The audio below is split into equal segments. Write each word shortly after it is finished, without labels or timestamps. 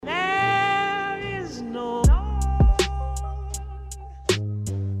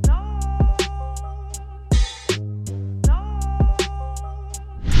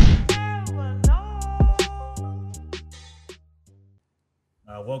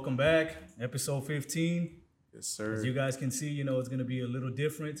welcome back. Episode 15. Yes, sir. As you guys can see, it's going to be a little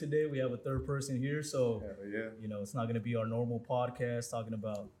different today. We have a third person here, so it's not going to be our normal podcast talking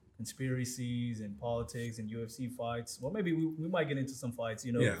about conspiracies and politics and UFC fights. Well, maybe we might get into some fights,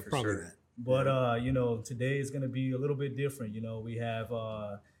 Yeah, for probably sure. that. But today is going to be a little bit different. We have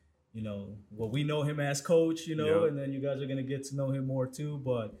we know him as coach, and then you guys are going to get to know him more too.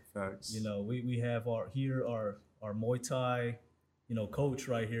 But Facts. we have our Muay Thai coach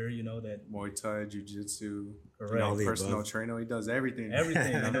right here, that Muay Thai, Jiu-Jitsu, correct. Personal trainer. He does everything.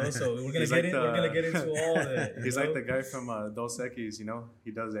 So we're gonna get into all that. He's like the guy from Dos Equis,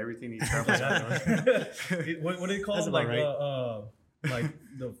 he does everything. He travels everywhere. What do they call him? Like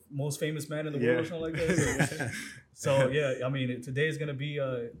the most famous man in the world or something like that. So today is gonna be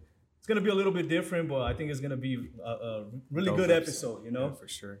it's gonna be a little bit different, but I think it's gonna be a really good episode. Yeah, for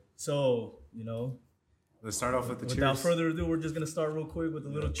sure. So Let's start off with the cheers. Without further ado, we're just gonna start real quick with a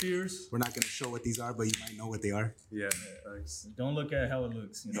little cheers. We're not going to show what these are, but you might know what they are. Yeah, thanks. Don't look at how it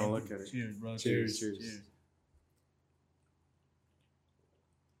looks. Don't look at it. Cheers, bro. Cheers.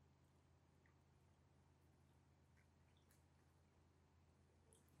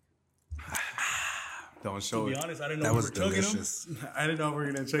 Don't show it. To be honest, I didn't know That we was were chugging them. delicious. I didn't know we were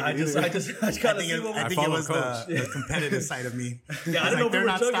gonna check it. I just gotta see what I we think it follow was Coach. the competitive side of me. Yeah, I didn't know they're we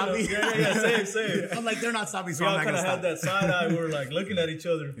were not chugging stopping. them. Yeah, same. I'm like, they're not stopping, so We I'm all not kind going of to had stop. that side eye. We were like looking at each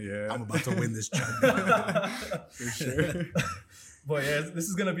other. Yeah, I'm about to win this chug. for sure. But yeah, this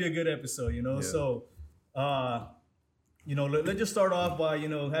is gonna be a good episode, Yeah. So, let's just start off by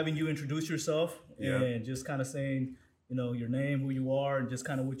having you introduce yourself and just kind of saying your name, who you are, and just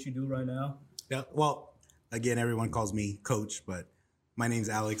kind of what you do right now. Yeah, well, again, everyone calls me Coach, but my name's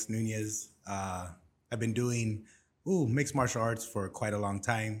Alex Nunez. I've been doing mixed martial arts for quite a long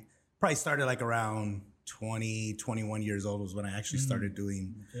time. Probably started like around 20, 21 years old was when I actually started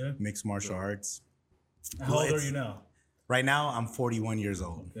doing mixed martial arts. How old are you now? Right now, I'm 41 years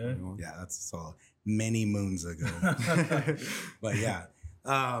old. Okay. Yeah, that's so many moons ago. But yeah.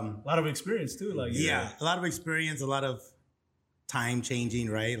 A lot of experience too. A lot of experience, a lot of time changing,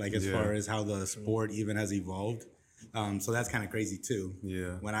 right? Like as far as how the sport even has evolved. So that's kind of crazy too.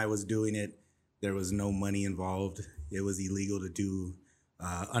 Yeah. When I was doing it, there was no money involved. It was illegal to do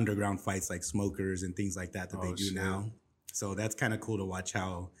underground fights like smokers and things like that they do now. So that's kind of cool to watch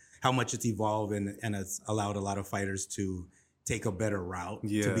how much it's evolved and it's allowed a lot of fighters to take a better route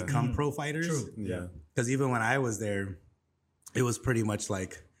to become pro fighters. True. Yeah. Because even when I was there, it was pretty much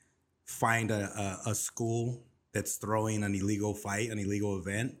like find a school that's throwing an illegal fight, an illegal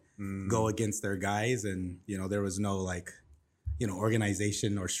event, go against their guys. And, there was no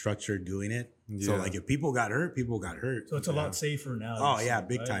organization or structure doing it. Yeah. So like if people got hurt, people got hurt. So it's a lot safer now. Oh yeah,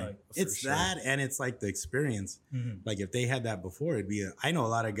 big right? time. It's that and it's like the experience. Like if they had that before, I know a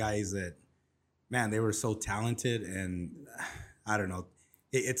lot of guys that, man, they were so talented and I don't know.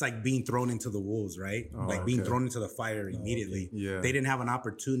 It's like being thrown into the wolves, right? Being thrown into the fire immediately. Yeah. They didn't have an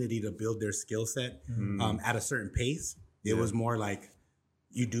opportunity to build their skill set at a certain pace. It was more like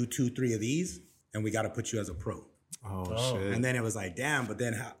you do 2-3 of these and we got to put you as a pro. Oh, shit. And then it was like, damn, but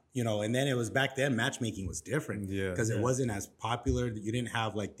then, and then it was back then matchmaking was different because it wasn't as popular. You didn't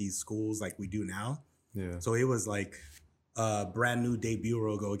have like these schools like we do now. Yeah. So it was like a brand new debut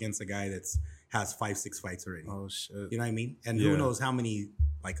will go against a guy that's has 5-6 fights already. Oh, shit. You know what I mean? And who knows how many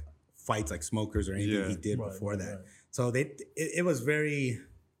like fights like smokers or anything he did before that. Right. So it was very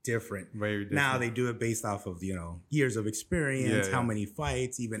different. Very different. Now they do it based off of, years of experience, how many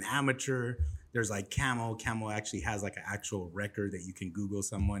fights, even amateur. There's like Camo. Camo actually has like an actual record that you can Google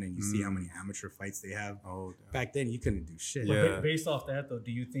someone and you see how many amateur fights they have. Oh, back then you couldn't do shit. But based off that though,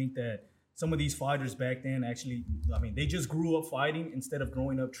 do you think that some of these fighters back then actually, they just grew up fighting instead of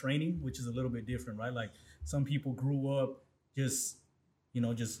growing up training, which is a little bit different, right? Like some people grew up just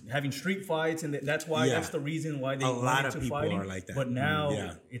having street fights, and that's why that's the reason why they a lot of into people fighting. are like that. But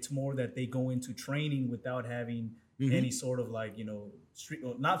now it's more that they go into training without having any sort of street.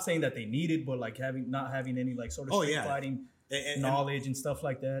 Not saying that they need it, but like not having any like sort of street fighting knowledge and stuff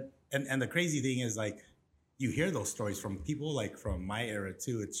like that. And the crazy thing is like you hear those stories from people like from my era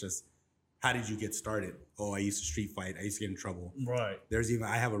too. It's just, how did you get started? Oh, I used to street fight. I used to get in trouble. Right.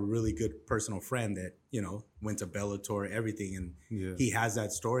 I have a really good personal friend that, went to Bellator, everything. And he has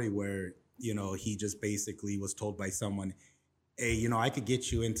that story where, he just basically was told by someone, hey, I could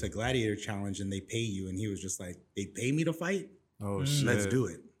get you into Gladiator Challenge and they pay you. And he was just like, they pay me to fight? Oh, shit. Let's do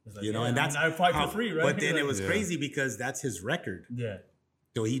it. Like, And that's I fight for free, right? But then it was crazy because that's his record. Yeah.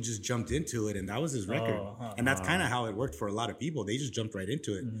 So he just jumped into it and that was his record. And that's kind of how it worked for a lot of people. They just jumped right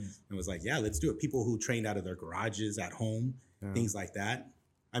into it and was like, yeah, let's do it. People who trained out of their garages at home, things like that.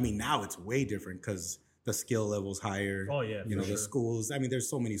 I mean, now it's way different because the skill level's higher. Oh yeah, You know, the schools. I mean, there's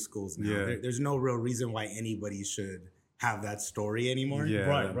so many schools now. Yeah. There's no real reason why anybody should have that story anymore. Yeah,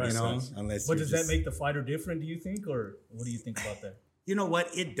 right. You know, sense. unless. But does that make the fighter different? Do you think, or what do you think about that? You know what?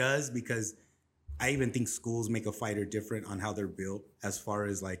 It does, because I even think schools make a fighter different on how they're built as far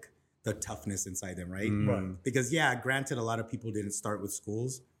as like the toughness inside them, right? Right. Because yeah, granted, a lot of people didn't start with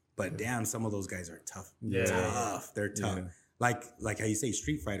schools, but damn, some of those guys are tough. Yeah. Tough. They're tough. Yeah. Like how you say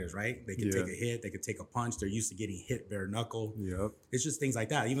street fighters, right? They can take a hit, they could take a punch. They're used to getting hit bare knuckle. Yep. It's just things like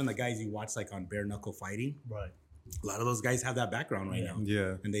that. Even the guys you watch like on bare knuckle fighting, Right. a lot of those guys have that background right now.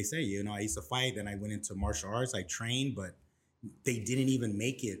 Yeah. And they say, you know, I used to fight, then I went into martial arts, I trained, but they didn't even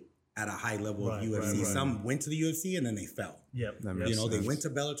make it at a high level of UFC. right. Some went to the UFC and then they fell. Yep. That Yep. makes You know, they sense. went to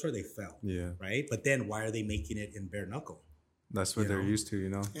Bellator, they fell. Yeah. Right? But then why are they making it in bare knuckle? That's what You they're know? used to, you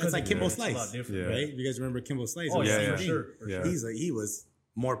know? It's like Kimbo It's a lot Slice, different. Yeah. right? You guys remember Kimbo Slice? Oh It was yeah, the yeah, same for thing. sure. For Yeah. sure. He was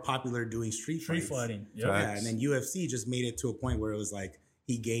more popular doing street Street fights. fighting. Yeah. Yeah. Yeah, and then UFC just made it to a point where it was like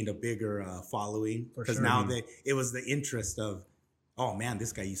he gained a bigger following For because sure. now it was the interest of, oh man,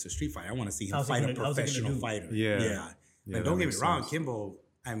 this guy used to street fight. I want to see him How's he fight a gonna- how's he gonna professional do? fighter. Yeah. yeah. Yeah, And that don't get me makes wrong, sense. Kimbo.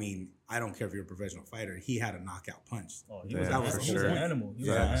 I mean, I don't care if you're a professional fighter. He had a knockout punch. Oh, he Yeah, was, that an, was animal. for He was sure. an animal. He was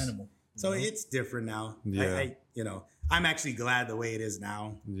Yeah. an animal. So it's different now. Yeah. I you know, I'm actually glad the way it is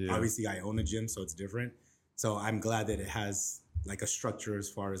now. Yeah. Obviously, I own a gym, so it's different. So I'm glad that it has like a structure as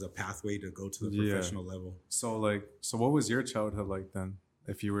far as a pathway to go to the Yeah. professional level. So what was your childhood like then?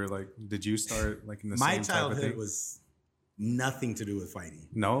 If you were like, did you start like in the My same type of childhood thing? was nothing to do with fighting.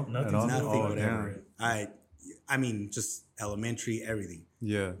 No? Nothing At to all? do Nothing, Oh, whatever. I mean, just elementary, everything.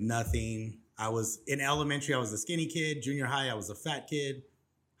 Yeah. Nothing. I was in elementary, I was the skinny kid. Junior high, I was a fat kid.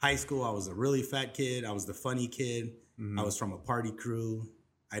 High school, I was a really fat kid. I was the funny kid. Mhm. I was from a party crew.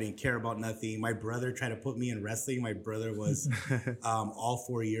 I didn't care about nothing. My brother tried to put me in wrestling. My brother was all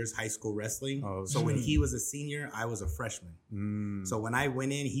 4 years high school wrestling. Oh, so when shit. he was a senior, I was a freshman. Mm. So when I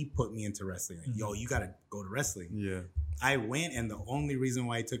went in, he put me into wrestling. Like, yo, you got to go to wrestling. Yeah. I went, and the only reason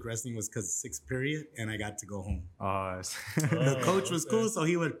why I took wrestling was because sixth period, and I got to go home. The coach was cool, so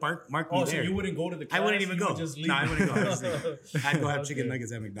he would mark me Oh, so there. you wouldn't go to the class? I wouldn't even You go. would just leave? No, I wouldn't go. I was like, I'd go have chicken Okay.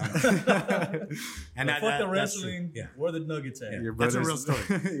 nuggets at McDonald's. And that- fuck the that's true. wreling. Yeah. Where the nuggets at? Yeah. Your That's a brother's- real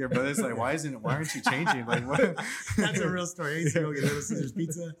story. Your brother's like, why aren't you changing? Like, what? That's a real story. I used to go get Little Caesars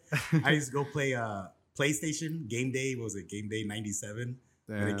pizza. I used to go play PlayStation. Game Day, what was it? Game Day 97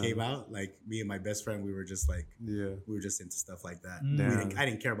 when it Damn. came out. Like me and my best friend, we were just like, Yeah. we were just into stuff like that. Damn. I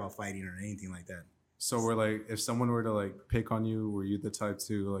didn't care about fighting or anything like that. So we're like, if someone were to like pick on you, were you the type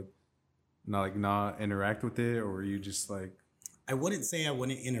to like not interact with it, or were you just like, I wouldn't say I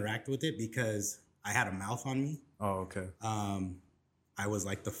wouldn't interact with it because I had a mouth on me. oh, okay. I was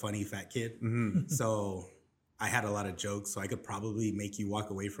like the funny fat kid. Mm-hmm. So I had a lot of jokes, so I could probably make you walk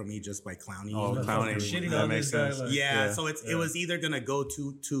away from me just by clowning Oh, you. clowning. Shitting That on makes this guy, sense. like- Yeah, so it Yeah. was either gonna go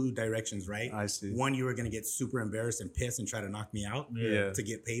two directions, right? I see. One, you were gonna get super embarrassed and pissed and try to knock me out Yeah. to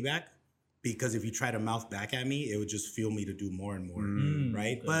get payback, because if you try to mouth back at me, it would just fuel me to do more and more, Mm.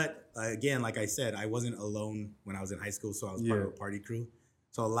 right? Okay. But again, like I said, I wasn't alone when I was in high school, so I was part of Yeah. a party crew.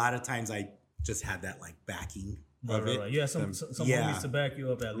 So a lot of times I just had that like backing of Right, it. right. Yeah, some Yeah. homies to back you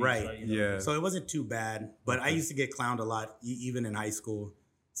up at least. Right. You know? Yeah. So it wasn't too bad, but I Okay. used to get clowned a lot, even in high school.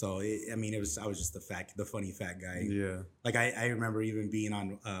 So I was just the funny fat guy. Yeah. Like I remember even being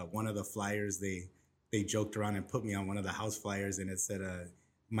on one of the flyers. They joked around and put me on one of the house flyers, and it said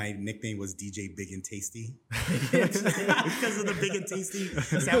my nickname was DJ Big and Tasty because of the Big and Tasty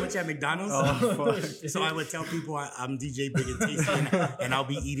sandwich at McDonald's. Oh, fuck. So I would tell people I'm DJ Big and Tasty, and I'll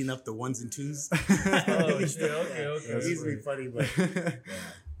be eating up the ones and twos. Oh, shit. Okay. It used to be funny, but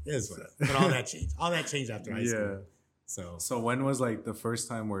yeah, it's fun. But all that changed. All that changed after high Yeah. school. So So when was like the first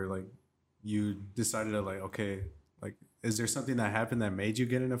time where like you decided to like, okay, like, is there something that happened that made you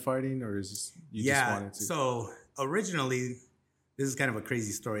get into fighting, or is this, you just yeah. wanted to? So originally, this is kind of a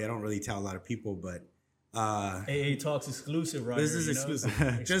crazy story. I don't really tell a lot of people, but AA Talks exclusive, right? this here, is you know?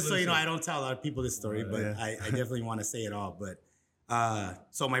 exclusive. Just so you know, I don't tell a lot of people this story, but Yeah. I definitely want to say it all. But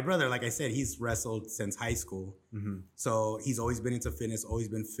so my brother, like I said, he's wrestled since high school. Mm-hmm. So he's always been into fitness, always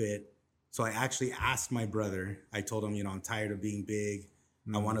been fit. So I actually asked my brother, I told him, I'm tired of being big.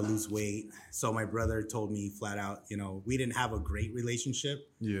 I want to lose weight. So my brother told me flat out, we didn't have a great relationship.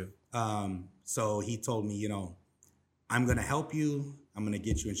 Yeah. So he told me, I'm going to help you. I'm going to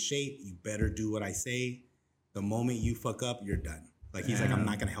get you in shape. You better do what I say. The moment you fuck up, you're done. Like, he's like, I'm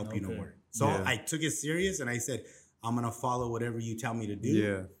not going to help you no Okay. more. So Yeah. I took it serious and I said, I'm going to follow whatever you tell me to do.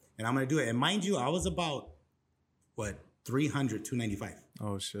 Yeah. And I'm going to do it. And mind you, I was about, 295.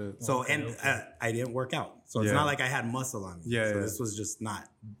 Oh shit. So I didn't work out, so it's not like I had muscle on me. Yeah, so this was just not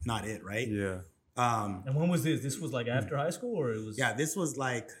it, right? Yeah. And when was this? This was like after high school, or it was? Yeah, this was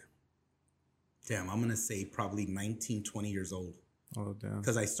like, damn, I'm gonna say probably 19, 20 years old. Oh damn.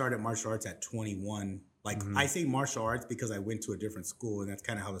 Because I started martial arts at 21. Like I say martial arts because I went to a different school, and that's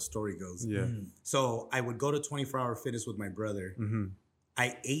kind of how the story goes. Yeah. So I would go to 24-hour fitness with my brother.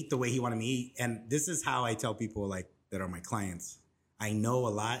 I ate the way he wanted me to eat, and this is how I tell people like that are my clients. I know a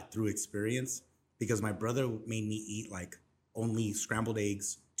lot through experience because my brother made me eat like only scrambled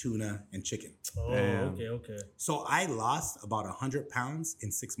eggs, tuna, and chicken. Oh, Damn. okay. So I lost about 100 pounds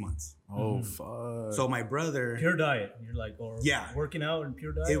in 6 months. Oh fuck. So my brother, Pure diet. You're like, or working out and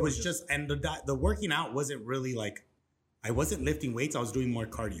pure diet. it was just, and the working out wasn't really like, I wasn't lifting weights. I was doing more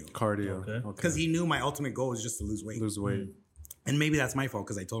cardio. Cardio. Because he knew my ultimate goal was just to lose weight. Lose weight. And maybe that's my fault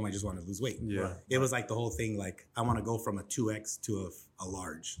because I told him I just wanted to lose weight. Yeah. It was like the whole thing, like I want to go from a 2X to a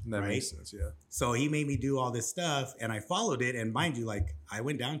large. That right? makes sense. Yeah. So he made me do all this stuff and I followed it. And mind you, like I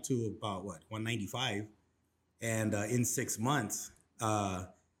went down to about 195 and in 6 months.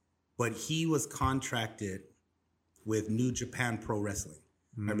 But he was contracted with New Japan Pro Wrestling.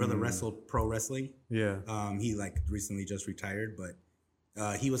 My brother wrestled pro wrestling. Yeah. He like recently just retired,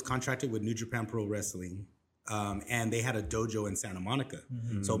 but he was contracted with New Japan Pro Wrestling. And they had a dojo in Santa Monica.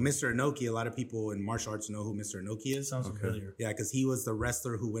 So Mr. Inoki, a lot of people in martial arts know who Mr. Inoki is. Sounds familiar. Yeah, because he was the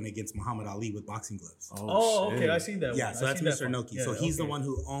wrestler who went against Muhammad Ali with boxing gloves. Oh, okay. I seen that. Yeah, one. so that's Mr. Inoki. Yeah, so he's the one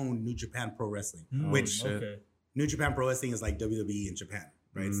who owned New Japan Pro Wrestling, which New Japan Pro Wrestling is like WWE in Japan,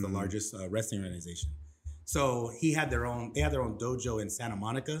 right? It's the largest wrestling organization. So they had their own dojo in Santa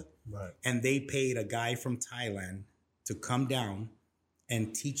Monica, right? And they paid a guy from Thailand to come down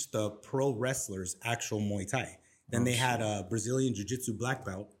and teach the pro wrestlers actual Muay Thai. Then they had a Brazilian Jiu-Jitsu black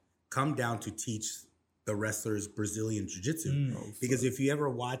belt come down to teach the wrestlers Brazilian Jiu-Jitsu. Because if you ever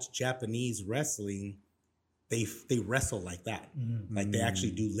watch Japanese wrestling, they wrestle like that. Like they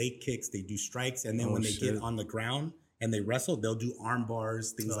actually do leg kicks, they do strikes, and then when they get on the ground and they wrestle, they'll do arm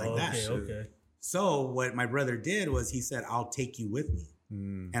bars, things like that. Okay. So what my brother did was he said, I'll take you with me.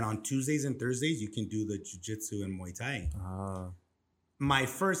 And on Tuesdays and Thursdays, you can do the Jiu-Jitsu and Muay Thai. My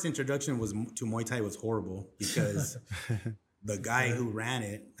first introduction to Muay Thai was horrible because the guy who ran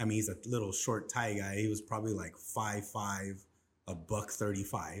it, I mean, he's a little short Thai guy. He was probably like 5'5",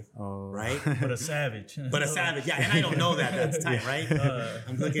 $135, right? But a savage. Yeah. And I don't know that at the time, right?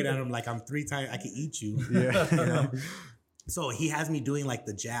 I'm looking at him like I'm 3 times, I can eat you. Yeah. You know? So he has me doing like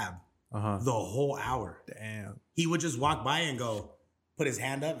the jab the whole hour. Damn. He would just walk by and go, put his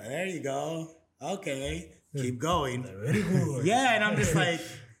hand up. There you go. Okay. Keep going. Very good. Yeah, and I'm just like,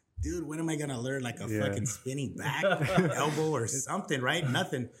 dude, when am I gonna learn like a fucking spinning back elbow or something, right?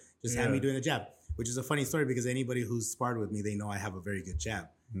 Nothing. Just had me doing a jab, which is a funny story because anybody who's sparred with me, they know I have a very good jab.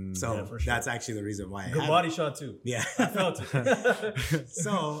 So that's actually the reason why I good body shot too. Yeah. I felt it.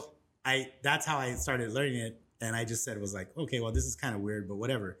 So that's how I started learning it. And I just said, was like, okay, well, this is kind of weird, but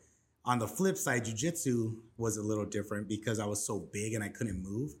whatever. On the flip side, jiu-jitsu was a little different because I was so big and I couldn't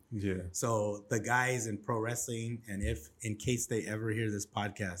move. Yeah. So the guys in pro wrestling, and if in case they ever hear this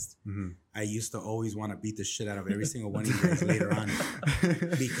podcast, I used to always want to beat the shit out of every single one of you guys later on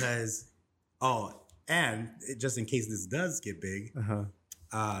because, and just in case this does get big,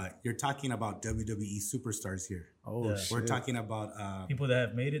 you're talking about WWE superstars here. Shit. We're talking about people that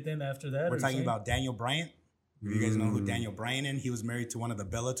have made it then after that. We're talking about Daniel Bryant. You guys know who Daniel Bryan is? He was married to one of the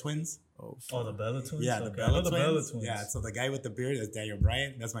Bella twins. The Bella twins? Yeah, the Bella twins. Yeah, so the guy with the beard is Daniel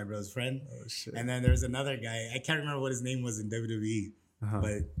Bryan. That's my brother's friend. Oh, shit. And then there's another guy. I can't remember what his name was in WWE,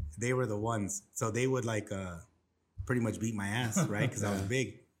 but they were the ones. So they would like pretty much beat my ass, right? Because I was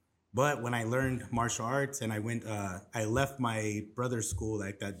big. But when I learned martial arts and I left my brother's school,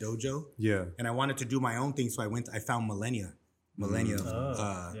 like that dojo. Yeah. And I wanted to do my own thing. So I found Millennia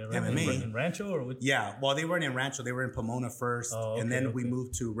MMA. In Rancho or with? Yeah, well, they weren't in Rancho. They were in Pomona first. And then we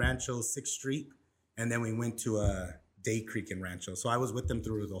moved to Rancho 6th Street. And then we went to Day Creek in Rancho. So I was with them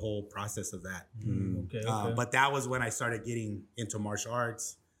through the whole process of that. But that was when I started getting into martial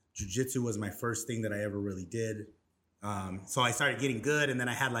arts. Jiu-jitsu was my first thing that I ever really did. So I started getting good. And then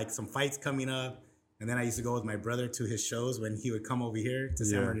I had like some fights coming up. And then I used to go with my brother to his shows when he would come over here to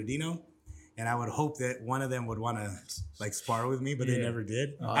San Bernardino. And I would hope that one of them would want to like spar with me, but they never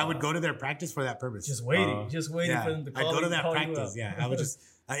did. I would go to their practice for that purpose. Just waiting for them to call you. I'd go to that practice. Yeah, I would just,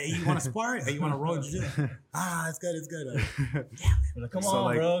 you want to spar? You want to roll? It's good. Like, come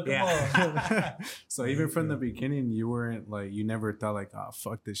on, bro. Come on. So even from the beginning, you weren't like, you never thought like, oh,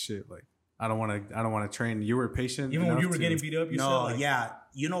 fuck this shit. Like, I don't want to train. You were patient. Even when you were getting beat up, you said like,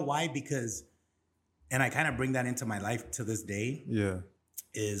 You know why? Because, and I kind of bring that into my life to this day. Yeah.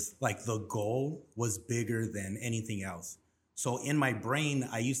 is like the goal was bigger than anything else. So in my brain,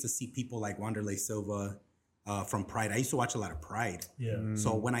 I used to see people like Wanderlei Silva from Pride. I used to watch a lot of Pride. Yeah.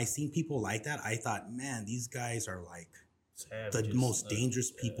 So when I seen people like that, I thought, man, these guys are like Savages, the most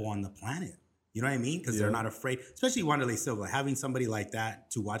dangerous people on the planet. You know what I mean? Because they're not afraid, especially Wanderlei Silva, having somebody like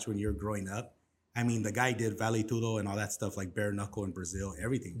that to watch when you're growing up. I mean, the guy did Vale Tudo and all that stuff, like bare knuckle in Brazil,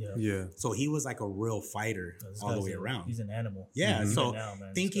 everything. Yeah. So he was like a real fighter all the way around. He's an animal. Yeah. So now,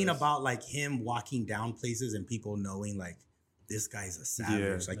 man, thinking about like him walking down places and people knowing like this guy's a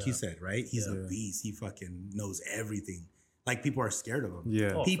savage, like you said, right? He's a beast. He fucking knows everything. Like people are scared of him.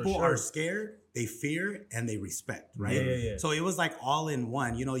 Yeah. Oh, People are scared, they fear, and they respect, right? Yeah. So it was like all in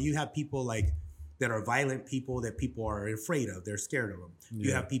one. You know, you have people like that are violent people that people are afraid of. They're scared of them.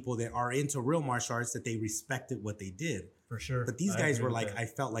 You have people that are into real martial arts that they respected what they did. For sure. But these guys were like, I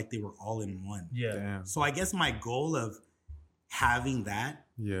felt like they were all in one. Yeah. Damn. So I guess my goal of having that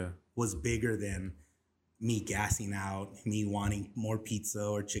Yeah. was bigger than me gassing out, me wanting more pizza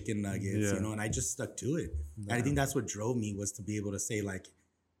or chicken nuggets, you know, and I just stuck to it. And I think that's what drove me, was to be able to say, like,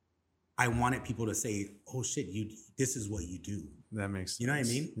 I wanted people to say, oh shit, this is what you do. That makes sense. You know what I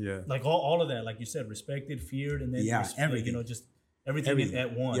mean? Yeah. Like all of that, like you said, respected, feared, and then everything. you know, just everything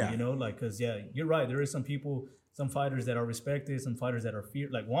at one, you know, like, because you're right. There is some people, some fighters that are respected, some fighters that are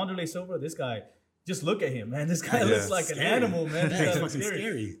feared. Like Wanderlei Silva, this guy, just look at him, man. This guy looks like an animal, man. This guy looks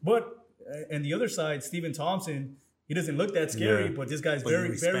scary. But and the other side, Stephen Thompson, he doesn't look that scary, but this guy's very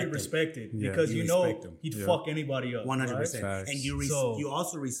respected because you know he'd fuck anybody up. 100%. Right? And you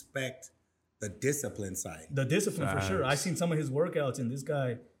also respect the discipline side. The discipline for sure. I've seen some of his workouts, and this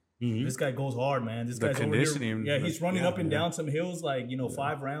guy. This guy goes hard, man. This guy's conditioning. Over here. Yeah, he's running up and down some hills, like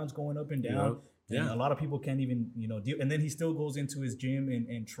 5 rounds going up and down. And a lot of people can't even, deal. And then he still goes into his gym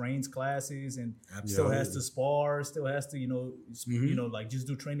and trains classes, and still has to spar, still has to, like just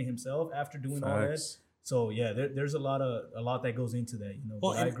do training himself after doing all that. So yeah, there's a lot that goes into that,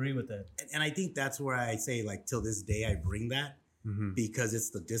 Well, I agree with that. And I think that's where I say, like, till this day I bring that because it's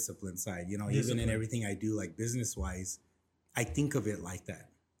the discipline side. Even in everything I do, like business wise, I think of it like that.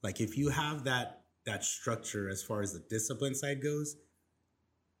 Like if you have that structure as far as the discipline side goes,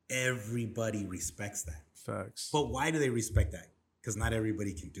 everybody respects that. Facts. But why do they respect that? Because not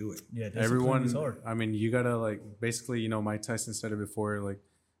everybody can do it. Yeah, everyone is hard. I mean, you gotta, like, basically, Mike Tyson said it before, like,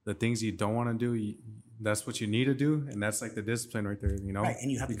 the things you don't want to do, that's what you need to do, and that's like the discipline right there, Right,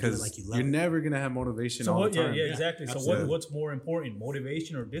 and you have to do it like you love it. You're never gonna have motivation all the time. Yeah, exactly. So what's more important,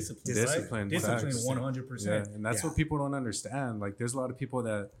 motivation or discipline? Discipline, right? Discipline, 100%. Yeah, and that's what people don't understand. Like, there's a lot of people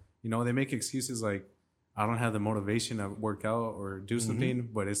that they make excuses like, I don't have the motivation to work out or do something,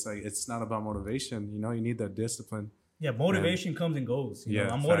 but it's like, it's not about motivation. You need that discipline. Yeah, motivation comes and goes.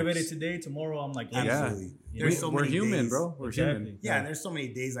 I'm motivated today. Tomorrow, I'm like, absolutely. We're human, bro. We're human. Yeah, and there's so many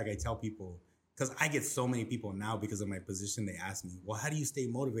days, like I tell people, because I get so many people now because of my position. They ask me, well, how do you stay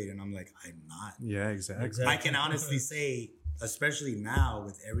motivated? And I'm like, I'm not. Yeah, exactly. I can honestly say, especially now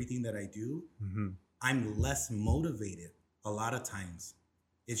with everything that I do, I'm less motivated a lot of times.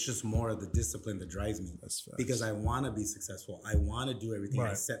 It's just more of the discipline that drives me. Because I want to be successful. I want to do everything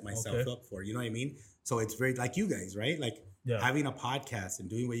I set myself up for. You know what I mean? So it's very like you guys, right? Like having a podcast and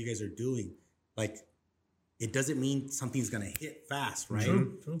doing what you guys are doing, like it doesn't mean something's going to hit fast, right?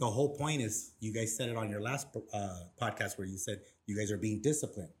 True. The whole point is, you guys said it on your last podcast where you said you guys are being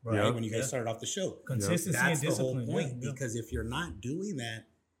disciplined, right? When you guys started off the show. Consistency That's and discipline. the whole point, because if you're not doing that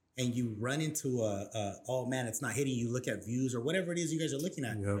and you run into oh man, it's not hitting, you look at views or whatever it is you guys are looking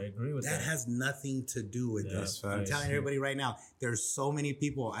at. I agree with that. That has nothing to do with this. I'm telling everybody right now, there's so many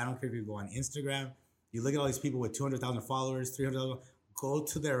people. I don't care if you go on Instagram, you look at all these people with 200,000 followers, 300,000, go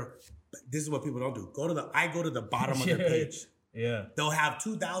to their, this is what people don't do. I go to the bottom of their page. Yeah. They'll have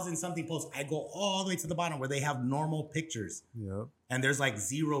 2,000 something posts. I go all the way to the bottom where they have normal pictures. Yep. And there's like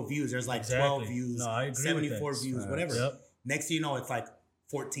 0 views. There's like 12 views, No, I agree 74 with that. views, whatever. Yep. Next thing you know, it's like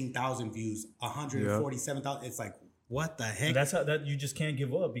 14,000 views, 147,000. It's like, what the heck? And that's how that you just can't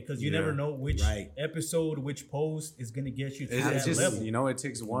give up, because you never know which episode, which post is going to get you to that level. It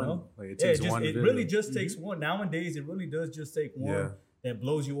takes one. Like, it takes one. It really just takes one. Nowadays, it really does just take one that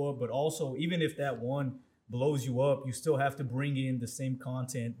blows you up. But also, even if that one blows you up, you still have to bring in the same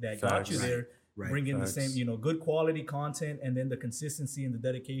content that got you there. Bring in the same, good quality content, and then the consistency and the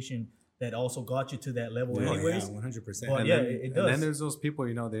dedication that also got you to that level anyways. 100%. But it does. And then there's those people,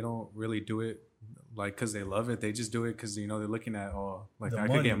 they don't really do it like because they love it. They just do it because, they're looking at, I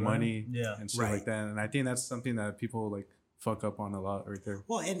could get money and shit like that. And I think that's something that people like fuck up on a lot right there.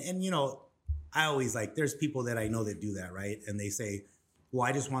 Well, and I always like, there's people that I know that do that, right? And they say, well,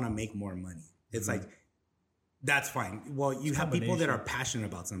 I just want to make more money. It's like, That's fine. Well, you have people that are passionate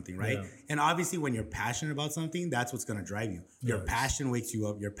about something, right? Yeah. And obviously when you're passionate about something, that's what's going to drive you. Your passion wakes you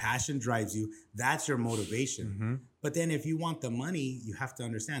up. Your passion drives you. That's your motivation. Mm-hmm. But then if you want the money, you have to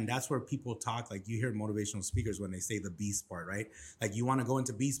understand that's where people talk. Like you hear motivational speakers when they say the beast part, right? Like you want to go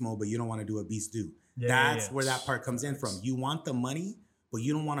into beast mode, but you don't want to do what beasts do. Yeah, that's where that part comes in from. You want the money, but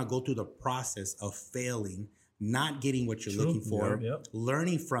you don't want to go through the process of failing, not getting what you're looking for,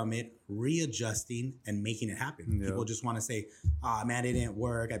 learning from it, readjusting, and making it happen. Yep. People just want to say, man, it didn't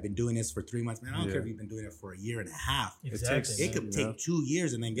work. I've been doing this for 3 months. Man, I don't care if you've been doing it for a year and a half. Exactly. It could take 2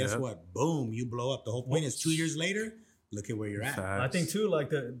 years, and then guess what? Boom, you blow up. The whole point is 2 years later, look at where you're at. I think too, like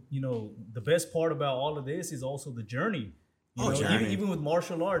the best part about all of this is also the journey. Even with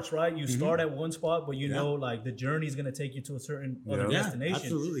martial arts, right? You start at one spot, but you know, like the journey is going to take you to a certain other destination.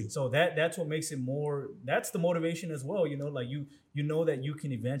 Absolutely. So that's what makes it more. That's the motivation as well. You know, like you know that you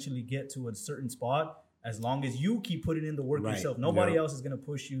can eventually get to a certain spot as long as you keep putting in the work yourself. Nobody else is going to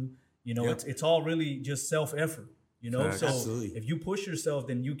push you. You know, it's all really just self effort. You know, so if you push yourself,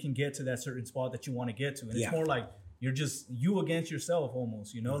 then you can get to that certain spot that you want to get to, and it's more like you're just you against yourself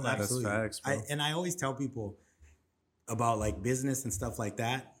almost. You know, like that's facts, bro. I always tell people about like business and stuff like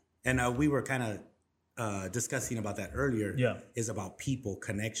that. And we were kind of discussing about that earlier. Is about people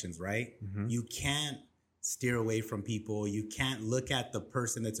connections, right? Mm-hmm. You can't steer away from people. You can't look at the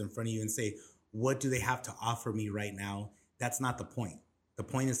person that's in front of you and say, what do they have to offer me right now? That's not the point. The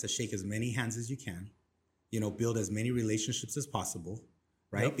point is to shake as many hands as you can, build as many relationships as possible,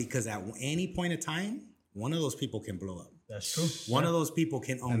 right? Because at any point in time, one of those people can blow up. That's true. One of those people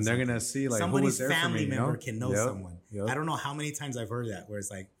can own and they're going to see like somebody's family member can know someone. I don't know how many times I've heard that where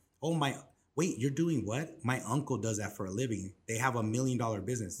it's like, wait, you're doing what? My uncle does that for a living. They have $1 million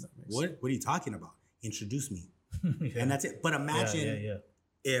business. What are you talking about? Introduce me. And that's it. But imagine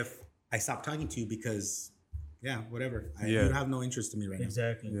if I stopped talking to you because, whatever. You have no interest in me right now.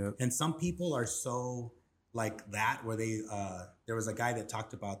 Exactly. Yeah. And some people are so like that where they, there was a guy that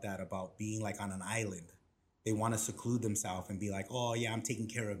talked about that, about being like on an island. They want to seclude themselves and be like, oh, yeah, I'm taking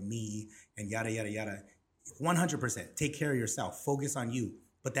care of me and yada, yada, yada. 100%. Take care of yourself. Focus on you.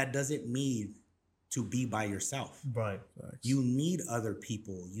 But that doesn't mean to be by yourself. Right. You need other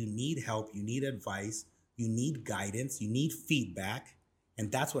people. You need help. You need advice. You need guidance. You need feedback.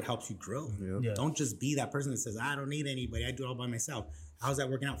 And that's what helps you grow. Yep. Yeah. Don't just be that person that says, I don't need anybody. I do it all by myself. How's that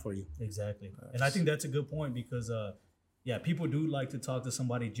working out for you? Exactly. And I think that's a good point because people do like to talk to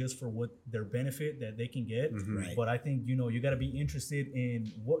somebody just for what their benefit that they can get. Mm-hmm. Right. But I think, you got to be interested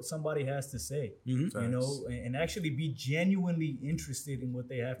in what somebody has to say, and actually be genuinely interested in what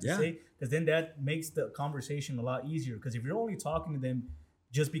they have to say. Because then that makes the conversation a lot easier. Because if you're only talking to them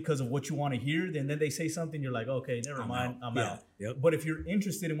just because of what you want to hear, then they say something, you're like, okay, never mind, I'm out. Yep. But if you're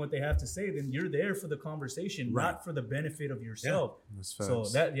interested in what they have to say, then you're there for the conversation, not for the benefit of yourself. Yeah. So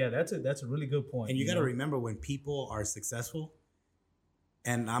that's a really good point. And you got to remember when people are successful,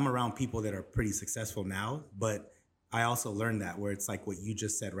 and I'm around people that are pretty successful now, but I also learned that where it's like what you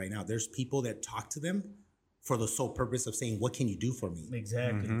just said right now. There's people that talk to them for the sole purpose of saying, what can you do for me?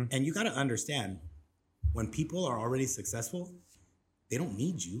 Exactly. Mm-hmm. And you got to understand when people are already successful, they don't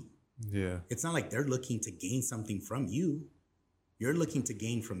need you. Yeah. It's not like they're looking to gain something from you. You're looking to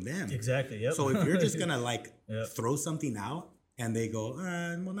gain from them. Exactly. Yep. So if you're just going to throw something out and they go,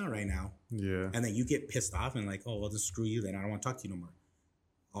 well, not right now. Yeah. And then you get pissed off and like, oh, well, just screw you then. I don't want to talk to you no more.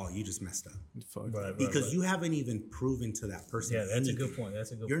 Oh, you just messed up. Because you haven't even proven to that person. Yeah, that's anything. A good point.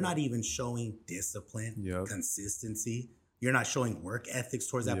 You're not even showing discipline, consistency. You're not showing work ethics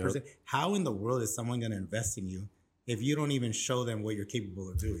towards that person. How in the world is someone going to invest in you if you don't even show them what you're capable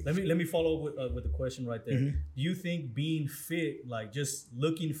of doing? Let me follow up with the question right there. Mm-hmm. Do you think being fit, like just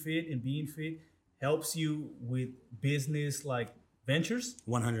looking fit and being fit, helps you with business like ventures?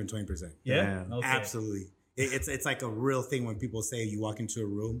 120%. Yeah? Okay. Absolutely. It's like a real thing when people say you walk into a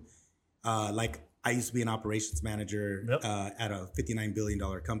room. Like I used to be an operations manager at a $59 billion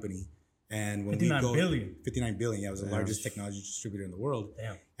company. And when 59 billion, it was the largest technology distributor in the world.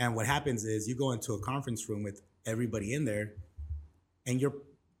 Damn. And what happens is you go into a conference room with everybody in there, and you're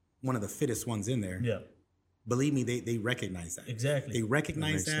one of the fittest ones in there. Yeah. Believe me, they recognize that. Exactly. They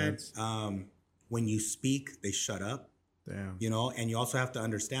recognize that. When you speak, they shut up. Damn. And you also have to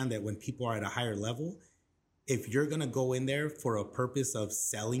understand that when people are at a higher level, if you're going to go in there for a purpose of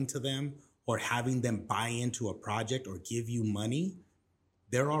selling to them or having them buy into a project or give you money,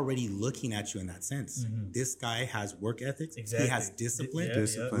 they're already looking at you in that sense. Mm-hmm. This guy has work ethics. He has discipline.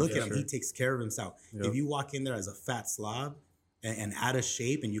 Look at him. He takes care of himself. Yep. If you walk in there as a fat slob and out of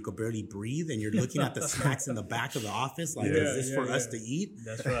shape and you could barely breathe and you're looking at the snacks in the back of the office like, is this for us to eat?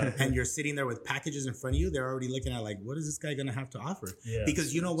 That's right. And you're sitting there with packages in front of you. They're already looking at like, what is this guy going to have to offer? Yeah.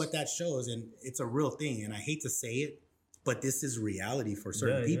 Because you know what that shows, and it's a real thing. And I hate to say it, but this is reality for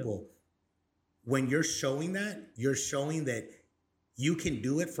certain people. When you're showing that, you're showing that you can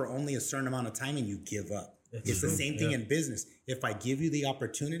do it for only a certain amount of time and you give up. It's the same thing in business. If I give you the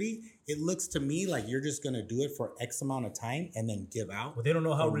opportunity, it looks to me like you're just going to do it for X amount of time and then give out. But they don't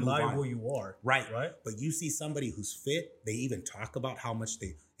know how reliable you are. Right. But you see somebody who's fit, they even talk about how much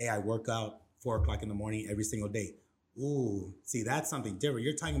I work out 4 o'clock in the morning every single day. Ooh, see, that's something different.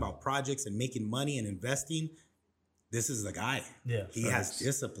 You're talking about projects and making money and investing. This is the guy. Yeah, he has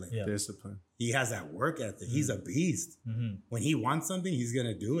discipline. Yeah. Discipline. He has that work ethic. He's a beast. When he wants something, he's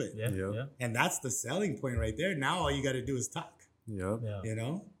gonna do it. Yeah. And that's the selling point right there. Now all you got to do is talk. Yep. Yeah. You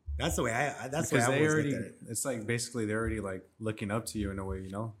know, that's the way I. That's because the way I always already. look at it. It's like basically they're already like looking up to you in a way. You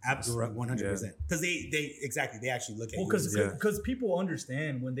know. Absolutely, 100%. Because they exactly they actually look at you. Because people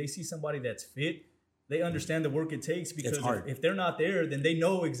understand when they see somebody that's fit. They understand the work it takes because if they're not there, then they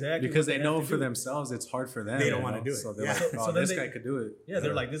know exactly. Because they know for themselves, it's hard for them. They don't want to do it. So they're like, oh, this guy could do it. Yeah,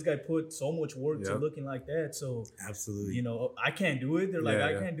 they're like, this guy put so much work to looking like that. So absolutely, you know, I can't do it. They're like,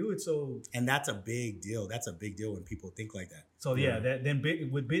 I can't do it. So and that's a big deal. That's a big deal when people think like that. So then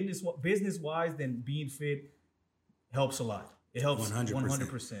with business wise, then being fit helps a lot. It helps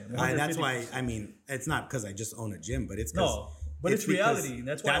 100%. That's why I mean, it's not because I just own a gym, but it's because. But it's reality.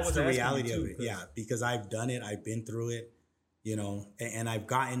 That's why that's the reality of it. Yeah, because I've done it. I've been through it, you know, and I've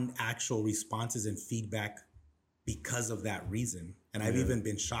gotten actual responses and feedback because of that reason. And I've even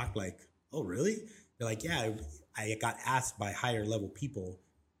been shocked, like, oh, really? They're like, yeah, I got asked by higher level people,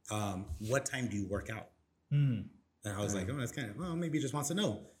 what time do you work out? And I was like, oh, that's kind of, well, maybe he just wants to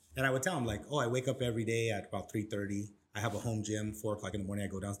know. And I would tell him like, oh, I wake up every day at about 3:30. I have a home gym, 4 o'clock in the morning. I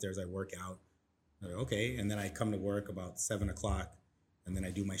go downstairs, I work out. Okay, and then I come to work about 7 o'clock, and then I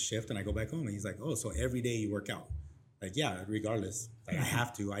do my shift, and I go back home. And he's like, "Oh, so every day you work out?" Like, yeah, regardless. Like, I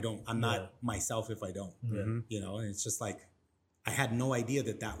have to. I'm not myself if I don't. You know, and it's just like I had no idea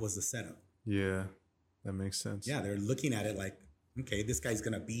that was the setup. Yeah, that makes sense. Yeah, they're looking at it like, okay, this guy's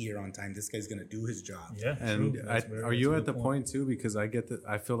gonna be here on time. This guy's gonna do his job. Yeah, and are you at the point too? Because I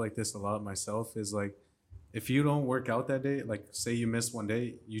feel like this a lot myself. Is like, if you don't work out that day, like say you miss one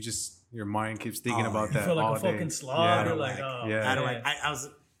day, your mind keeps thinking about that. You feel like all a fucking slob. You're like, I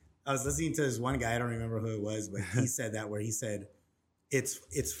was listening to this one guy. I don't remember who it was, but he said that where he said,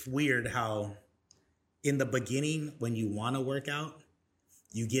 it's weird how in the beginning when you want to work out,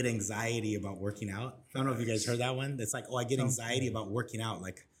 you get anxiety about working out. I don't know if you guys heard that one. It's like, oh, I get anxiety about working out.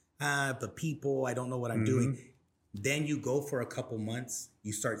 Like, the people, I don't know what I'm doing. Then you go for a couple months,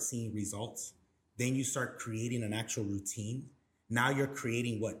 you start seeing results. Then you start creating an actual routine. Now you're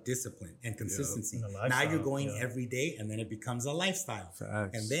creating discipline and consistency. And now you're going every day, and then it becomes a lifestyle.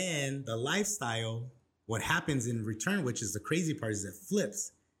 Facts. And then the lifestyle, what happens in return, which is the crazy part, is it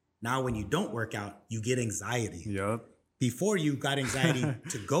flips. Now when you don't work out, you get anxiety. Yep. Before you got anxiety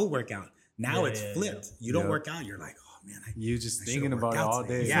to go work out. Now it's flipped. You don't work out, you're like, oh man, you just thinking about it all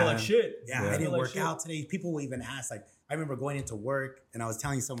day. You feel like shit. Yeah, I didn't work out today. People will even ask, like, I remember going into work, and I was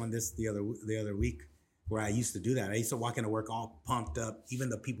telling someone this the other week, where I used to do that. I used to walk into work all pumped up. Even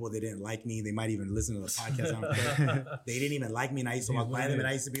the people that didn't like me, they might even listen to the podcast. They didn't even like me, and I used to walk by them, and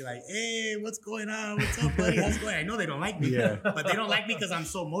I used to be like, "Hey, what's going on? What's up, buddy? How's it going?" I know they don't like me, but they don't like me because I'm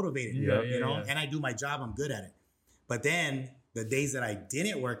so motivated, you know. And I do my job. I'm good at it. But then the days that I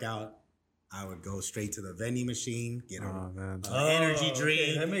didn't work out, I would go straight to the vending machine, get an energy drink.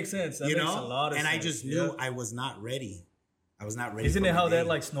 Okay. That makes sense. That makes a lot of sense. And I just knew I was not ready. I was not ready. Isn't it how that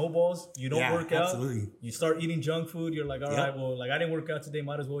like snowballs? You don't work out. Absolutely. You start eating junk food. You're like, all right, well, like I didn't work out today.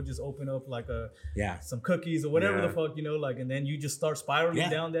 Might as well just open up like some cookies or whatever the fuck, you know, like, and then you just start spiraling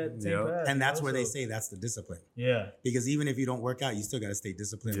down that same path. And that's where they say that's the discipline. Yeah. Because even if you don't work out, you still got to stay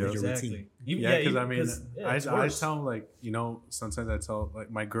disciplined with your routine. Because I mean, I tell them, like, you know, sometimes I tell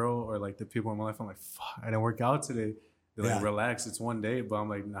like my girl or like the people in my life, I'm like, fuck, I didn't work out today. They're like, relax, it's one day. But I'm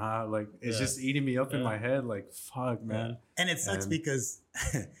like, nah, like, it's just eating me up in my head. Like, fuck, man. And it sucks because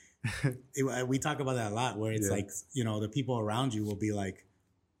we talk about that a lot, where it's like, you know, the people around you will be like,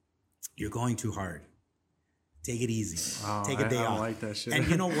 you're going too hard. Take it easy. Take a day off. I don't like that shit. And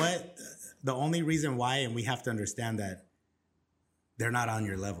you know what? The only reason why, and we have to understand that they're not on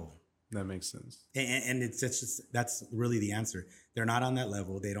your level. That makes sense. And it's just, that's really the answer. They're not on that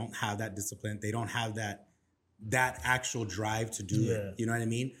level. They don't have that discipline. They don't have that actual drive to do it. You know what I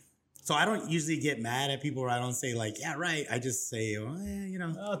mean? So I don't usually get mad at people, or I don't say like, yeah, right. I just say, well, you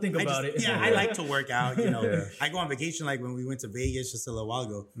know, I'll think about it. Yeah, I like to work out. You know, I go on vacation. Like when we went to Vegas just a little while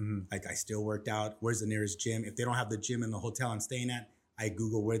ago, like I still worked out. Where's the nearest gym? If they don't have the gym in the hotel I'm staying at, I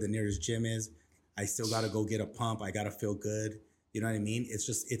Google where the nearest gym is. I still got to go get a pump. I got to feel good. You know what I mean?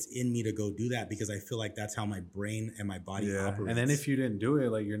 It's in me to go do that because I feel like that's how my brain and my body operates. And then if you didn't do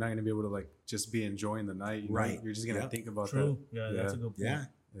it, like you're not going to be able to like just be enjoying the night. Right. You're just going to think about True. that. Yeah, that's a good point. Yeah.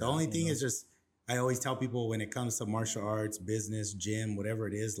 The only thing is just, I always tell people when it comes to martial arts, business, gym, whatever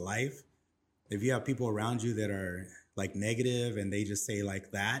it is, life, if you have people around you that are like negative and they just say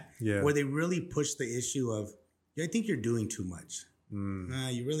like that, where they really push the issue of, I think you're doing too much.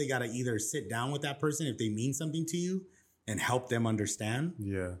 You really got to either sit down with that person if they mean something to you and help them understand.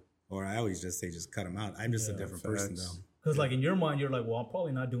 Yeah. Or I always just say, just cut them out. I'm just a different person though. Because like in your mind, you're like, well, I'm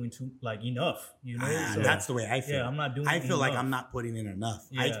probably not doing enough. You know, so, that's the way I feel. Yeah, I'm not doing. I feel like I'm not putting in enough.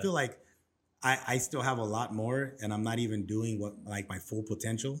 Yeah. I feel like I still have a lot more, and I'm not even doing what like my full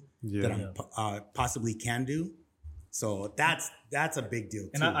potential that I possibly can do. So that's a big deal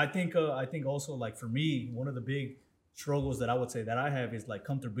too. And I think also like for me, one of the big struggles that I would say that I have is like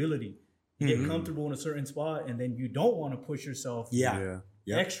comfortability. You get comfortable in a certain spot, and then you don't want to push yourself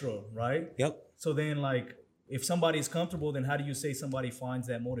extra, right? Yep. So then like, if somebody's comfortable, then how do you say somebody finds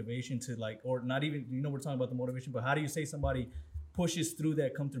that motivation to like, or not even, you know, we're talking about the motivation, but how do you say somebody pushes through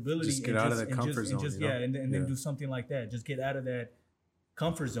that comfortability? Just get out of the comfort zone. And then do something like that. Just get out of that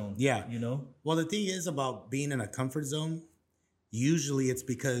comfort zone. Yeah. You know? Well, the thing is about being in a comfort zone, usually it's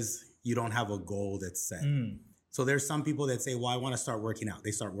because you don't have a goal that's set. So there's some people that say, well, I want to start working out.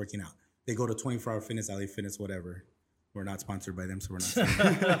 They start working out. They go to 24-hour fitness, LA Fitness, whatever. We're not sponsored by them, so we're not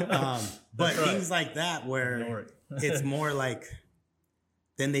saying but things like that where it's more like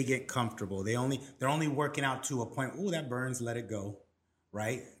then they get comfortable. They're only working out to a point, oh, that burns, let it go.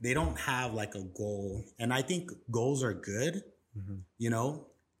 Right? They don't have like a goal. And I think goals are good, you know,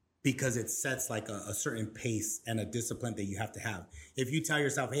 because it sets like a certain pace and a discipline that you have to have. If you tell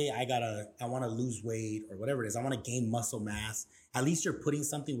yourself, hey, I want to lose weight or whatever it is, I want to gain muscle mass, at least you're putting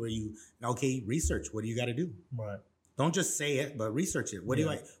something where research, what do you got to do? Right. Don't just say it, but research it. What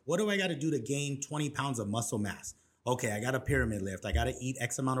do I got to do to gain 20 pounds of muscle mass? Okay, I got a pyramid lift. I got to eat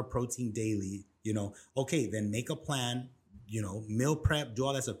X amount of protein daily, you know. Okay, then make a plan, you know, meal prep, do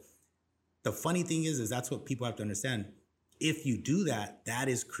all that stuff. The funny thing is that's what people have to understand. If you do that, that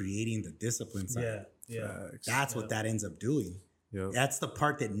is creating the discipline side. That's what that ends up doing. Yep. That's the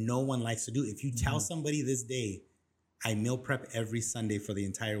part that no one likes to do. If you tell somebody this day, I meal prep every Sunday for the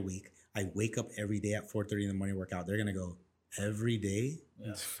entire week. I wake up every day at 4:30 in the morning, work out. They're going to go, every day?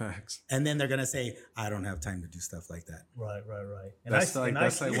 Yeah. Facts. And then they're going to say, I don't have time to do stuff like that. Right. And that's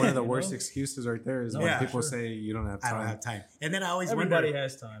like one of the worst excuses right there is when people say you don't have time. I don't have time. And then I always Everybody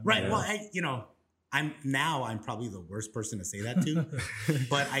has time. Right. Yeah. Well, I'm probably the worst person to say that to.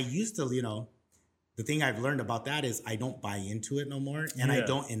 But I used to, you know, the thing I've learned about that is I don't buy into it no more and I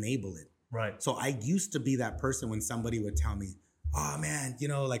don't enable it. Right. So I used to be that person when somebody would tell me, oh man, you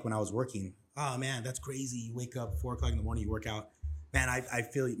know, like when I was working, oh man, that's crazy. You wake up 4 o'clock in the morning, you work out. Man, I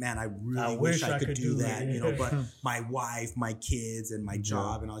feel, man, I really wish I could do that, you know, but my wife, my kids and my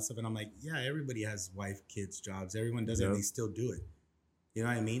job and all that stuff. And I'm like, yeah, everybody has wife, kids, jobs. Everyone does it and they still do it. You know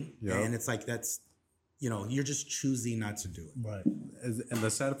what I mean? Yep. And it's like, that's, you know, you're just choosing not to do it. Right. And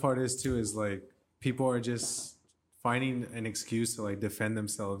the sad part is too, is like people are just finding an excuse to like defend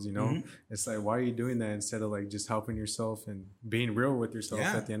themselves, you know? It's like, why are you doing that instead of like just helping yourself and being real with yourself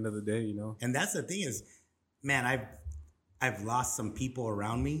at the end of the day, you know? And that's the thing is, man, I've lost some people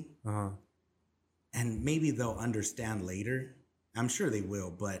around me and maybe they'll understand later. I'm sure they will,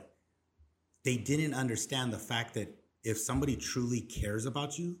 but they didn't understand the fact that if somebody truly cares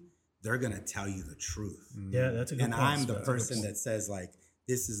about you, they're going to tell you the truth. Yeah, that's a good point. And I'm the person that says like,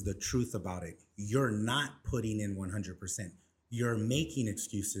 this is the truth about it. You're not putting in 100%. You're making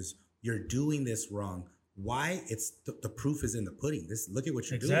excuses. You're doing this wrong. Why? It's the proof is in the pudding. Look at what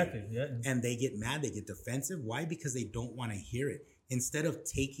you're doing. Exactly. Yeah. And they get mad. They get defensive. Why? Because they don't want to hear it. Instead of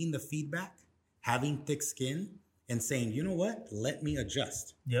taking the feedback, having thick skin, and saying, you know what? Let me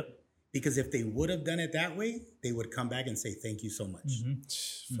adjust. Yep. Because if they would have done it that way, they would come back and say, thank you so much.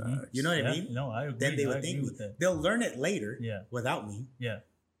 You know what I mean? No, I agree. Then they would agree with that. They'll learn it later without me. Yeah.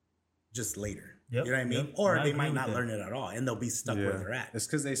 Just later. Yep. You know what I mean? Or they might not learn it at all and they'll be stuck where they're at. It's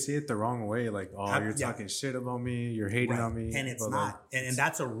because they see it the wrong way. Like, oh, you're talking shit about me. You're hating on me. And it's not. And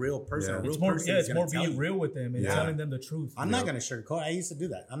that's a real person. A real it's more being real with them and telling them the truth. I'm not going to sugarcoat. I used to do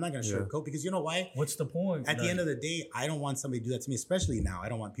that. I'm not going to sugarcoat because you know why? What's the point? At the end of the day, I don't want somebody to do that to me, especially now. I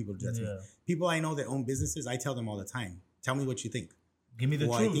don't want people to do that to me. People I know that own businesses, I tell them all the time, tell me what you think. Give me the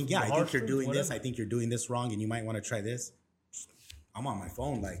truth. I think you're doing this. I think you're doing this wrong, and you might want to try this. I'm on my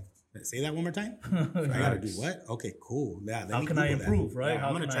phone, like, say that one more time. I gotta do what? Okay, cool. Yeah, how can I improve, right? Yeah,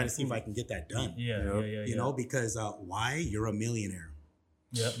 I'm gonna try to see if I can get that done. You know, because why? You're a millionaire.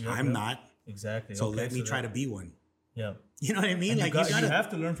 I'm not. Exactly. So let me try to be one. Yeah. You know what I mean? And you have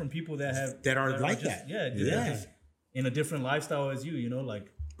to learn from people that are like that. Yeah. In a different lifestyle as you,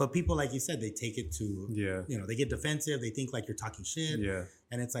 like. But people, like you said, they take it to, they get defensive. They think like you're talking shit. Yeah.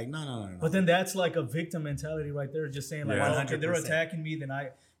 And it's like, no. But then that's like a victim mentality right there. Just saying like, okay, they're attacking me. Then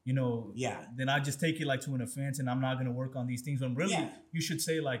then I just take it like to an offense and I'm not going to work on these things. When really you should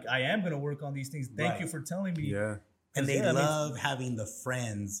say like, I am going to work on these things. Thank you for telling me. Yeah. And they love having the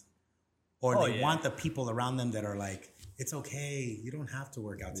friends or they want the people around them that are like, it's okay. You don't have to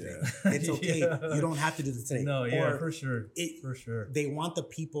work out today. It's okay. You don't have to do this today. No, for sure. For sure. They want the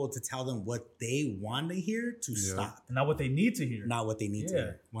people to tell them what they want to hear to stop. Not what they need to hear. Not what they need to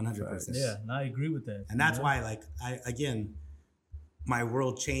hear. 100%. Yeah, and I agree with that. And that's why, like, my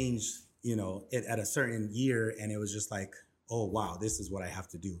world changed, at a certain year. And it was just like, oh, wow, this is what I have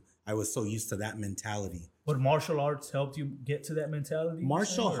to do. I was so used to that mentality. But martial arts helped you get to that mentality?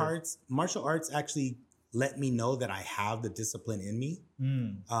 Martial arts actually let me know that I have the discipline in me.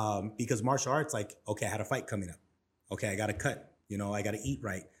 Because martial arts, like, okay, I had a fight coming up. Okay, I got to cut. I got to eat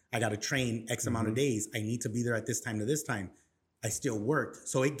right. I got to train X amount of days. I need to be there at this time to this time. I still worked.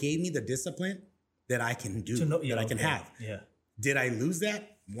 So it gave me the discipline that I can do, that I can have. Yeah. Did I lose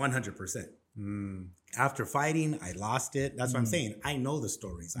that? 100%. After fighting, I lost it. That's what I'm saying. I know the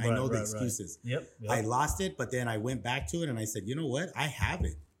stories. I know the excuses. Yep. I lost it, but then I went back to it and I said, you know what? I have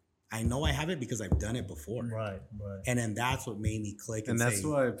it. I know I have it because I've done it before. Right. And then that's what made me click. And that's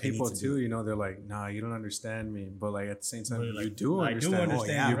why people too, they're like, nah, you don't understand me. But like at the same time, you do understand. I do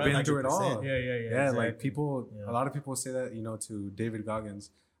understand. You've been through it all. Yeah. Exactly. Like people, a lot of people say that, to David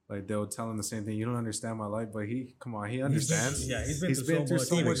Goggins. Like they'll tell him the same thing. You don't understand my life, but he understands. He's been through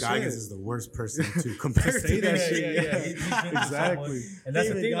so much. David Goggins is the worst person to compare to that shit. Exactly. And that's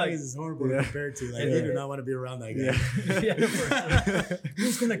David the thing. Goggins is horrible compared to. Like, you do not want to be around that guy. For sure.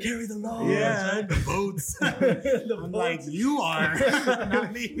 Who's gonna carry the load? Yeah, the boats. I'm like, you are,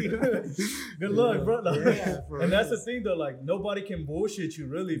 not me. Good luck, bro. And that's the thing, though. Like nobody can bullshit you,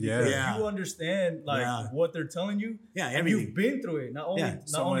 really, because you understand like what they're telling you. Yeah, and you've been through it. Not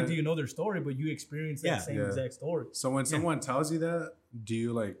only do you know their story, but you experience that same exact story. So when someone tells you that, do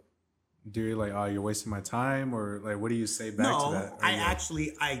you like, oh, you're wasting my time, or like, what do you say back to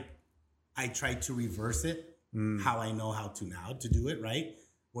that? I try to reverse it. How I know how to now to do it, right?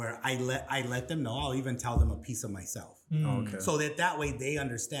 Where I let them know. I'll even tell them a piece of myself, okay, so that way they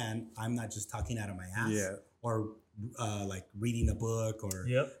understand I'm not just talking out of my ass, or like reading a book or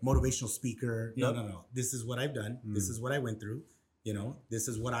motivational speaker. No. This is what I've done. This is what I went through. This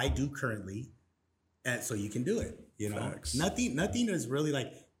is what I do currently. And so you can do it, Facts. Nothing is really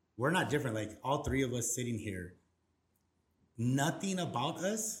like, we're not different. Like all three of us sitting here, nothing about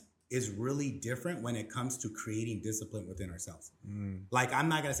us is really different when it comes to creating discipline within ourselves. Like, I'm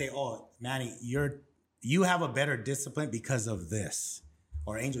not going to say, oh, Manny, you have a better discipline because of this.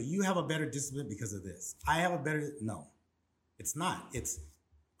 Or Angel, you have a better discipline because of this. I have a better, no, it's not. It's,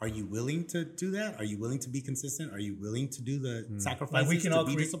 are you willing to do that? Are you willing to be consistent? Are you willing to do the sacrifices to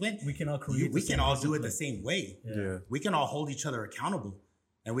be disciplined? We can all create. We can all do it the same way. Yeah. We can all hold each other accountable,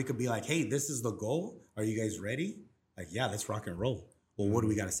 and we could be like, "Hey, this is the goal. Are you guys ready? Like, yeah, let's rock and roll. Well, what do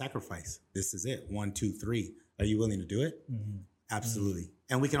we got to sacrifice? This is it. 1, 2, 3. Are you willing to do it? Absolutely.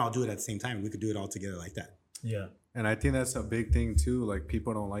 And we can all do it at the same time. We could do it all together like that. Yeah. And I think that's a big thing too. Like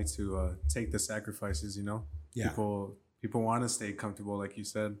people don't like to take the sacrifices. Yeah. People want to stay comfortable, like you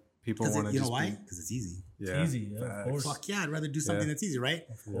said. People want to. You know why? Because it's easy. Yeah. It's easy. Yeah, of course. Fuck yeah! I'd rather do something that's easy, right?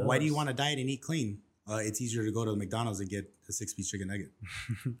 Why do you want to diet and eat clean? It's easier to go to McDonald's and get a 6-piece chicken nugget.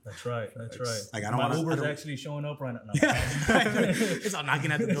 That's right. Like, I don't want Uber's actually showing up right now. No. It's all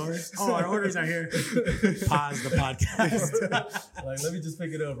knocking at the doors. Oh, our orders are here. Pause the podcast. Like, let me just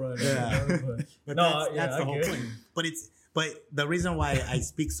pick it up right now. Yeah. But that's the whole point. But the reason why I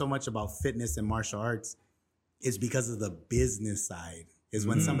speak so much about fitness and martial arts is because of the business side. Is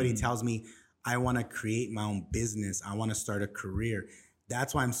when somebody tells me, I want to create my own business. I want to start a career.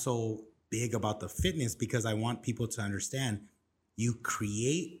 That's why I'm so big about the fitness, because I want people to understand you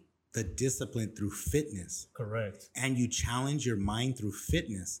create the discipline through fitness. Correct. And you challenge your mind through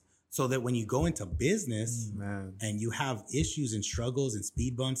fitness, so that when you go into business and you have issues and struggles and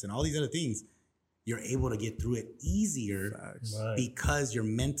speed bumps and all these other things, you're able to get through it easier because you're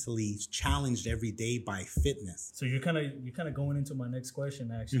mentally challenged every day by fitness. So you're kind of going into my next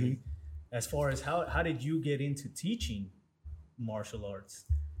question, actually, as far as how did you get into teaching martial arts?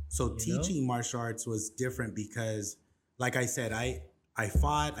 So teaching martial arts was different because, like I said, I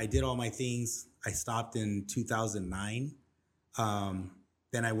fought, I did all my things. I stopped in 2009.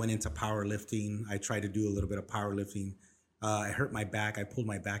 Then I went into powerlifting. I tried to do a little bit of powerlifting. I hurt my back. I pulled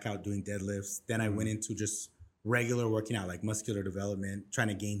my back out doing deadlifts. Then I went into just regular working out, like muscular development, trying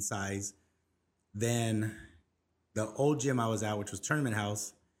to gain size. Then the old gym I was at, which was Tournament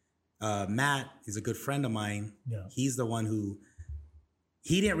House, Matt is a good friend of mine. Yeah. He's the one who,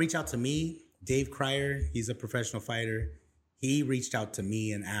 he didn't reach out to me. Dave Cryer, he's a professional fighter. He reached out to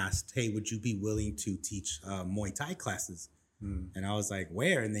me and asked, hey, would you be willing to teach Muay Thai classes? And I was like,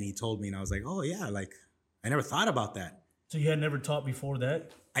 where? And then he told me, and I was like, oh yeah, like I never thought about that. So you had never taught before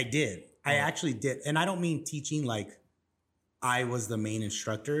that? I did. I actually did. And I don't mean teaching like I was the main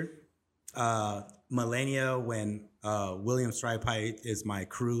instructor. Millennia, when William Stripe is my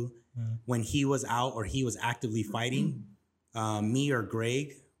crew, when he was out or he was actively fighting, me or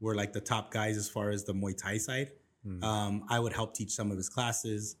Greg were like the top guys as far as the Muay Thai side. I would help teach some of his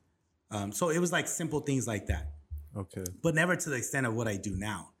classes. So it was like simple things like that. Okay. But never to the extent of what I do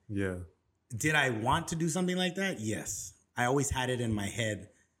now. Yeah. Did I want to do something like that? Yes. I always had it in my head.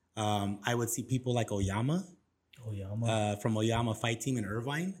 I would see people like Oyama. From Oyama Fight Team in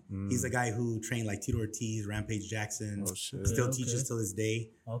Irvine. He's the guy who trained like Tito Ortiz, Rampage Jackson. Oh, shit. Still teaches till this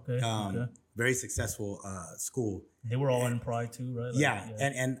day. Very successful school. They were all in Pride too, right? Like,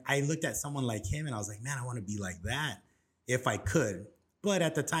 and I looked at someone like him and I was like, man, I want to be like that if I could. But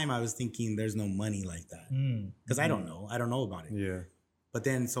at the time I was thinking there's no money like that. Because I don't know. I don't know about it. Yeah. But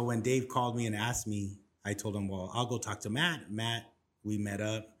then, so when Dave called me and asked me, I told him, well, I'll go talk to Matt. Matt, we met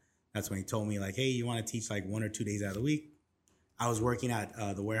up. That's when he told me like, hey, you want to teach like 1 or 2 days out of the week? I was working at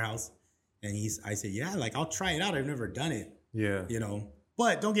the warehouse and I said, yeah, like I'll try it out. I've never done it. Yeah. You know,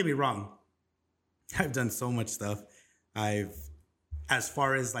 but don't get me wrong. I've done so much stuff. As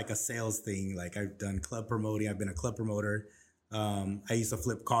far as like a sales thing, like I've done club promoting. I've been a club promoter. I used to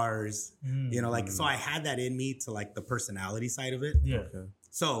flip cars, you know, like, so I had that in me to like the personality side of it. Yeah. Okay.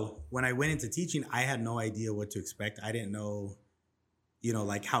 So when I went into teaching, I had no idea what to expect. I didn't know, you know,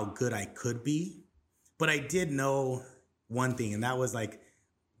 like how good I could be, but I did know one thing. And that was like,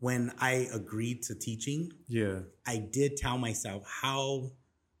 when I agreed to teaching, I did tell myself, how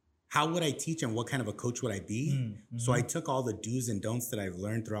would I teach and what kind of a coach would I be? So I took all the do's and don'ts that I've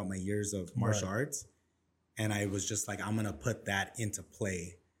learned throughout my years of martial arts. And I was just like, I'm going to put that into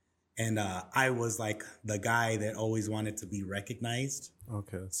play. And I was like the guy that always wanted to be recognized.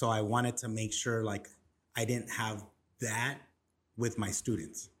 Okay. So I wanted to make sure like I didn't have that with my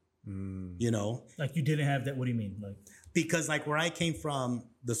students, you know? Like you didn't have that? What do you mean? Like, because like where I came from,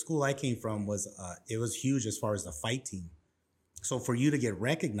 the school I came from was, it was huge as far as the fight team. So for you to get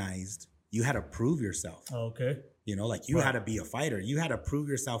recognized, you had to prove yourself. Oh, okay. You know, like you had to be a fighter. You had to prove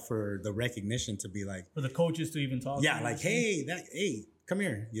yourself for the recognition to be like, for the coaches to even talk. Yeah, like, hey, come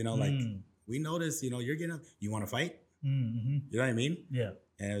here. You know, like we noticed, you know, you're getting up. You want to fight? You know what I mean? Yeah.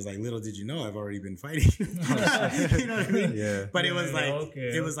 And it was like, little did you know, I've already been fighting. You know what I mean? Yeah. But it was like,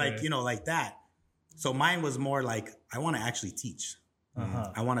 like, you know, like that. So mine was more like, I want to actually teach.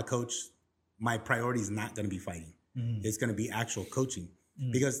 I want to coach. My priority is not going to be fighting. It's going to be actual coaching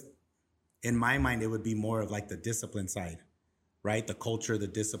because in my mind, it would be more of like the discipline side, right? The culture, the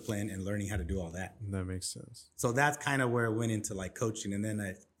discipline, and learning how to do all that. That makes sense. So that's kind of where it went into like coaching. And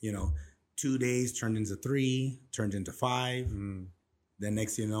then, you know, 2 days turned into 3, turned into 5. Then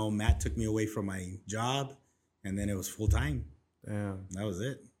next thing you know, Matt took me away from my job and then it was full time. Damn. That was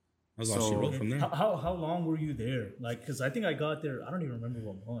it. That was all she wrote from there. How long were you there? Like, because I think I got there, I don't even remember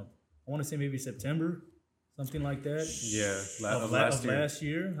what month. I want to say maybe September. Something like that. Yeah, last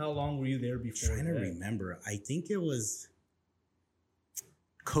year. How long were you there before? I'm trying to remember. I think it was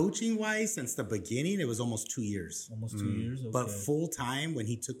coaching wise since the beginning. It was almost 2 years. Almost 2 years. Okay. But full time when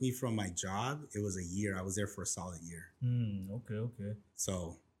he took me from my job, it was a year. I was there for a solid year. Okay.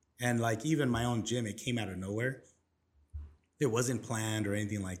 So, and like even my own gym, it came out of nowhere. It wasn't planned or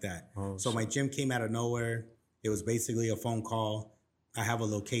anything like that. So my gym came out of nowhere. It was basically a phone call. I have a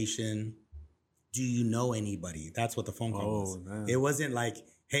location. Do you know anybody? That's what the phone call was. Man. It wasn't like,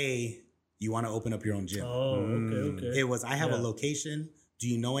 hey, you want to open up your own gym. Okay. It was, I have a location. Do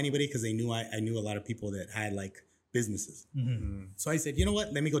you know anybody? Because they knew I knew a lot of people that had like businesses. So I said, you know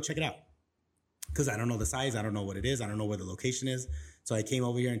what? Let me go check it out. Because I don't know the size. I don't know what it is. I don't know where the location is. So I came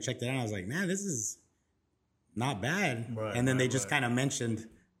over here and checked it out. I was like, man, this is not bad. And then they just kind of mentioned,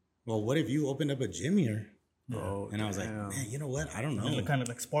 well, what if you opened up a gym here? And I was like, man, you know what? I don't know. It kind of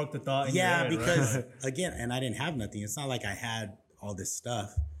like sparked the thought. Yeah, because again, and I didn't have nothing. It's not like I had all this stuff.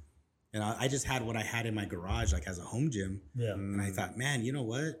 And I just had what I had in my garage, like as a home gym. Yeah. And I thought, man, you know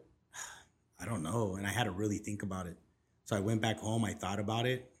what? I don't know. And I had to really think about it. So I went back home. I thought about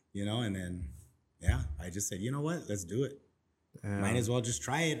it, and then, I just said, you know what? Let's do it. Might as well just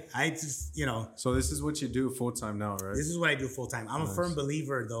try it. I just, So this is what you do full time now, right? This is what I do full time. I'm a firm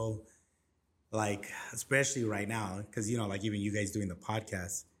believer, though, like, especially right now, because, like even you guys doing the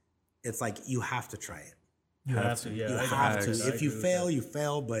podcast, it's like you have to try it. You have to, yeah. You have to. If you fail, you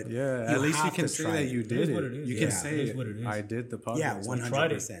fail, but at least you can say that you did it. You can say, what it is. I did the podcast. Yeah,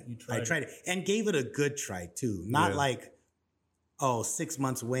 100%. I tried it. And gave it a good try, too. Not like, 6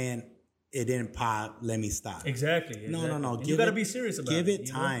 months went, it didn't pop, let me stop. Exactly. No. You got to be serious about it. Give it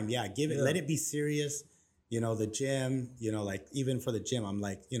time. Yeah, let it be serious. The gym, like even for the gym, I'm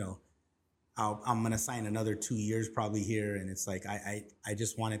like, I'm going to sign another 2 years probably here. And it's like, I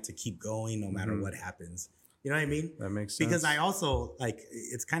just want it to keep going no matter what happens. You know what I mean? That makes sense. Because I also, like,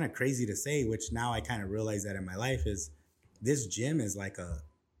 it's kind of crazy to say, which now I kind of realize that in my life, is this gym is like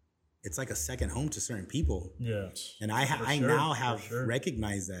it's like a second home to certain people. Yeah. And I now have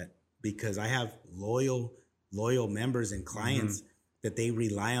recognized that because I have loyal members and clients that they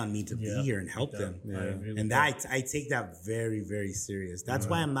rely on me to be here and help them. Yeah. And I take that very, very serious. That's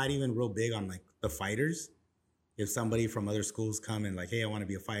why I'm not even real big on like the fighters. If somebody from other schools come and like, hey, I want to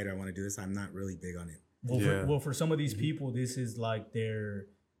be a fighter, I want to do this, I'm not really big on it. Well, for some of these people, this is like their,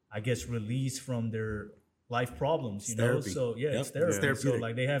 I guess, release from their life problems, you know? Therapy. So, it's therapy. Yeah. So,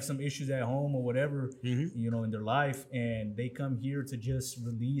 like, they have some issues at home or whatever, in their life, and they come here to just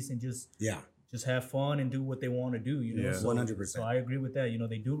release and just have fun and do what they want to do, So, 100%. So, I agree with that.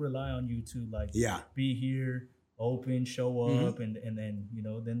 They do rely on you to, like, be here, open, show up, and then,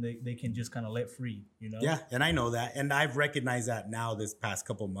 then they can just kind of let free, Yeah, and I know that. And I've recognized that now this past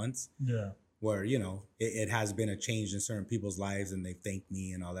couple months. Yeah. Where, it has been a change in certain people's lives and they thanked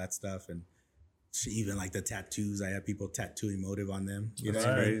me and all that stuff. And even like the tattoos, I have people tattooing motive on them. That's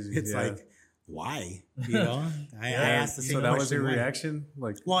crazy. It's like, why? I asked the same question. So that was your reaction?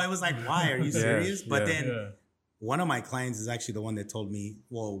 Like, well, it was like, why? Are you serious? But then one of my clients is actually the one that told me,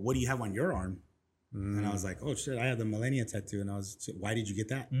 well, what do you have on your arm? And I was like, oh shit, I have the Millennia tattoo. And I was, why did you get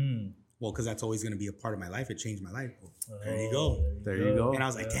that? Well, because that's always going to be a part of my life. It changed my life. Well, there you go. There you go. And I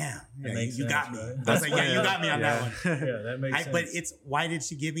was like, damn, you got me. Right? I was like, you got me on that one. Yeah, that makes sense. But it's, why did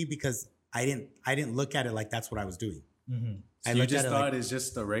she give me? Because I didn't look at it like that's what I was doing. So you just thought it's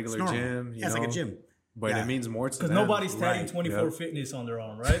just a regular gym. It's like a gym. But it means more to them. Because nobody's tagging 24 Fitness on their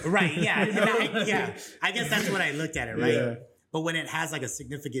arm, right? Right, yeah. I guess that's what I looked at it, right? Yeah. But when it has like a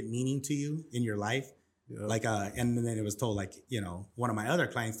significant meaning to you in your life, like, and then it was told, like, one of my other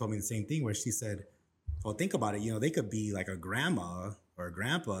clients told me the same thing where she said, well, think about it. They could be like a grandma or a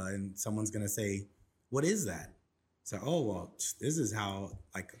grandpa and someone's going to say, what is that? So, oh, well, this is how,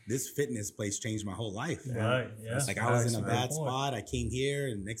 like, this fitness place changed my whole life. Right, yeah. Like, I was in a bad spot. I came here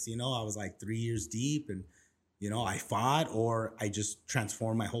and next thing you know, I was like 3 years deep and, I fought or I just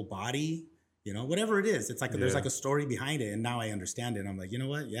transformed my whole body, whatever it is. It's like, there's like a story behind it. And now I understand it. I'm like, you know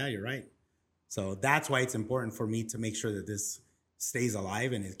what? Yeah, you're right. So that's why it's important for me to make sure that this stays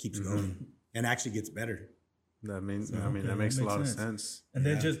alive and it keeps going and actually gets better. That means, that makes a lot of sense. And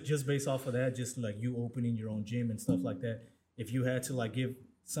then just based off of that, just like you opening your own gym and stuff like that, if you had to like give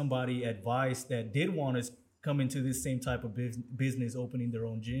somebody advice that did want to come into this same type of business, opening their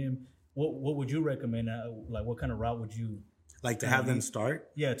own gym, what would you recommend? Like, what kind of route would you like to have them start?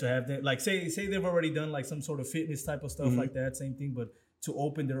 Yeah, to have them, like, say they've already done like some sort of fitness type of stuff like that, same thing, but to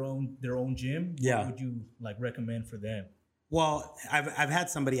open their own gym, what would you like recommend for them? Well, I've had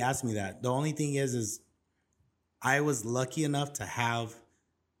somebody ask me that. The only thing is I was lucky enough to have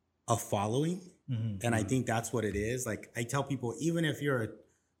a following, and I think that's what it is. Like, I tell people, even if you're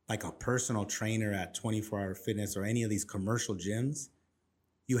like a personal trainer at 24 Hour Fitness or any of these commercial gyms,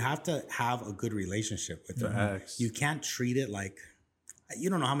 you have to have a good relationship with them. You can't treat it like, you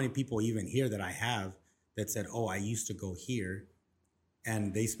don't know how many people even here that I have that said, oh, I used to go here.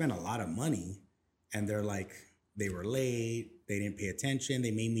 And they spent a lot of money and they're like, they were late. They didn't pay attention. They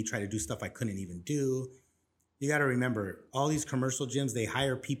made me try to do stuff I couldn't even do. You got to remember, all these commercial gyms, they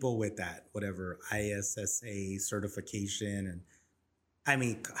hire people with that, whatever, ISSA certification. And I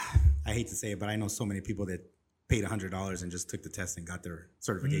mean, I hate to say it, but I know so many people that paid $100 and just took the test and got their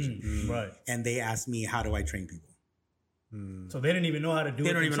certification. Right. And they asked me, how do I train people? So they didn't even know how to do it.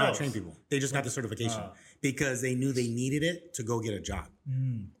 They don't even know how to train people. They just got the certification because they knew they needed it to go get a job.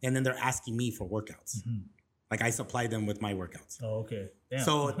 And then they're asking me for workouts. Like, I supply them with my workouts. Oh, okay. Damn.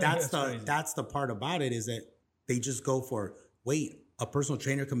 So that's the part about it, is that they just go for, wait, a personal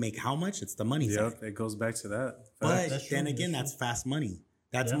trainer can make how much? It's the money side. It goes back to that. But then again, that's fast money.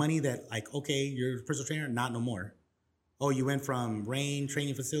 That's money that like, okay, you're a personal trainer, not no more. Oh, you went from Rain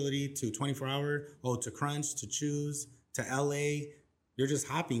training facility to 24-hour, to Crunch, to Choose, to LA. You're just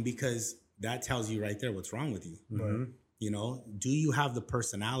hopping because that tells you right there what's wrong with you. Mm-hmm. You know, do you have the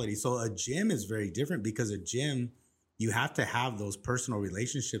personality? So a gym is very different because a gym, you have to have those personal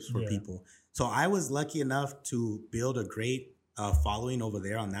relationships for people. So I was lucky enough to build a great following over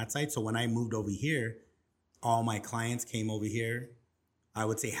there on that side. So when I moved over here, all my clients came over here. I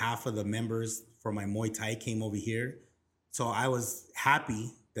would say half of the members for my Muay Thai came over here. So I was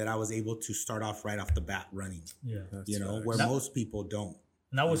happy that I was able to start off right off the bat running. Yeah. You know, where most people don't.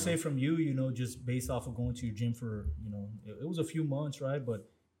 And I would say from you, you know, just based off of going to your gym for, you know, it was a few months, right? But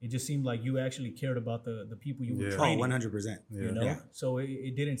it just seemed like you actually cared about the people you were training. Oh, 100%. You know? So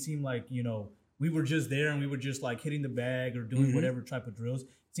it didn't seem like, you know, we were just there and we were just like hitting the bag or doing whatever type of drills. It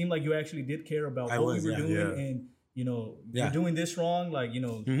seemed like you actually did care about what we were doing and, you know, you're doing this wrong. Like, you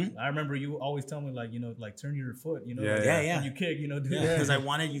know, I remember you always tell me like, you know, like turn your foot, you know, when you kick, you know, do that. Because I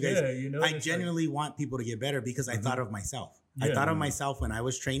wanted you guys, you know, I genuinely want people to get better because I thought of myself. I thought of myself when I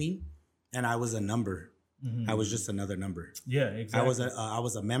was training and I was a number. I was just another number. Yeah, exactly. I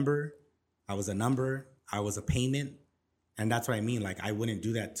was a member. I was a number. I was a payment. And that's what I mean. Like, I wouldn't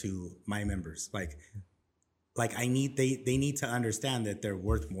do that to my members. Like they need to understand that they're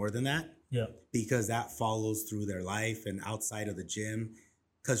worth more than that. Yeah. Because that follows through their life and outside of the gym.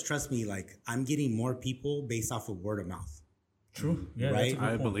 Because trust me, like I'm getting more people based off of word of mouth. True. Yeah. Right.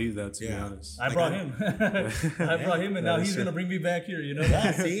 I believe that, to be honest. I brought him. I brought him, and now he's gonna bring me back here. You know.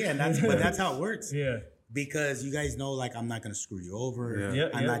 Yeah. See, and that's how it works. Yeah. Because you guys know, like, I'm not gonna screw you over.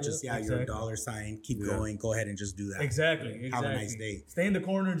 I'm not just exactly. you're a dollar sign. Keep going. Go ahead and just do that. Exactly. Have a nice day. Stay in the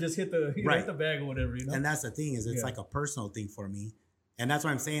corner and just hit the hit the bag or whatever. You know. And that's the thing is, it's like a personal thing for me, and that's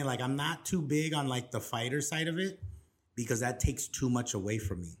what I'm saying. Like, I'm not too big on like the fighter side of it because that takes too much away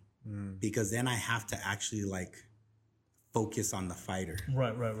from me. Because then I have to actually like focus on the fighter.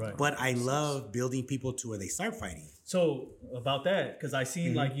 Right. But I love building people to where they start fighting. So about that, because I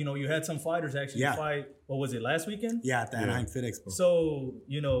seen like, you know, you had some fighters actually fight, what was it, last weekend? Yeah, at the Anaheim Fit Expo. So,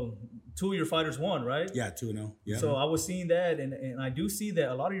 you know, 2 of your fighters won, right? Yeah, 2-0. Yeah. So I was seeing that, and I do see that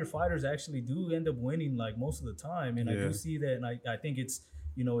a lot of your fighters actually do end up winning like most of the time. And I do see that, and I think it's,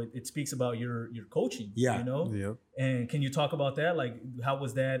 you know, it speaks about your coaching, you know? Yep. And can you talk about that? Like, how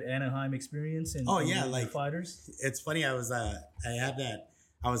was that Anaheim experience? And like fighters? It's funny. I was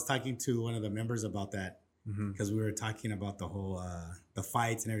talking to one of the members about that because we were talking about the whole, the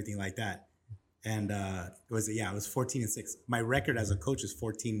fights and everything like that. And it was 14-6. My record as a coach is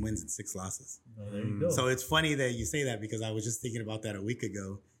 14 wins and 6 losses. Oh, there you go. So it's funny that you say that because I was just thinking about that a week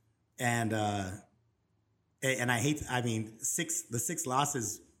ago. And I hate, the 6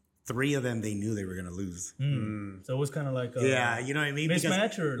 losses, 3 of them, they knew they were going to lose. So it was kind of like you know what I mean?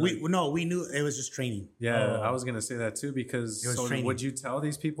 Mismatch or we knew it was just training. Yeah, I was going to say that too because training. Would you tell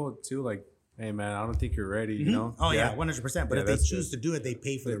these people too, like, hey man, I don't think you're ready, you know? Oh yeah, 100%. But if they choose to do it, they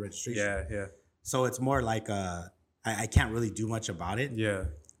pay for the registration. Yeah. So it's more like I can't really do much about it. Yeah.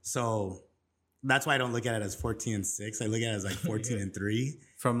 So that's why I don't look at it as 14-6. I look at it as like 14-3.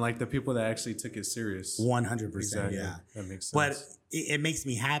 From like the people that actually took it serious. 100%. Exactly. Yeah. That makes sense. But it makes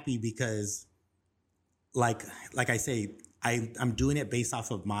me happy because like I say, I'm doing it based off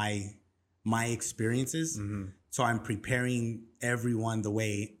of my experiences. So I'm preparing everyone the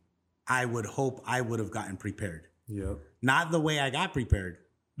way I would hope I would have gotten prepared. Yep. Not the way I got prepared.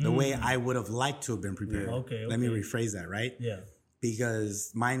 The way I would have liked to have been prepared. Yeah. Okay. Let me rephrase that, right? Yeah.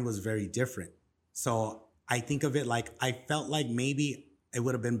 Because mine was very different. So I think of it like I felt like maybe it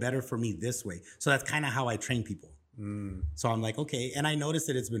would have been better for me this way. So that's kind of how I train people. So I'm like, okay. And I noticed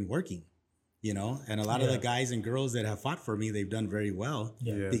that it's been working, you know, and a lot of the guys and girls that have fought for me, they've done very well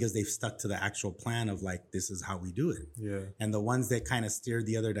because they've stuck to the actual plan of like, this is how we do it. Yeah. And the ones that kind of steered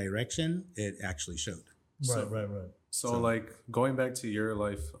the other direction, it actually showed. Right. So like going back to your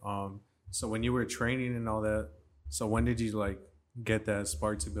life, so when you were training and all that, so when did you like get that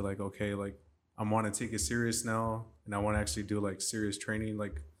spark to be like, okay, like I want to take it serious now and I want to actually do like serious training?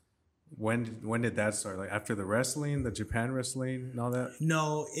 Like when did that start? Like after the wrestling, the Japan wrestling and all that?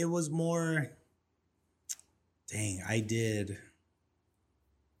 No, it was more, I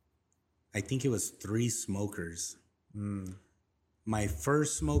think it was 3 smokers. My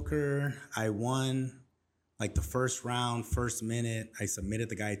first smoker, I won like the first round, first minute. I submitted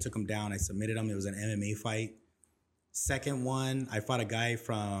the guy, took him down. I submitted him. It was an MMA fight. Second one, I fought a guy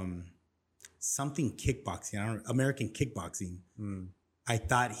from something kickboxing, American kickboxing. I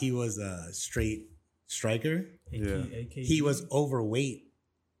thought he was a straight striker. He was overweight.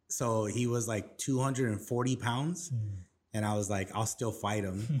 So he was like 240 pounds. And I was like, I'll still fight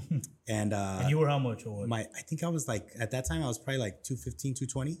him. And you were how much or what? I think I was like, at that time, I was probably like 215,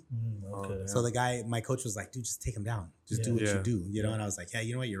 220. Okay. So the guy, my coach was like, dude, just take him down. Just do what you do, you know? And I was like, yeah,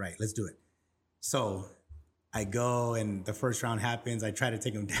 you know what? You're right. Let's do it. So I go and the first round happens. I try to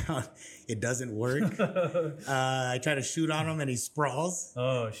take him down. It doesn't work. I try to shoot on him and he sprawls.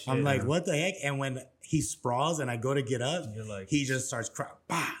 Oh, shit. I'm like, what the heck? And when he sprawls and I go to get up, you're like, he just starts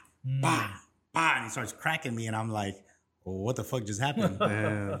bah, bah, bah, and he starts cracking me. And I'm like, well, what the fuck just happened?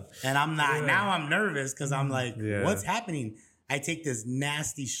 And I'm not, now I'm nervous because I'm like, what's happening? I take this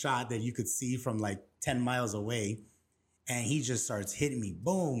nasty shot that you could see from like 10 miles away and he just starts hitting me.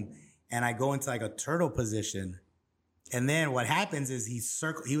 Boom. And I go into like a turtle position. And then what happens is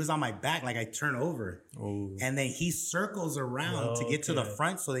he was on my back, like I turn over. Oh. And then he circles around to get to the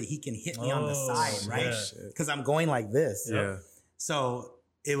front so that he can hit me on the side, right? Because I'm going like this. Yeah. So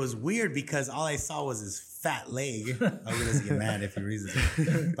it was weird because all I saw was his fat leg. I hope he doesn't get mad if he reads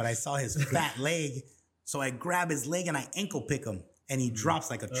it. But I saw his fat leg. So I grab his leg and I ankle pick him. And he drops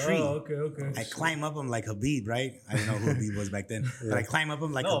like a tree. Oh, okay. I climb up him like Habib, right? I didn't know who Habib was back then. But I climb up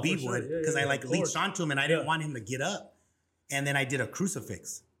him like Habib would. Because I like leached onto him and I didn't want him to get up. And then I did a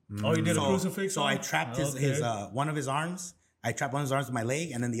crucifix. Oh, you did a crucifix? So I trapped his one of his arms. I trapped one of his arms with my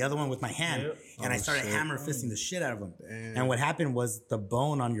leg and then the other one with my hand. Yep. And I started hammer fisting the shit out of him. Damn. And what happened was the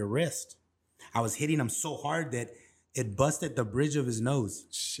bone on your wrist. I was hitting him so hard that it busted the bridge of his nose.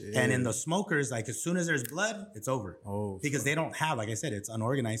 Shit. And in the smokers, like as soon as there's blood, it's over. Oh, because they don't have, like I said, it's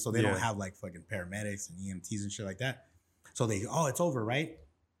unorganized. So they don't have like fucking paramedics and EMTs and shit like that. So it's over, right?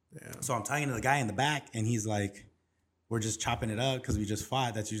 Yeah. So I'm talking to the guy in the back and he's like, we're just chopping it up because we just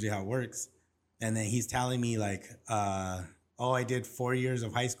fought. That's usually how it works. And then he's telling me like, I did 4 years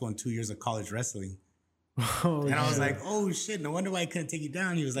of high school and 2 years of college wrestling. Oh, and I was like, oh shit, no wonder why I couldn't take you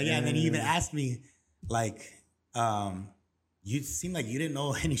down. He was like, yeah. And then he even asked me like, you seem like you didn't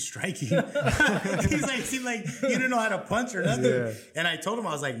know any striking. He's like, it seemed like you didn't know how to punch or nothing. Yeah. And I told him,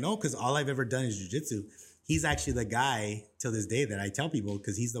 I was like, no, because all I've ever done is jiu-jitsu. He's actually the guy till this day that I tell people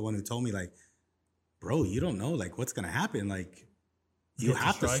because he's the one who told me like, bro, you don't know like what's going to happen. Like you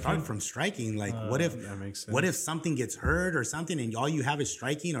have to start from striking. Like what if something gets hurt or something and all you have is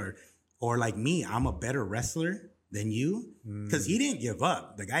striking or like me, I'm a better wrestler than you because he didn't give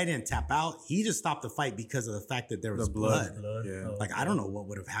up. The guy didn't tap out. He just stopped the fight because of the fact that there was blood. Yeah. Like I don't know what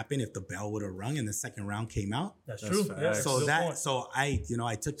would have happened if the bell would have rung and the second round came out. That's true. Yeah, so I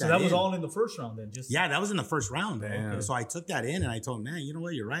took that. So that was all in the first round then. That was in the first round. Okay. So I took that in and I told him, man, you know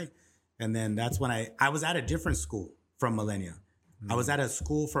what, you're right. And then that's when I was at a different school from Millennia. I was at a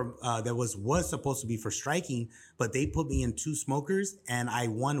school that was supposed to be for striking, but they put me in 2 smokers and I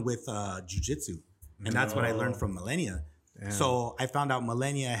won with jiu-jitsu. And that's what I learned from Millennia. Damn. So I found out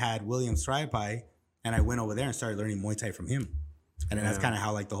Millennia had William Stripai, and I went over there and started learning Muay Thai from him. And then that's kind of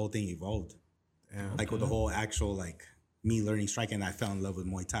how like the whole thing evolved. Damn. Like with the whole actual like me learning striking, I fell in love with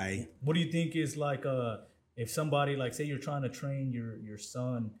Muay Thai. What do you think is like if somebody like say you're trying to train your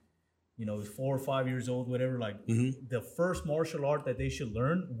son, he's 4 or 5 years old, whatever, like the first martial art that they should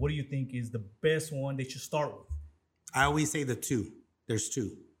learn, what do you think is the best one they should start with? I always say the 2. There's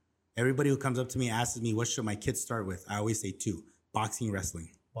 2. Everybody who comes up to me and asks me, what should my kids start with? I always say 2, boxing, wrestling.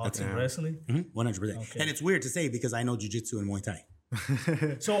 Boxing, wrestling? 100%. Okay. And it's weird to say because I know jiu-jitsu and Muay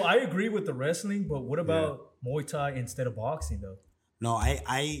Thai. So I agree with the wrestling, but what about Muay Thai instead of boxing though? No,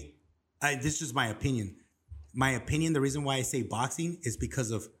 I this is just my opinion. My opinion, the reason why I say boxing is because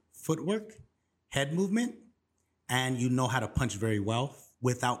of footwork, head movement, and you know how to punch very well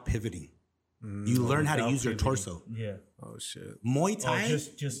without pivoting. You learn how to use your torso. Yeah. Oh shit. Muay Thai.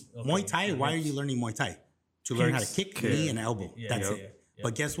 Muay Thai. Yeah, why are you learning Muay Thai? To learn how to kick, knee, and elbow. That's it. Yeah.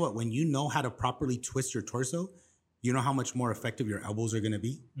 But guess what? When you know how to properly twist your torso, you know how much more effective your elbows are going to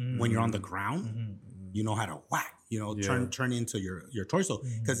be when you're on the ground. You know how to whack. Turn into your torso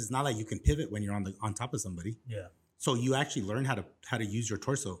because it's not like you can pivot when you're on top of somebody. Yeah. So you actually learn how to use your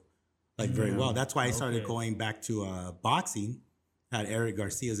torso like very well. That's why I started going back to boxing. Had Eric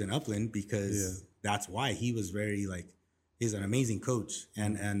Garcia's in Upland because that's why he was very like he's an amazing coach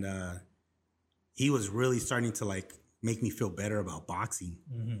and he was really starting to like make me feel better about boxing,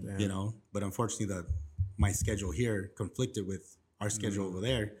 But unfortunately, my schedule here conflicted with our schedule over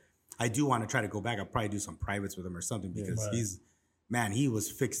there. I do want to try to go back. I'll probably do some privates with him or something because he was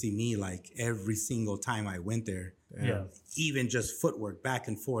fixing me like every single time I went there. Yeah, even just footwork, back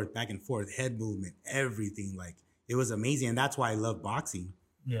and forth, head movement, everything like. It was amazing, and that's why I love boxing.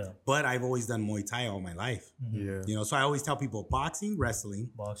 Yeah. But I've always done Muay Thai all my life. Yeah. So I always tell people boxing,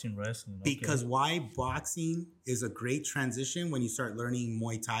 wrestling. Boxing, wrestling. Okay. Because why boxing is a great transition when you start learning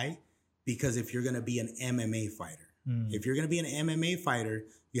Muay Thai? Because if you're going to be an MMA fighter, If you're going to be an MMA fighter,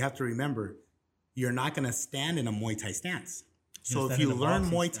 you have to remember you're not going to stand in a Muay Thai stance. So if you learn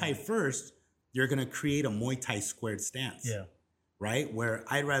Muay Thai first, you're going to create a Muay Thai squared stance. Yeah. Right? Where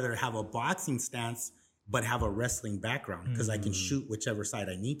I'd rather have a boxing stance, but have a wrestling background because I can shoot whichever side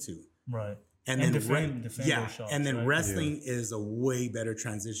I need to. Right. And then defend those shots, and then right? wrestling is a way better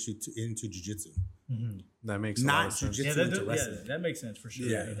transition into jiu-jitsu. That makes a lot of sense. Yeah, Into wrestling. that makes sense for sure.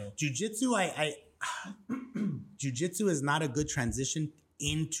 Yeah. You know? Jiu-jitsu, jiu-jitsu is not a good transition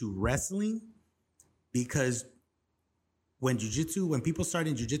into wrestling because when people start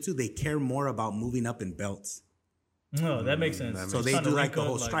in jiu-jitsu, they care more about moving up in belts. No, that makes sense. So they do like the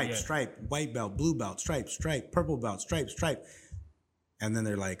whole stripe, white belt, blue belt, stripe, purple belt, stripe. And then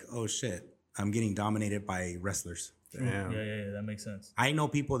they're like, oh shit, I'm getting dominated by wrestlers. Damn. Yeah, that makes sense. I know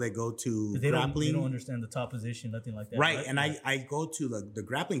people that go to They grappling. don't understand the top position, nothing like that. Right. And I go to the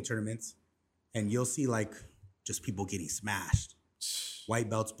grappling tournaments and you'll see like just people getting smashed. White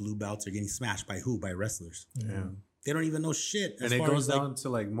belts, blue belts are getting smashed by who? By wrestlers. Yeah. They don't even know shit. And it goes down to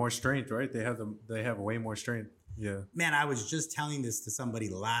like more strength, right? They have way more strength. Yeah. Man, I was just telling this to somebody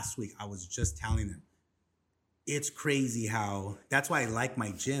last week. I was just telling them. It's crazy how, that's why I like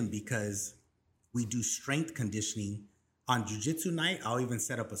my gym because we do strength conditioning. On jiu-jitsu night, I'll even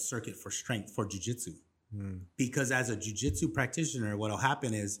set up a circuit for strength for jiu-jitsu. Because as a jiu-jitsu practitioner, what'll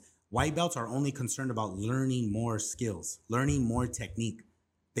happen is white belts are only concerned about learning more skills, learning more technique.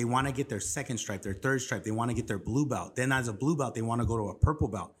 They want to get their second stripe, their third stripe. They want to get their blue belt. Then as a blue belt, they want to go to a purple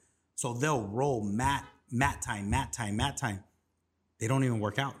belt. So they'll roll mat time. They don't even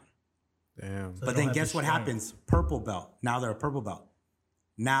work out. Damn. But then guess what happens? Purple belt. Now they're a purple belt.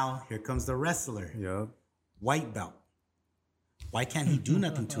 Now here comes the wrestler. Yep. White belt. Why can't he do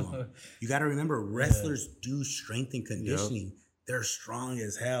nothing to him? You got to remember, wrestlers do strength and conditioning. Yep. They're strong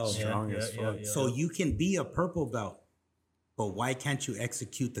as hell. Strong as fuck. So you can be a purple belt, but why can't you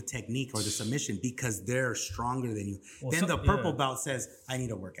execute the technique or the submission? Because they're stronger than you. Well, then the purple belt says, I need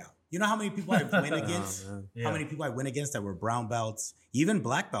to work out. You know how many people I win against? How many people I win against that were brown belts? Even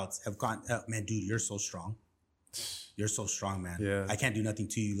black belts have gone, man, dude, you're so strong. You're so strong, man. Yeah. I can't do nothing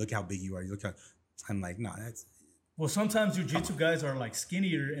to you. Look how big you are. I'm like, no, that's. Well, sometimes jiu-jitsu guys are like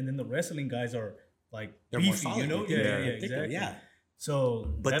skinnier, and then the wrestling guys are like they're beefy, more solid. you know? Yeah, exactly. Yeah.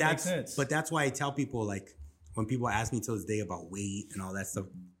 So that makes sense. But that's why I tell people, like, when people ask me till this day about weight and all that stuff,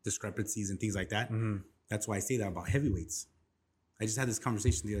 discrepancies and things like that, that's why I say that about heavyweights. I just had this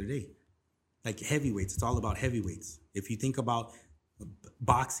conversation the other day. Like heavyweights, it's all about heavyweights. If you think about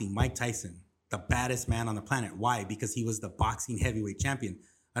boxing, Mike Tyson, the baddest man on the planet. Why? Because he was the boxing heavyweight champion.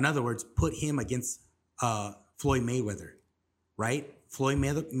 In other words, put him against Floyd Mayweather, right? Floyd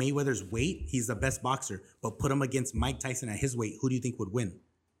Mayweather's weight, he's the best boxer, but put him against Mike Tyson at his weight, who do you think would win?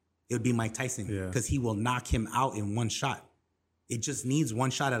 It would be Mike Tyson because he will knock him out in one shot. It just needs one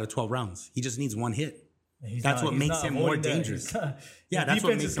shot out of 12 rounds. He just needs one hit. That's what makes him more dangerous. That's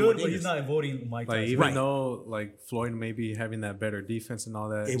what makes him more dangerous. But he's not avoiding Mike Tyson. Like, even though like Floyd may be having that better defense and all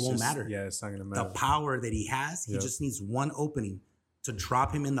that, it won't matter. Yeah, it's not going to matter. The power that he has, he just needs one opening to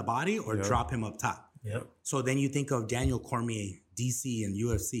drop him in the body or drop him up top. Yep. So then you think of Daniel Cormier, DC and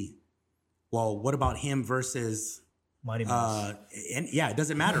UFC. Well, what about him versus Mighty Mouse? And it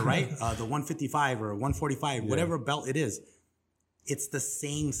doesn't matter, right? The 155 or 145, whatever belt it is, it's the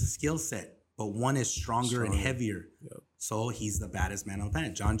same skill set, but one is stronger and heavier. Yep. So he's the baddest man on the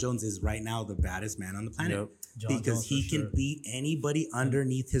planet. John Jones is right now the baddest man on the planet because he can beat anybody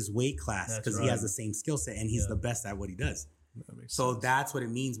underneath his weight class because he has the same skill set and he's the best at what he does. So that's what it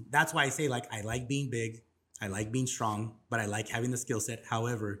means. That's why I say, like, I like being big, I like being strong, but I like having the skill set.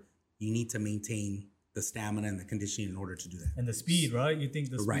 However, you need to maintain the stamina and the conditioning in order to do that. And the speed, right? You think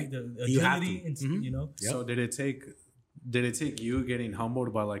the speed, the agility, you have to. You know? Yep. So did it take you getting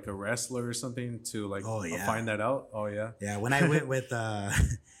humbled by like a wrestler or something to like find that out? Oh yeah. Yeah. When I went with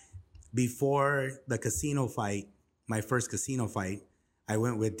before the casino fight, my first casino fight, I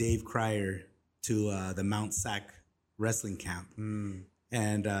went with Dave Cryer to the Mount Sac wrestling camp.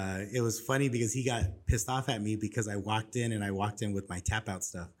 And it was funny because he got pissed off at me because I walked in with my tap out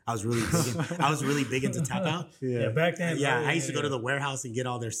stuff. I was really big into tap out. Yeah, back then. I used to go to the warehouse and get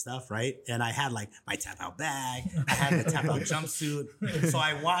all their stuff, right? And I had like my tap out bag. I had the tap out jumpsuit. So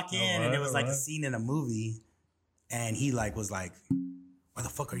I walk in and it was like a scene in a movie. And he was like, why the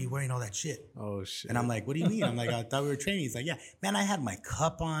fuck are you wearing all that shit? Oh shit. And I'm like, what do you mean? I'm like, I thought we were training. He's like, yeah, man, I had my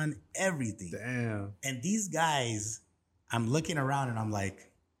cup on, everything. Damn. And these guys, I'm looking around and I'm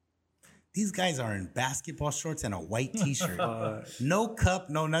like, these guys are in basketball shorts and a white t-shirt. No cup,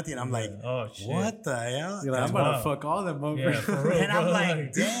 no nothing. I'm like, oh, shit. What the hell? You're like, I'm about to fuck all them over. Yeah, for real, and I'm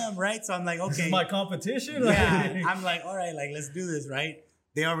like, damn, right? So I'm like, okay. This is my competition? Yeah. I'm like, all right, like, let's do this, right?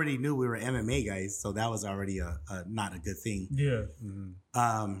 They already knew we were MMA guys, so that was already a not a good thing. Yeah.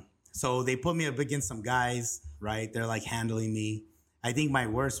 Mm-hmm. So they put me up against some guys, right? They're like handling me. I think my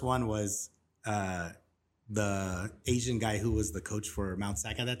worst one was the Asian guy who was the coach for Mount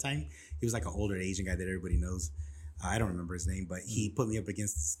Sac at that time. He was like an older Asian guy that everybody knows. I don't remember his name, but he put me up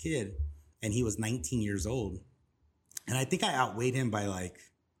against this kid, and he was 19 years old. And I think I outweighed him by like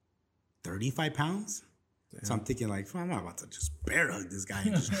 35 pounds. Damn. So I'm thinking like, I'm not about to just bear hug this guy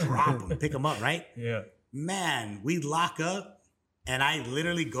and just drop him, pick him up, right? Yeah. Man, we lock up, and I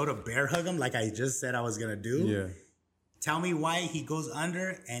literally go to bear hug him like I just said I was going to do. Yeah. Tell me why he goes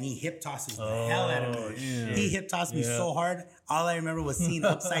under, and he hip tosses the hell out of me. Shit. He hip tossed me so hard. All I remember was seeing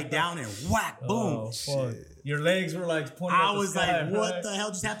upside down and whack, boom. Oh, your legs were like pointing at the I was sky, like, what the hell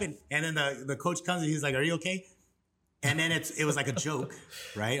just happened? And then the coach comes and he's like, are you okay? And then it was like a joke,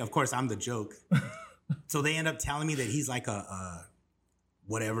 right? Of course, I'm the joke. So they end up telling me that he's like a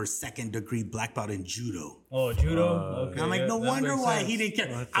whatever second degree black belt in judo. Oh, judo? Okay. And I'm like, no wonder why he didn't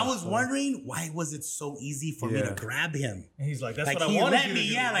care. I was wondering why was it so easy for me to grab him. And he's like, that's like what I wanted you to do.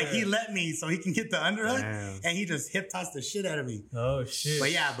 Yeah, like he let me so he can get the underhook. And he just hip tossed the shit out of me. Oh, shit.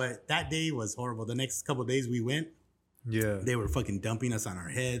 But that day was horrible. The next couple of days we went, they were fucking dumping us on our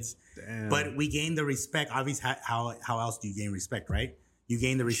heads. Damn. But we gained the respect. Obviously, how else do you gain respect, right? You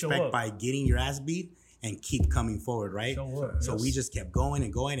gain the respect by getting your ass beat and keep coming forward, right? So we just kept going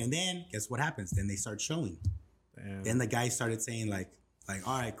and going. And then guess what happens? Then they start showing. Damn. Then the guy started saying like,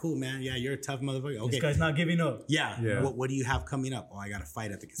 all right, cool, man. Yeah, you're a tough motherfucker. Okay. This guy's not giving up. Yeah. What do you have coming up? Oh, I got a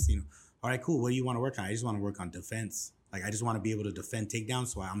fight at the casino. All right, cool. What do you want to work on? I just want to work on defense. Like, I just want to be able to defend takedowns.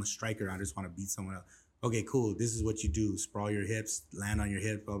 So I'm a striker. I just want to beat someone else. Okay, cool. This is what you do. Sprawl your hips, land on your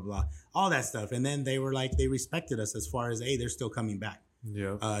hip, blah, blah, blah. All that stuff. And then they were like, they respected us as far as, hey, they're still coming back.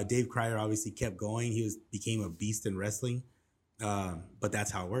 Yeah. Dave Cryer obviously kept going. He became a beast in wrestling. But that's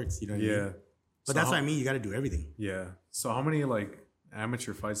how it works. You know what I mean? But that's what I mean. You got to do everything. Yeah. So how many like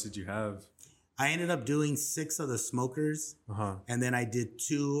amateur fights did you have? I ended up doing 6 of the smokers. And then I did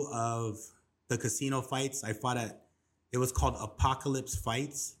 2 of the casino fights. I fought it was called Apocalypse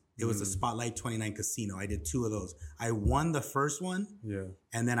Fights. It was a Spotlight 29 casino. I did 2 of those. I won the first one. Yeah.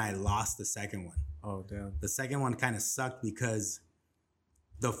 And then I lost the second one. Oh, damn. The second one kind of sucked because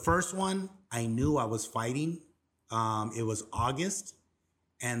the first one, I knew I was fighting. It was August,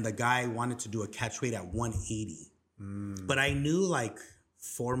 and the guy wanted to do a catch weight at 180. But I knew like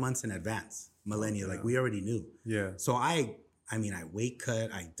 4 months in advance, millennia. Like we already knew. Yeah. So I weight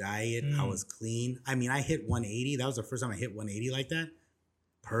cut, I diet, I was clean. I hit 180. That was the first time I hit 180 like that.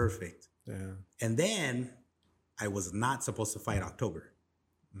 Perfect. Yeah. And then I was not supposed to fight October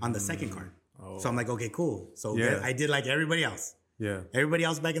on the second card. Oh. So I'm like, okay, cool. So I did like everybody else. Yeah. Everybody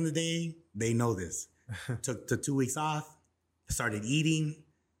else back in the day, they know this. Took the 2 weeks off, started eating,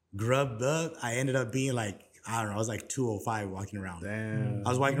 grubbed up. I ended up being like, I don't know, I was like 205 walking around. Damn. I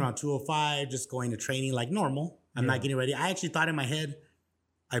was walking around 205, just going to training like normal. I'm not getting ready. I actually thought in my head,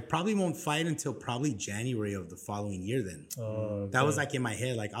 I probably won't fight until probably January of the following year then. That was like in my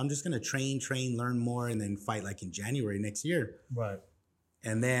head, like I'm just going to train, learn more, and then fight like in January next year. Right.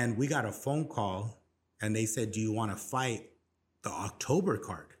 And then we got a phone call and they said, do you want to fight the October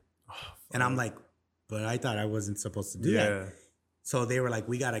card? And I'm like, but I thought I wasn't supposed to do that. So they were like,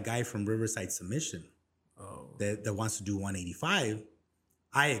 we got a guy from Riverside Submission that wants to do 185.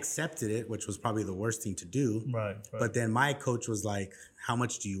 I accepted it, which was probably the worst thing to do. Right. But then my coach was like, how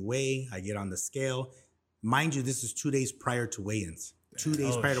much do you weigh? I get on the scale. Mind you, this is 2 days prior to weigh-ins. 2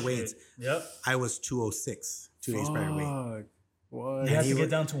 days prior to weigh-ins. Yep. I was 206, 2 days prior to weigh-in. What? You had to get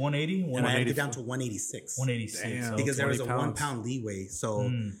down to 180? And I had to get down to 186. 186. Damn, because there was a 1 pound leeway.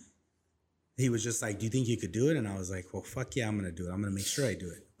 So he was just like, do you think you could do it? And I was like, well, fuck yeah, I'm going to do it. I'm going to make sure I do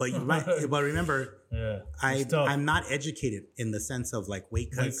it. But but remember, I'm not educated in the sense of like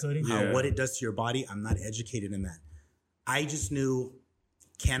weight cuts, what it does to your body. I'm not educated in that. I just knew,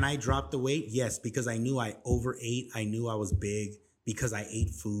 can I drop the weight? Yes, because I knew I overate. I knew I was big because I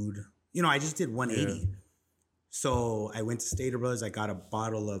ate food. You know, I just did 180. Yeah. So I went to Stater Brothers. I got a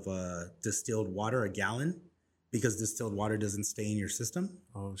bottle of distilled water, a gallon, because distilled water doesn't stay in your system.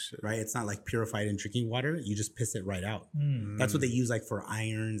 Oh, shit. Right? It's not like purified in drinking water. You just piss it right out. That's what they use like for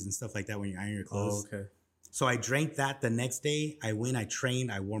irons and stuff like that when you iron your clothes. Oh, okay. So I drank that the next day. I went, I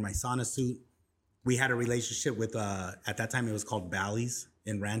trained, I wore my sauna suit. We had a relationship with, at that time it was called Bally's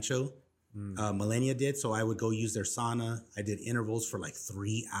in Rancho. Millennia did. So I would go use their sauna. I did intervals for like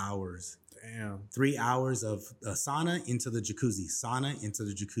 3 hours. Damn. 3 hours of sauna into the jacuzzi, sauna into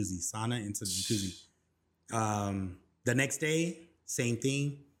the jacuzzi, sauna into the jacuzzi. The next day, same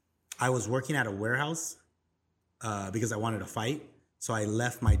thing. I was working at a warehouse because I wanted to fight. So I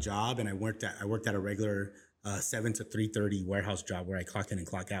left my job and I worked at a regular 7 to 3:30 warehouse job where I clock in and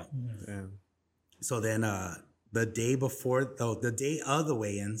clock out. Damn. So then the day before, the day of the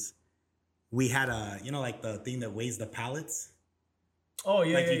weigh-ins, we had like the thing that weighs the pallets. Oh,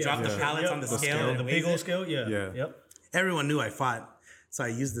 yeah. Like you drop the pallets on the scale. The big old scale, yeah. Yep. Everyone knew I fought. So I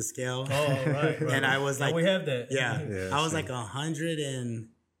used the scale. Oh, right. And I was like, we have that. Yeah. I was like 100 and,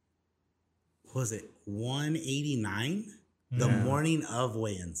 what was it, 189 the morning of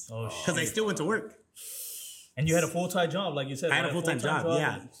weigh-ins. Oh, shit. Because I still went to work. And you had a full-time job, like you said. I had a full-time job,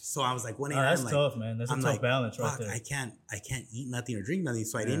 yeah. So I was like 189. That's tough, man. That's a tough balance right there. I can't eat nothing or drink nothing.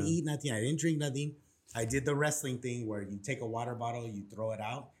 So I didn't eat nothing. I didn't drink nothing. I did the wrestling thing where you take a water bottle, you throw it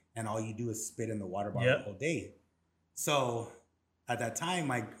out, and all you do is spit in the water bottle the whole day. So at that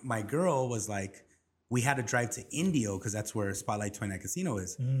time, my girl was like, we had to drive to Indio because that's where Spotlight 29 Casino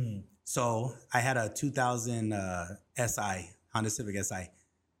is. So I had a 2000 SI, Honda Civic SI.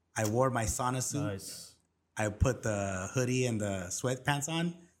 I wore my sauna suit. Nice. I put the hoodie and the sweatpants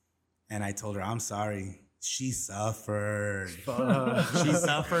on, and I told her, I'm sorry. She suffered. She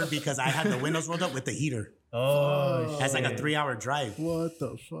suffered because I had the windows rolled up with the heater. Oh, that's like a 3-hour drive. What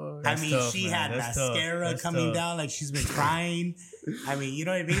the fuck? I mean, she had mascara coming down, like she's been crying. I mean, you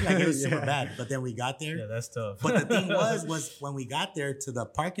know what I mean? Like it was super bad. But then we got there. Yeah, that's tough. But the thing was when we got there to the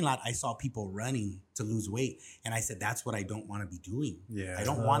parking lot, I saw people running to lose weight, and I said, "That's what I don't want to be doing. Yeah, I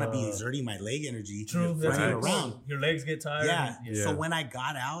don't want to be exerting my leg energy running around. Your legs get tired. Yeah. So when I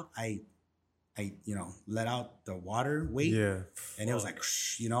got out, I let out the water weight. Yeah. And it was like,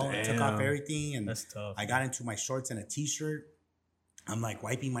 I took off everything. And that's tough. I got into my shorts and a t-shirt. I'm like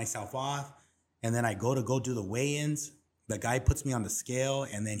wiping myself off. And then I go do the weigh-ins. The guy puts me on the scale.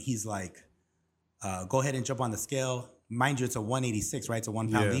 And then he's like, go ahead and jump on the scale. Mind you, it's a 186, right? It's a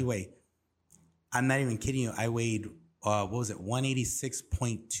 1 pound leeway. I'm not even kidding you. I weighed,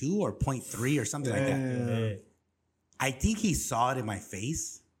 186.2 or 0.3 or something like that. Yeah. I think he saw it in my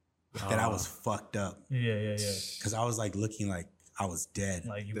face. That I was fucked up. Yeah. Because I was like looking like I was dead.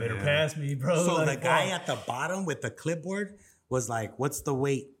 Like, you better pass me, bro. So the guy at the bottom with the clipboard was like, what's the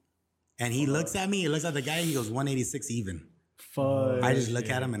weight? And he looks at me, he looks at the guy, and he goes, 186 even. Fuck. I just look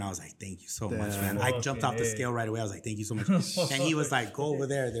at him and I was like, thank you so much, man. I jumped off the scale right away. I was like, thank you so much. And he was like, go over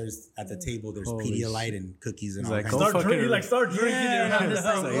there. There's at the table, there's Pedialyte and cookies and all that. Start drinking.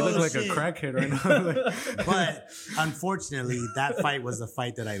 Yeah. You look like a crackhead right now. But unfortunately, that fight was the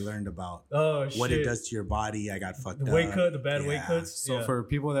fight that I learned about. Oh, shit. What it does to your body. I got fucked up. The weight cut, the bad weight cuts. So for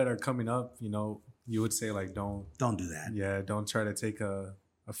people that are coming up, you would say like, don't do that. Yeah. Don't try to take a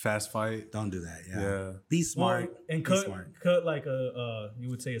fast fight. Don't do that. Yeah. Be smart. And cut like you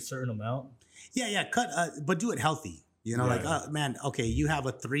would say a certain amount. Yeah. Cut, but do it healthy. Man, okay, you have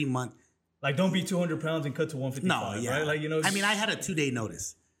a 3-month. Like, don't be 200 pounds and cut to 155. No, right? Like, I mean, I had a 2-day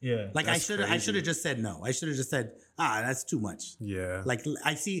notice. Yeah. Like, I should have just said no. I should have just said, that's too much. Yeah. Like,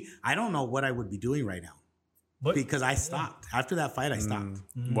 I don't know what I would be doing right now. Because I stopped. After that fight, I stopped.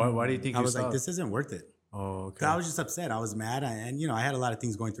 Why do you think I was like, this isn't worth it. Oh, okay. I was just upset. I was mad. And I had a lot of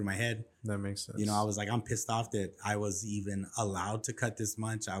things going through my head. That makes sense. I was like, I'm pissed off that I was even allowed to cut this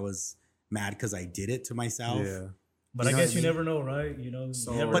much. I was mad because I did it to myself. Yeah. But I guess you never know, right?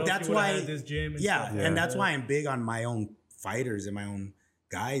 But that's why this gym and stuff. And that's why I'm big on my own fighters and my own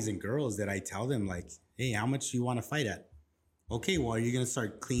guys and girls that I tell them, like, hey, how much do you want to fight at? Okay, well, are you going to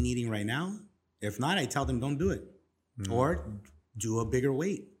start clean eating right now? If not, I tell them don't do it. Or do a bigger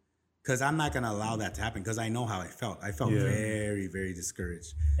weight. Because I'm not going to allow that to happen because I know how I felt. I felt very, very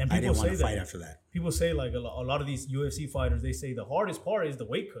discouraged. And I didn't want to fight after that. People say, like, a lot of these UFC fighters, they say the hardest part is the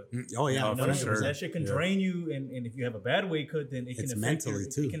weight cut. Oh, yeah. For sure. That shit can drain you. And if you have a bad weight cut, then it can affect mentally,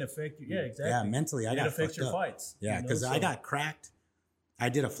 too. It can affect you. Yeah, exactly. Yeah, mentally, I got fucked up. It affects your fights. Yeah, because I got cracked. I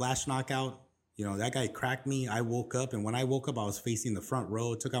did a flash knockout. That guy cracked me. I woke up. And when I woke up, I was facing the front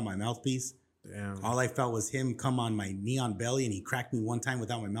row. Took out my mouthpiece. Damn. All I felt was him come on my knee on belly, and he cracked me one time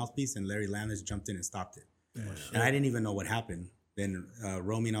without my mouthpiece, and Larry Landis jumped in and stopped it. And I didn't even know what happened. Then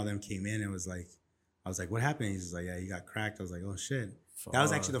Romy and all them came in and I was like, what happened? He's just like, yeah, you got cracked. I was like, oh shit. Fuck. That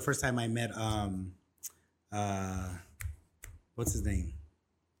was actually the first time I met what's his name?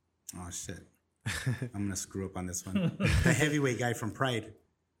 Oh shit. I'm gonna screw up on this one. The heavyweight guy from Pride.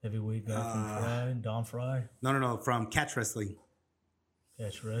 Heavyweight guy from Pride, Don Fry. No, from Catch Wrestling.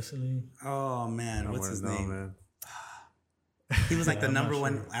 Catch Wrestling. Oh man, what's his name? Man. He was like the number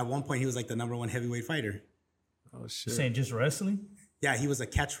one. At one point, he was like the number one heavyweight fighter. Oh shit! You're saying just wrestling? Yeah, he was a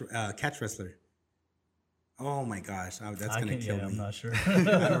catch wrestler. Oh my gosh, that's gonna kill me. I'm not sure. I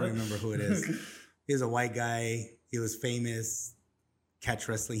don't remember who it is. He was a white guy. He was famous. Catch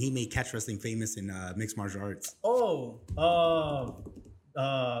wrestling. He made catch wrestling famous in mixed martial arts. Oh,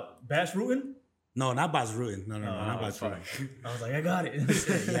 Bash Rutten? No, not Bas Rutten. No, not Bas Rutten. I was like, I got it.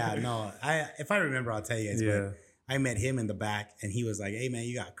 Yeah, no. If I remember, I'll tell you guys. Yeah. But I met him in the back, and he was like, "Hey, man,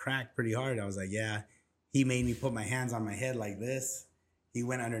 you got cracked pretty hard." I was like, "Yeah." He made me put my hands on my head like this. He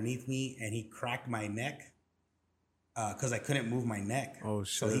went underneath me, and he cracked my neck because I couldn't move my neck. Oh,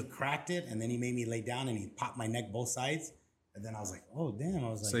 shit. So he cracked it, and then he made me lay down, and he popped my neck both sides. And then I was like, "Oh, damn!" I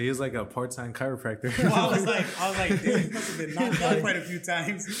was like, so he was like a part-time chiropractor. Well, I was like, dude, he must have been knocked out quite a few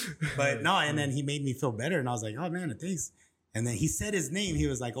times. But no, and then he made me feel better, and I was like, "Oh man, thanks." And then he said his name. He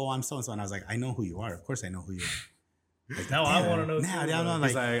was like, "Oh, I'm so and so," and I was like, "I know who you are. Of course, I know who you are." Like, now I want to know. Now,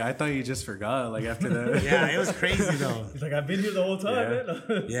 he's like, I thought you just forgot. Like after that, yeah, it was crazy though. He's like, I've been here the whole time,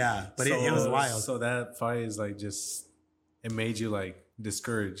 man. Yeah, but it was wild. So that fight is like it made you like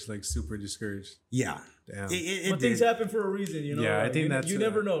discouraged, like super discouraged. Yeah. Damn. But things happen for a reason, you know. Yeah, like, I think you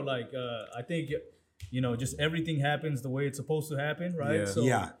never know. Like, I think, just everything happens the way it's supposed to happen, right? Yeah. So,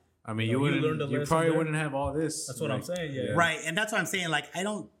 yeah. I mean, you probably wouldn't have all this. That's what I'm saying. Yeah. Right, and that's what I'm saying. Like, I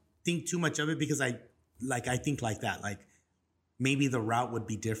don't think too much of it because I think like that. Like, maybe the route would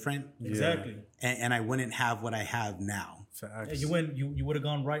be different. Exactly. And I wouldn't have what I have now. Facts. Yeah, you would have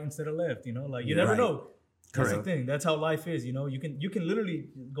gone right instead of left. You know, like you never know. That's the thing. That's how life is. You know, you can literally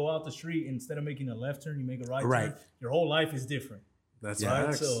go out the street, instead of making a left turn, you make a right turn. Your whole life is different. That's right.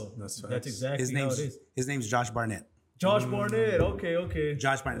 Facts. So that's exactly how it is. His name's Josh Barnett. Josh Barnett. Okay.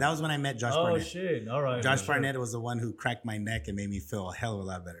 Josh Barnett. That was when I met Josh Barnett. Oh shit! All right. Josh Barnett was the one who cracked my neck and made me feel a hell of a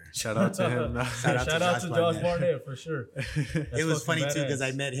lot better. Shout out to him. Shout out to Josh Barnett for sure. It was funny too because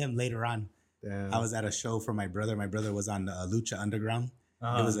I met him later on. Damn. I was at a show for my brother. My brother was on Lucha Underground.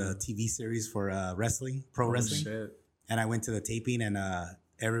 It was a TV series for wrestling, pro wrestling. Shit. And I went to the taping, and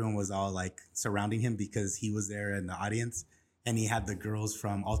everyone was all like surrounding him because he was there in the audience, and he had the girls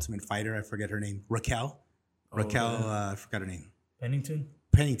from Ultimate Fighter. I forget her name, Raquel. I forgot her name. Pennington.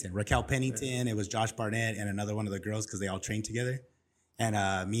 Raquel Pennington. Yeah. It was Josh Barnett and another one of the girls because they all trained together.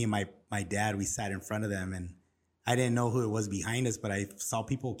 And me and my dad, we sat in front of them, and I didn't know who it was behind us, but I saw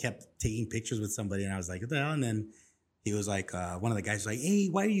people kept taking pictures with somebody, and I was like, what the hell? And then he was like, one of the guys was like, hey,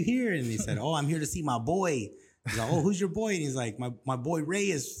 why are you here? And he said, oh, I'm here to see my boy. He's like, oh, who's your boy? And he's like, my boy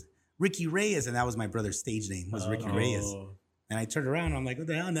Reyes, Ricky Reyes. And that was my brother's stage name, was Ricky Reyes. And I turned around and I'm like, what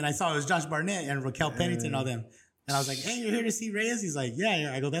the hell? And then I saw it was Josh Barnett and Raquel Pennington and all them. And I was like, hey, you're here to see Reyes? He's like,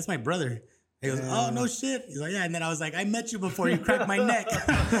 yeah. I go, that's my brother. He goes, oh, no shit. He's like, yeah. And then I was like, I met you before you cracked my neck.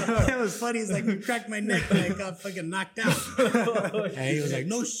 It was funny. He's like, you cracked my neck and I got fucking knocked out. And he was like,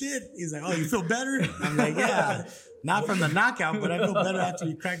 no shit. He's like, oh, you feel better? I'm like, yeah. Not from the knockout, but I feel better after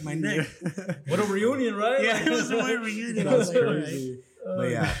you cracked my neck. What a reunion, right? Yeah, it was a reunion. I was like, crazy. But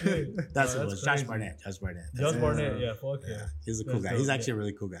yeah, that's what it was. Josh Barnett. Josh Barnett, yeah, fuck yeah. He's a cool guy. He's actually a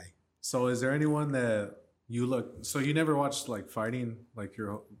really cool guy. So is there anyone that you so you never watched like fighting, like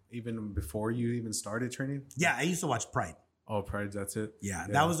even before you even started training? Yeah, I used to watch Pride. Oh, Pride, that's it? Yeah,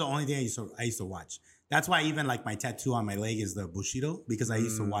 that was the only thing I used to watch. That's why even like my tattoo on my leg is the Bushido, because I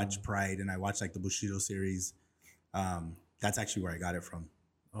used to watch Pride and I watched like the Bushido series. That's actually where I got it from.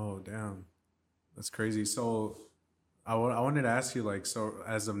 Oh, damn. That's crazy. So I wanted to ask you, like, so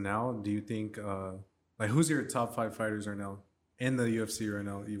as of now, do you think, like, who's your top 5 fighters right now in the UFC right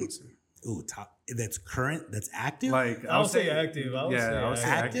now, you would say? Ooh, top, that's current, that's active? Like, I would say active. I would say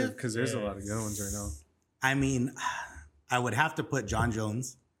active because there's a lot of good ones right now. I mean, I would have to put John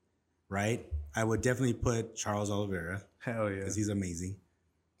Jones, right? I would definitely put Charles Oliveira. Hell yeah. Because he's amazing.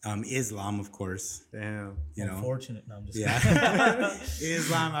 Islam, of course. Damn. You know. Unfortunate. No, I'm just kidding.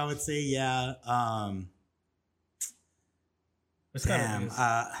 Islam, I would say, yeah. Damn.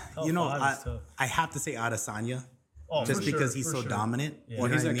 I have to say Adesanya. Oh, just because he's so dominant. Yeah.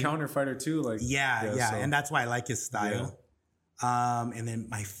 Well, he's a counter fighter too. Like yeah. So. And that's why I like his style. Yeah. And then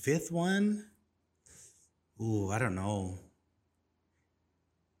my 5th one, I don't know.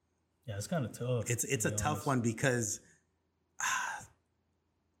 Yeah, it's kind of tough. It's a tough one because.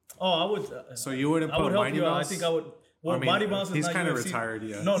 I would. So you wouldn't put Mighty Mouse? I think I would. Well, Mighty Mouse is he's not kind of UFC. retired,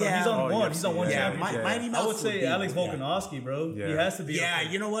 yeah. No, he's on one. He's on one championship. Mighty Mouse I would say Alex Volkanovski, bro. Yeah. He has to be. Yeah,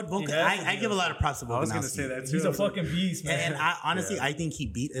 you know what? I give a lot of props to Volkanovski. I was going to say that too. He's a fucking beast, man. And honestly, I think he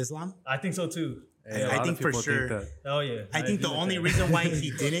beat Islam. I think so too. I think for sure. Oh yeah. I think the only reason why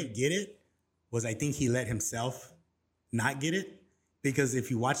he didn't get it was I think he let himself not get it. Because if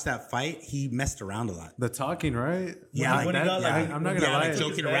you watch that fight, he messed around a lot. The talking, right? Yeah, like that, I'm not gonna lie. Like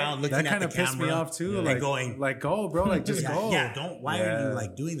joking around, looking that at kind the of pissed me camera, off too. and Like going, like go, bro, like just go. Yeah, don't. Why are you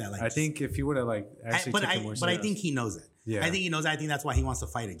like doing that? Like, I think if he would have like actually took it more serious. But I think he knows it. Yeah, I think he knows. I think that's why he wants to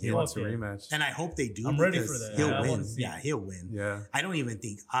fight again. He wants a rematch, and I hope they do. I'm ready for that. He'll win. Yeah, he'll win. Yeah, I don't even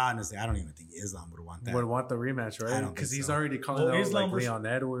think Islam would want that. Would want the rematch, right? Because he's already calling out Islam like Leon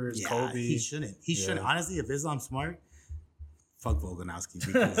Edwards, Kobe. He shouldn't. He shouldn't. Honestly, if Islam's smart, fuck Volkanovski.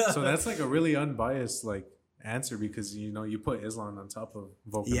 Because so that's like a really unbiased like answer because you put Islam on top of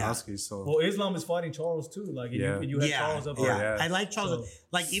Volkanovski. So Islam is fighting Charles too. Like you had Charles up there. I like Charles.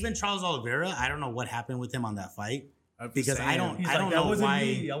 Like even Charles Oliveira, I don't know what happened with him on that fight. Because I don't know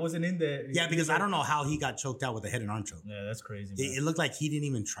why. I wasn't in there. Yeah, because I don't know how he got choked out with a head and arm choke. Yeah, that's crazy. It looked like he didn't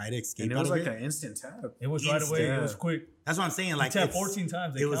even try to escape. And it was like an instant tap. It was right away. It was quick. That's what I'm saying. Like he tapped 14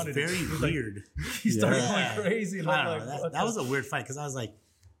 times. It was very weird. He started going crazy. I don't know. That was a weird fight because I was like,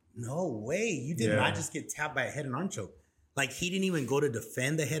 no way, you did not just get tapped by a head and arm choke. Like he didn't even go to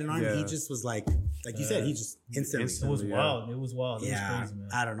defend the head and arm. He just was like you said, he just instantly. It was wild. It was wild. It was crazy, man.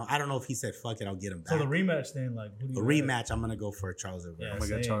 I don't know if he said fuck it, I'll get him back. So the rematch then, like who do you rematch, I'm gonna go for Charles Oliveira. I'm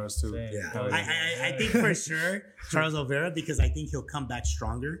gonna get Charles too. Yeah, I think for sure Charles Oliveira because I think he'll come back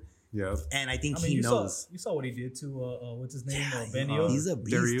stronger. Yeah, and I think he knows. You saw what he did to what's his name? Benio. He's a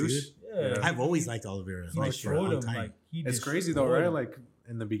beast, dude. Yeah. I've always liked Oliveira. He destroyed him. Like it's crazy though, right? Like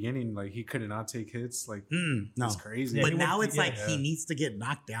in the beginning, like he could not take hits. Like no, it's crazy. But now it's like he needs to get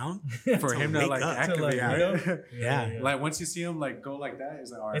knocked down for him to like activate. Yeah. Like once you see him like go like that,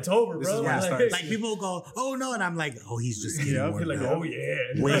 it's like all right, it's over, bro. Like people go, oh no, and I'm like, oh, he's just getting more. Like, oh yeah.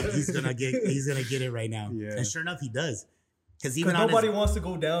 Wait, he's gonna get it right now. Yeah. And sure enough, he does. Because even nobody wants to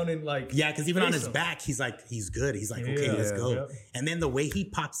go down and like because even on his back, he's like he's good. He's like okay, let's go. Yeah. And then the way he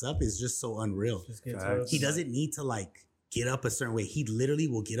pops up is just so unreal. He doesn't need to like get up a certain way. He literally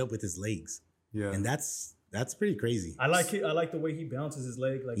will get up with his legs. Yeah, and that's pretty crazy. I like the way he bounces his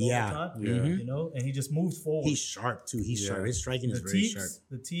leg like all the time. Yeah, and he just moves forward. He's sharp too. He's sharp. His striking is very sharp.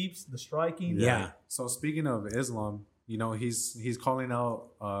 The teeps, the striking. Yeah. So speaking of Islam. He's calling out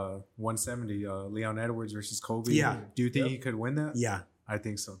 170 Leon Edwards versus Kobe. Yeah. Do you think he could win that? Yeah. I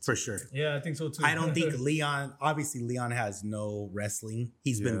think so too. For sure. Yeah, I think so too. I don't think Leon has no wrestling.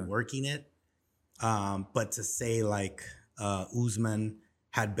 He's been working it. But to say like Usman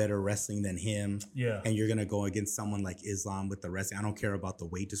had better wrestling than him. Yeah. And you're gonna go against someone like Islam with the wrestling. I don't care about the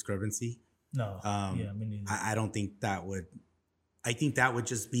weight discrepancy. No. Me neither. I don't think that would. I think that would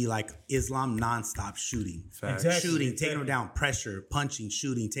just be like Islam nonstop shooting. Shooting, taking him down, pressure, punching,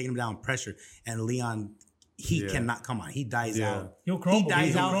 shooting, taking him down, pressure. And Leon, he cannot, come on, he dies out. He'll crumble. He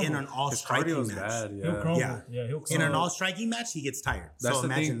dies out in an all-striking match. Bad, He'll crumble. Yeah, he'll crumble. In an all-striking match, he gets tired. So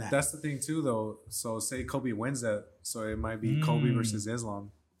imagine that. That's the thing too, though. So say Kobe wins that, so it might be Kobe versus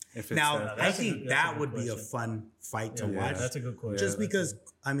Islam. I think that would be a fun fight to watch. That's a good question. Just because,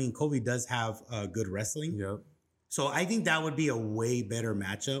 Kobe does have good wrestling. Yep. So I think that would be a way better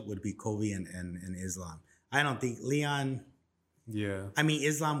matchup would be Kobe and Islam. I don't think Leon. Yeah.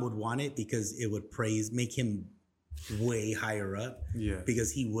 Islam would want it because it would make him way higher up. Yeah.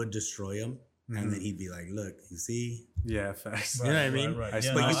 Because he would destroy him. And then he'd be like, look, you see? Yeah, facts. You know what I mean? Right.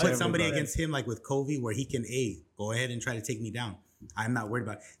 But you put somebody against him like with Kobe where he can, go ahead and try to take me down. I'm not worried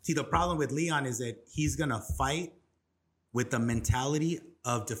about it. See, the problem with Leon is that he's going to fight with the mentality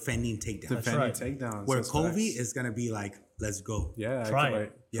of defending takedowns. Where Kobe is going to be like, let's go. Yeah. Try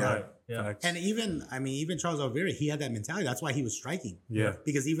it. Yeah. And even Charles Oliveira, he had that mentality. That's why he was striking. Yeah.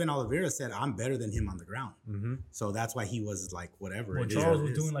 Because even Oliveira said, I'm better than him on the ground. Mm-hmm. So that's why he was like, whatever. Well, Charles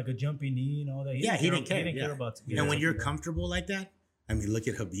was doing like a jumping knee and all that. He didn't care about it. And when you're comfortable like that, look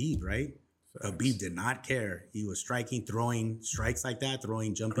at Habib, right? Habib did not care. He was striking, throwing strikes like that,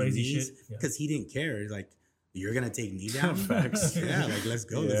 throwing jumping knees. Because he didn't care. He's like, you're going to take me down? Facts. Yeah, like, let's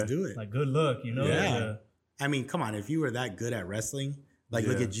go. Let's do it. Like, good luck, Yeah. Come on. If you were that good at wrestling, look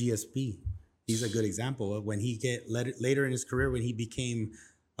at GSP. He's a good example of when he later in his career, when he became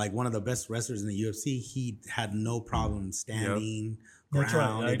like one of the best wrestlers in the UFC, he had no problem standing,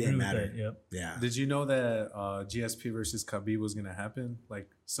 ground. It didn't matter. Yeah. Did you know that GSP versus Khabib was going to happen? Like,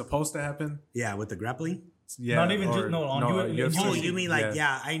 supposed to happen? Yeah, with the grappling? Yeah, not even on UFC. Oh, you mean like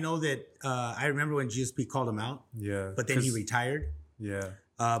I know that I remember when GSP called him out. Yeah, but then he retired. Yeah,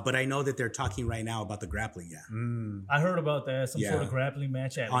 but I know that they're talking right now about the grappling. Yeah, I heard about that. Some sort of grappling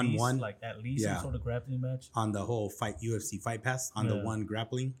match at on least, one, some sort of grappling match on the whole UFC Fight Pass on the one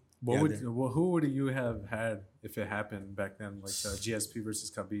grappling. Who would you have had if it happened back then, like GSP versus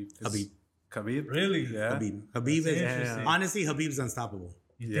Khabib? Khabib, really? Yeah, Habib is honestly Habib's unstoppable.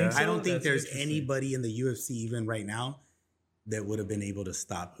 I don't think there's anybody in the UFC even right now that would have been able to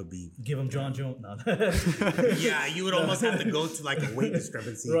stop Khabib. Give him John Jones. No. Yeah, you would almost have to go to like a weight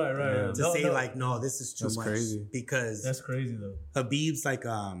discrepancy, right. To say like, no, this is too much. Crazy. Because that's crazy though. Khabib's like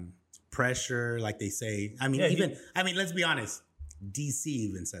pressure, like they say. I mean, let's be honest. DC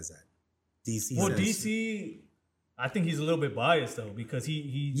even says that. DC. I think he's a little bit biased though because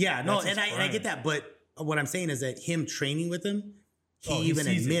he. Yeah, no, and I get that, but what I'm saying is that him training with him. He even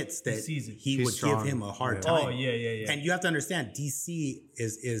admits that he would give him a hard time. Oh, yeah. And you have to understand, DC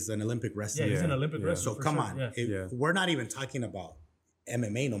is an Olympic wrestler. Yeah, he's an Olympic wrestler. So come on. We're not even talking about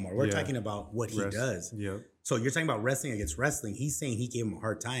MMA no more. We're talking about what he does. Yeah. So you're talking about wrestling against wrestling. He's saying he gave him a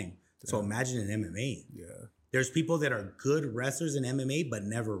hard time. So imagine in MMA. Yeah. There's people that are good wrestlers in MMA but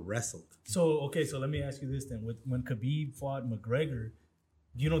never wrestled. So let me ask you this then. When Khabib fought McGregor,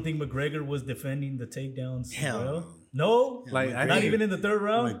 you don't think McGregor was defending the takedowns? Hell no. Like not even in the third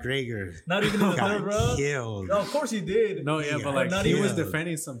round? McGregor. Not even in the third round? Killed. No, of course he did. No, yeah, but like he was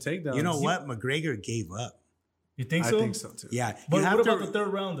defending some takedowns. You know what? McGregor gave up. You think so? I think so too. Yeah. But what about the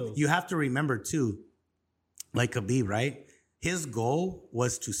third round though? You have to remember too, like Khabib, right? His goal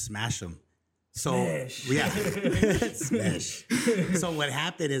was to smash him. So smash. So what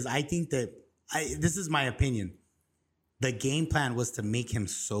happened is I think that this is my opinion. The game plan was to make him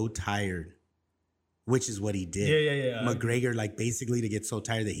so tired, which is what he did. Yeah. McGregor, like basically to get so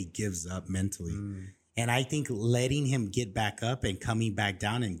tired that he gives up mentally. And I think letting him get back up and coming back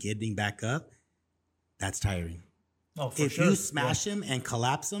down and getting back up, that's tiring. Oh, for if you smash him and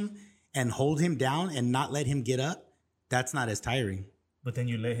collapse him and hold him down and not let him get up, that's not as tiring. But then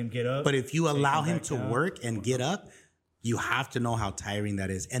you let him get up. But if you allow him to work and get up, you have to know how tiring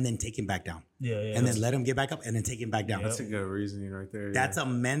that is, and then take him back down. Yeah. And then let him get back up, and then take him back down. That's a good reasoning right there. That's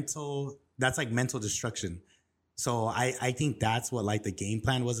that's like mental destruction. So I think that's what like the game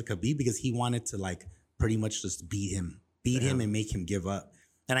plan was at Khabib, because he wanted to like pretty much just beat him and make him give up.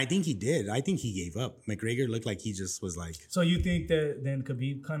 And I think he did. I think he gave up. McGregor looked like he just was like. So you think that then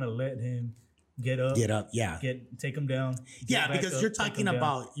Khabib kind of let him get up, yeah. Take him down. Yeah, because you're talking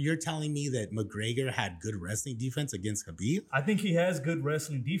about, you're telling me that McGregor had good wrestling defense against Khabib? I think he has good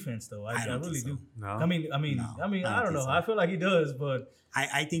wrestling defense, though. I really do. No. I mean, I don't know. I feel like he does, but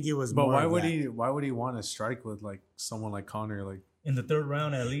I think it was. But why would he want to strike with like someone like Conor? Like in the third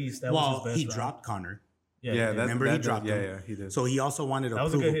round, at least that was his best. He dropped Conor. Yeah. Remember he dropped him. Yeah, he did. So he also wanted to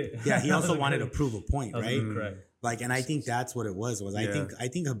prove. A good hit. Yeah, he also wanted to prove a point, right? Like, and I think that's what it was. I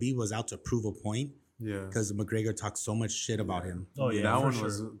think Khabib was out to prove a point. Yeah, because McGregor talked so much shit about him. Oh yeah, that one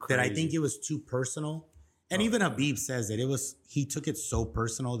was crazy. That I think it was too personal. And even Khabib says that he took it so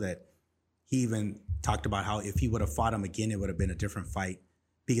personal that he even talked about how if he would have fought him again, it would have been a different fight,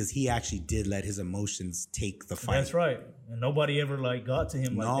 because he actually did let his emotions take the fight. That's right, and nobody ever like got to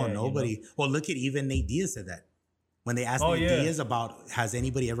him like that. No, nobody. You know? Well, look at even Nate Diaz said that when they asked Nate Diaz about has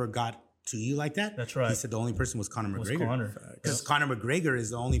anybody ever got to you like that? That's right. He said the only person was Conor McGregor. Because Conor McGregor is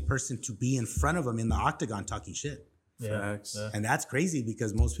the only person to be in front of him in the octagon talking shit. Yeah. And that's crazy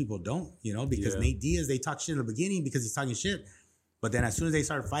because most people don't, because Nate Diaz, they talk shit in the beginning because he's talking shit. But then as soon as they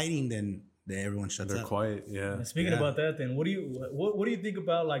start fighting, then everyone shuts up. They're quiet, yeah. And speaking about that, then what do you think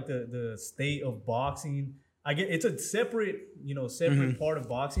about like the state of boxing? I get it's a separate part of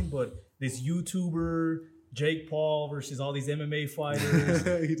boxing, but this YouTuber Jake Paul versus all these MMA fighters.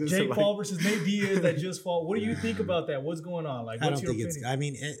 Jake Paul versus Nate Diaz that just fought. What do you think about that? What's going on? Like, what's your opinion? I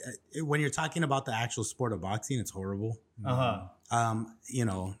mean, when you're talking about the actual sport of boxing, it's horrible. I'm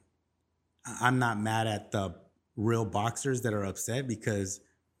not mad at the real boxers that are upset, because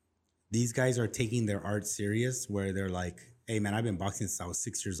these guys are taking their art serious, where they're like, hey man, I've been boxing since I was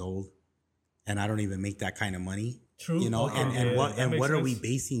 6 years old and I don't even make that kind of money. True. What are we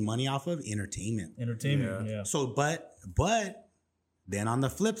basing money off of? Entertainment. Yeah. So, but then on the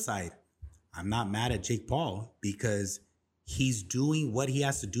flip side, I'm not mad at Jake Paul, because he's doing what he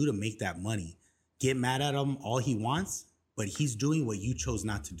has to do to make that money. Get mad at him all he wants, but he's doing what you chose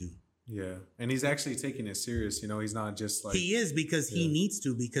not to do. Yeah. And he's actually taking it serious. He's not just like... He is, because he needs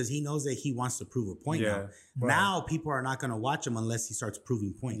to, because he knows that he wants to prove a point now. Right. Now people are not going to watch him unless he starts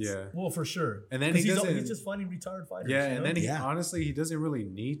proving points. Yeah. Well, for sure. And then he's just fighting retired fighters. Yeah. And then honestly, he doesn't really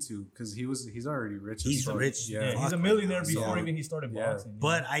need to, because he's already rich. He's rich. Yeah. He's a millionaire before even he started boxing.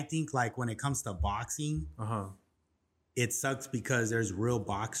 But I think like when it comes to boxing, it sucks because there's real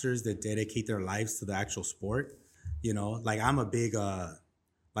boxers that dedicate their lives to the actual sport. Like I'm a big...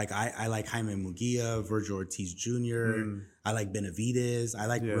 Like I like Jaime Munguia, Virgil Ortiz Jr. I like Benavidez. I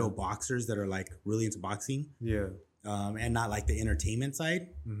like real boxers that are like really into boxing. Yeah. And not like the entertainment side.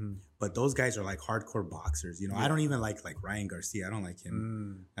 But those guys are like hardcore boxers. I don't even like Ryan Garcia. I don't like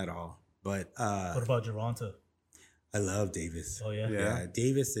him at all. But what about Gervonta? I love Davis. Oh, yeah? Yeah.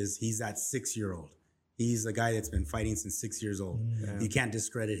 Davis he's that 6-year-old. He's the guy that's been fighting since 6 years old. You can't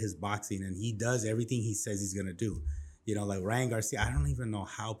discredit his boxing, and he does everything he says he's going to do. You know, like Ryan Garcia, I don't even know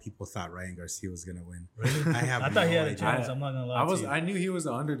how people thought Ryan Garcia was going to win. Really? I thought he had a chance. I'm not going to lie to you. I knew he was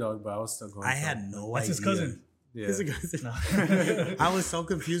the underdog, but I was still going. I had no idea. That's his cousin. Yeah. His cousin. No. I was so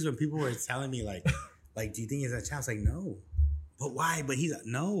confused when people were telling me, like, do you think he has a chance? Like, no. But why? But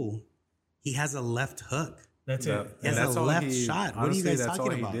no. He has a left hook. That's it. He has a left shot. What are you guys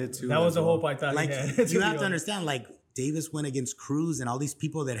talking about? That was the hope I thought like, he had. You have to understand, like, Davis went against Cruz and all these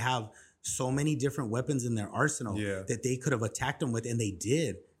people that have so many different weapons in their arsenal that they could have attacked him with, and they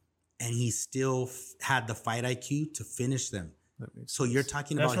did. And he still had the fight IQ to finish them. So you're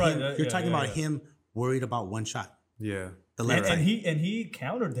talking about him. You're talking about him worried about one shot. Yeah. The left and he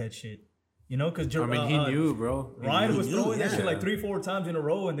countered that shit. You know, because I mean, he knew, bro. Ryan was throwing that shit like 3-4 times in a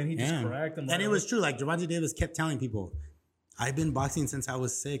row, and then he just cracked him. And it was true. Like, Gervonta Davis kept telling people, I've been boxing since I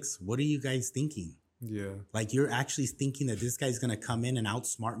was 6. What are you guys thinking? Yeah. Like, you're actually thinking that this guy's going to come in and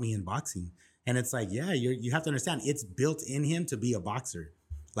outsmart me in boxing. And it's like, yeah, you have to understand, it's built in him to be a boxer.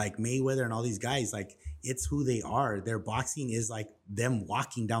 Like Mayweather and all these guys, like, it's who they are. Their boxing is like them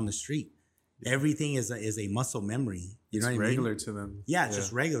walking down the street. Everything is a muscle memory. You know what I mean? Regular to them. Yeah, it's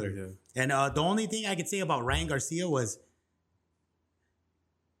just regular. Yeah. And the only thing I could say about Ryan Garcia was,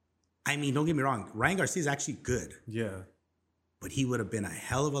 I mean, don't get me wrong, Ryan Garcia is actually good. Yeah. But he would have been a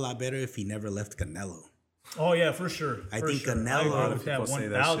hell of a lot better if he never left Canelo. Oh, yeah, for sure. I think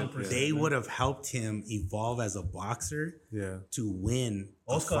Canelo, they would would have helped him evolve as a boxer to win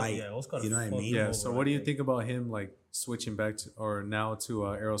a fight. Yeah, you know what I mean? Yeah, so what do you think about him, like, switching back to, or now to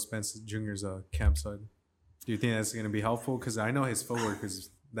Errol Spence Jr.'s campsite? Do you think that's going to be helpful? Because I know his footwork is,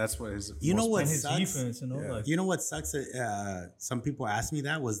 that's what his... You know what his sucks? Defense, you know what sucks? Some people asked me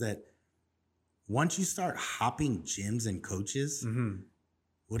that, was that once you start hopping gyms and coaches...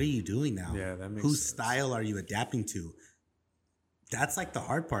 What are you doing now? Yeah, that makes Whose sense. style are you adapting to? That's like the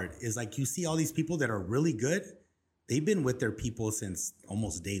hard part, is like you see all these people that are really good. They've been with their people since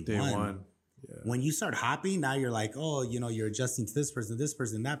almost day one. Yeah. When you start hopping, now you're like, oh, you know, you're adjusting to this person,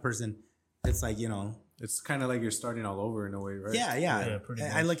 that person. It's like, you know. It's kind of like you're starting all over in a way, right? Yeah, pretty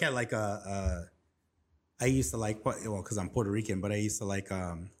much. I look at like I used to like, well, because I'm Puerto Rican, but I used to like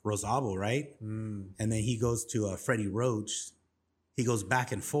Rosabo, right? And then he goes to Freddie Roach. He goes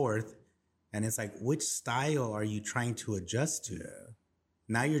back and forth, and it's like, which style are you trying to adjust to? Yeah.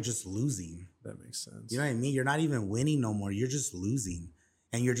 Now you're just losing. That makes sense. You know what I mean? You're not even winning no more. You're just losing.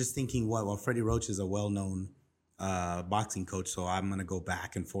 And you're just thinking, well, Freddie Roach is a well-known boxing coach, so I'm going to go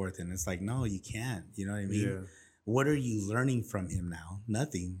back and forth. And it's like, no, you can't. You know what I mean? Yeah. What are you learning from him now?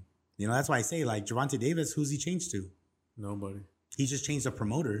 Nothing. You know, that's why I say, like, Gervonta Davis, who's he changed to? Nobody. He just changed the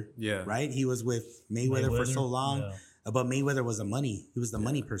promoter. Yeah. Right? He was with Mayweather for so long. Yeah. But Mayweather was he was the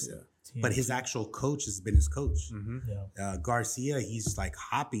money person. Yeah. But his actual coach has been his coach. Garcia, he's like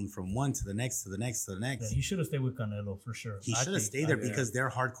hopping from one to the next to the next to the next. Yeah, he should have stayed with Canelo for sure. He should have stayed there because they're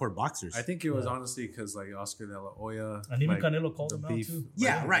hardcore boxers. I think it was honestly because like Oscar De La Hoya. And even Canelo called him out too.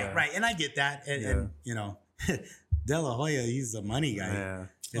 Yeah, right. And I get that. And you know, De La Hoya, he's a money guy. Yeah.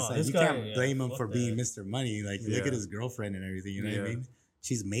 It's like you can't blame him for being Mr. Money. Like, look at his girlfriend and everything. You know what I mean?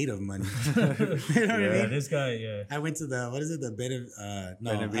 She's made of money. You know what I mean? This guy, I went to the, what is it? The Benavides?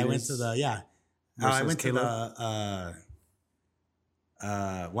 I went to the, I went to the,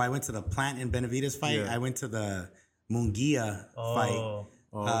 I went to the Plant and Benavides fight. I went to the Munguia fight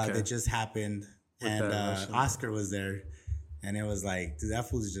that just happened. And Oscar was there. And it was like, dude, that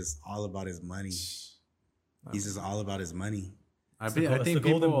fool's just all about his money. He's just all about his money. I think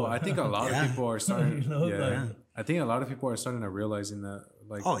a lot of people are starting. I think a lot of people are starting to realizing that.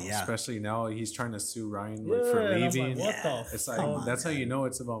 Like, especially now, he's trying to sue Ryan for leaving. Like, what the? It's like that's how you know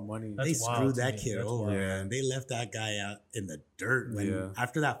it's about money. They screwed that kid over, man. They left that guy out in the dirt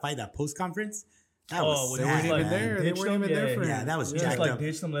after that fight, that post conference. That was they weren't even there. They weren't even there for him. Yeah, that was jacked up.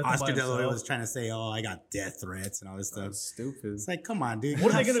 Oscar De La Hoya was trying to say, "Oh, I got death threats and all this stuff." That's stupid. It's like, come on, dude. You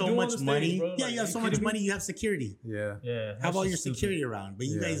have so much money. Yeah, you have so much money. You have security. Yeah. How about your security around? But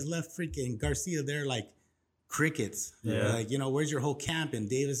you guys left freaking Garcia there like crickets. Like, you know, where's your whole camp? And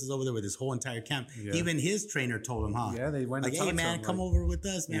Davis is over there with his whole entire camp. Even his trainer told him, Yeah, they went like, hey man, come over with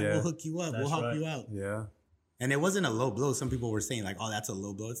us, man. We'll hook you up. We'll help you out. Yeah. And it wasn't a low blow. Some people were saying like, oh, that's a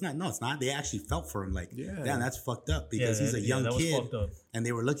low blow. It's not. No, it's not. They actually felt for him like, damn, that's fucked up because he's a young kid. And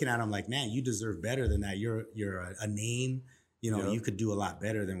they were looking at him like, man, you deserve better than that. You're a name. You know, you could do a lot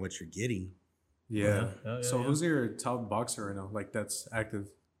better than what you're getting. Yeah. So who's your top boxer right now? Like that's active?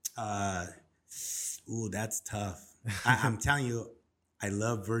 Ooh, that's tough. I'm telling you, I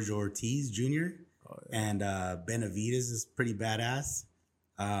love Virgil Ortiz Jr. And Benavidez is pretty badass.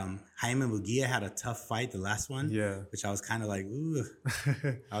 Jaime Muguia had a tough fight, the last one. Yeah. Which I was kind of like, ooh.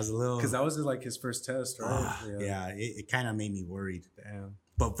 I was a little... Because that was like his first test, right? It kind of made me worried. Damn.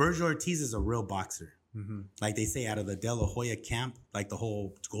 But Virgil Ortiz is a real boxer. Mm-hmm. Like they say, out of the De La Hoya camp, like the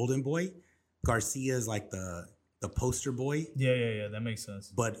whole golden boy, Garcia is like the poster boy. Yeah. That makes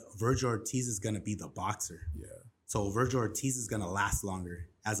sense. But Virgil Ortiz is going to be the boxer. Yeah. So Virgil Ortiz is going to last longer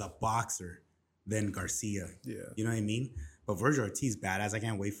as a boxer than Garcia. Yeah. You know what I mean? But Virgil Ortiz badass. I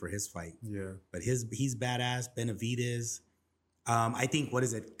can't wait for his fight. Yeah. But he's badass. Benavidez. I think, what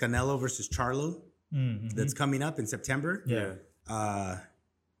is it? Canelo versus Charlo. Mm-hmm. That's coming up in September. Yeah.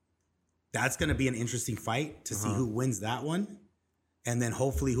 That's going to be an interesting fight to see who wins that one. And then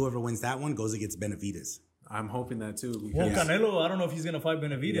hopefully whoever wins that one goes against Benavidez. I'm hoping that too. Well, Canelo, I don't know if he's going to fight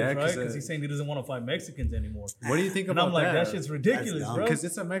Benavidez, right? Because he's saying he doesn't want to fight Mexicans anymore. What do you think about that? I'm like, that shit's ridiculous, bro. Because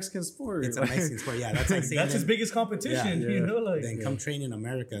it's a Mexican sport. It's a Mexican sport, yeah. That's like saying that's his biggest competition, you know? Like, then come train in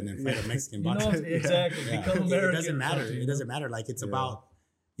America and then fight a Mexican boxer. You know, exactly. Become American. It doesn't matter. It doesn't matter. Like, it's about...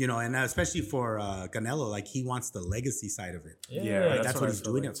 You know, and especially for Canelo, like he wants the legacy side of it. Yeah, like, that's what he's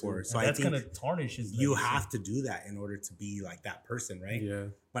doing it for. So that's I think gonna tarnish his legacy. You have to do that in order to be like that person, right? Yeah.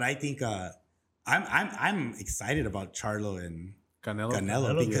 But I think I'm excited about Charlo and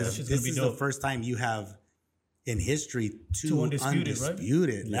Canelo because this is the first time you have in history two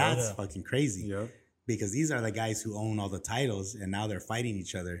undisputed. Right? That's fucking crazy. Yeah. Because these are the guys who own all the titles, and now they're fighting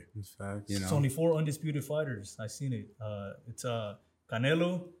each other. In fact, you know, it's only 4 undisputed fighters. I've seen it. It's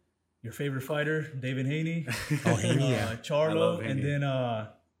Canelo, your favorite fighter, David Haney. Haney, Charlo, and then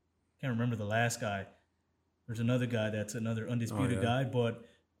can't remember the last guy. There's another guy that's another undisputed guy. But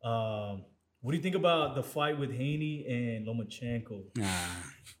what do you think about the fight with Haney and Lomachenko?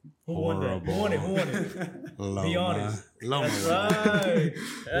 Who won that? Who won it? Loma. Be honest. Loma. That's right.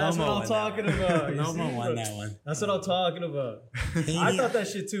 That's Loma what I'm talking about. Loma won that one. That's what I'm talking about. I thought that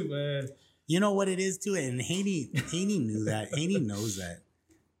shit too, man. You know what it is too, and Haney knew that. Haney knows that.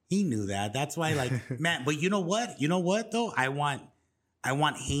 He knew that. That's why, like, man. But you know what? You know what though? I want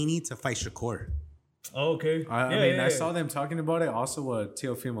Haney to fight Shakur. Oh, okay. I saw them talking about it. Also,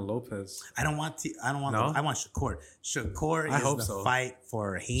 Teofimo Lopez. I want Shakur. Shakur is the fight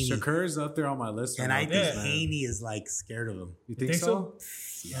for Haney. Shakur's up there on my list. And I think Haney is like scared of him. You think so?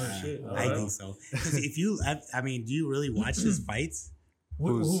 Yeah, I think so. Because if you, do you really watch his fights?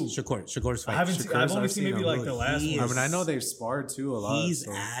 Who? Shakur's fight. I've only seen maybe like the last one. I know they've sparred too a lot. He's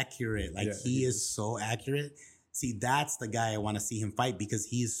accurate. Like he is so accurate. See, that's the guy I want to see him fight because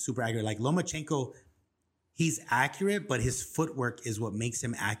he's super accurate. Like Lomachenko, he's accurate, but his footwork is what makes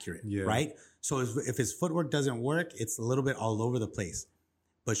him accurate, right? So if his footwork doesn't work, it's a little bit all over the place.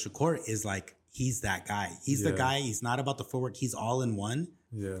 But Shakur is like, he's that guy. He's the guy. He's not about the footwork. He's all in one.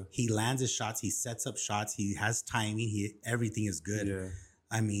 Yeah. He lands his shots. He sets up shots. He has timing. Everything is good. Yeah.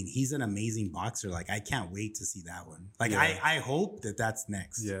 I mean, he's an amazing boxer. Like, I can't wait to see that one. Like, I hope that's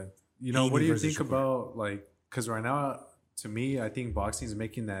next. Yeah. You know, what do you think about, like, because right now, to me, I think boxing is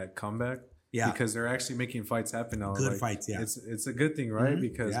making that comeback. Yeah. Because they're actually making fights happen now. Good fights, yeah. It's a good thing, right? Mm-hmm.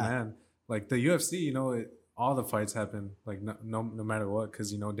 Because, man, like, the UFC, you know, all the fights happen, like, no matter what.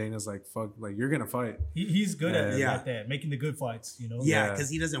 Because, you know, Dana's like, fuck, like, you're going to fight. He's good at it like that, making the good fights, you know? Yeah, because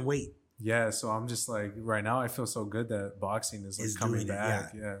he doesn't wait. Yeah, so I'm just like, right now I feel so good that boxing is like coming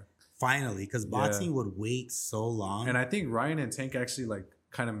back. Yeah. Finally, because boxing would wait so long. And I think Ryan and Tank actually like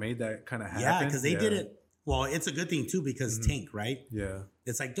kind of made that kind of happen. Yeah, because they did it. Well, it's a good thing too because Tank, right? Yeah.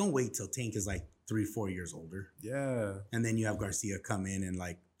 It's like, don't wait till Tank is like 3-4 years older. Yeah. And then you have Garcia come in and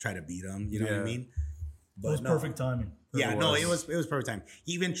like try to beat him. You know what I mean? But it was perfect timing. It was perfect time.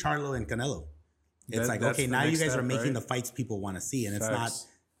 Even Charlo and Canelo. It's like, okay, now you guys are making the fights people want to see. And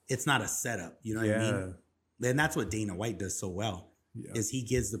it's not a setup, you know what I mean? And that's what Dana White does so well, is he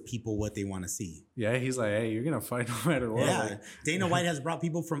gives the people what they want to see. Yeah, he's like, hey, you're going to fight no matter what. Yeah, like, Dana White has brought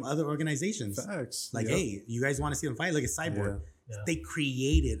people from other organizations. Facts. Like, hey, you guys want to see them fight? Look at Cyborg. Yeah. They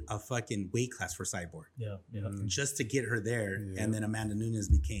created a fucking weight class for Cyborg. Yeah. Just to get her there. Yeah. And then Amanda Nunes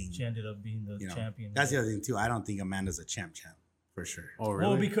became. She ended up being the champion. That's the other thing, too. I don't think Amanda's a champ, for sure. Oh,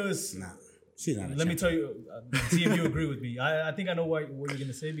 really? Well, because... No. Let me tell you, see if you agree with me. I think I know what you're going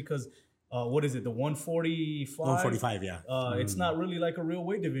to say because what is it? The 145? 145, yeah. It's not really like a real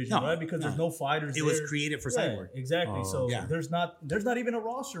weight division, right? Because there's no fighters there. It was created for Cyborg. Exactly. So there's not even a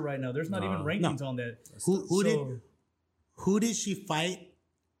roster right now. There's not even rankings on that. Who did she fight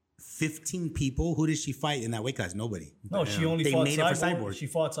 15 people. Who did she fight in that weight class? Nobody. No, she only They fought made it for Cyborg. Cyborg. She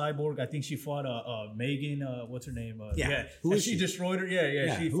fought Cyborg. I think she fought Megan. What's her name? Yeah. Who and is she she? destroyed her.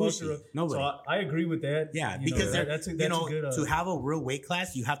 Yeah. She Who is fucked her she? up. Nobody. So I agree with that. Yeah, You because know, that's a good. to have a real weight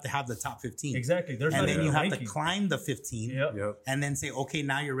class, you have to have the top 15. Exactly. There's And not then even you a have to ranking. climb the 15. Yep. And then say, okay,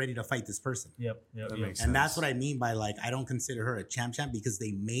 now you're ready to fight this person. Yep. That makes sense. And that's what I mean by like, I don't consider her a champ because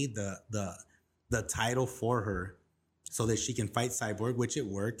they made the title for her so that she can fight Cyborg, which it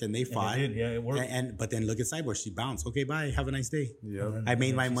worked, and they fought. It did. Yeah, it worked. But then look at Cyborg, she bounced. Okay, bye. Have a nice day. Yep. I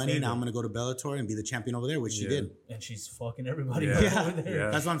made my she money. stayed Now there. I'm gonna go to Bellator and be the champion over there, which she did. And she's fucking everybody Yeah. up Yeah. over there. Yeah.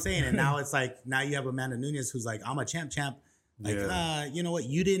 That's what I'm saying. And now it's like, now you have Amanda Nunes who's like, I'm a champ. Like, you know what?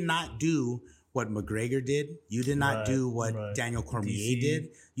 You did not do what McGregor did. You did not do what Daniel Cormier DC. did.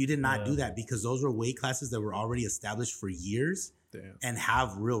 You did not do that because those were weight classes that were already established for years. Damn. And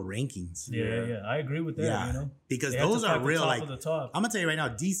have real rankings. Yeah. I agree with that. Yeah. You know, Because They had to those fight are the real. top Like, of the top. I'm gonna tell you right now,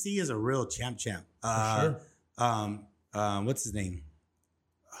 DC is a real champ. For sure. What's his name?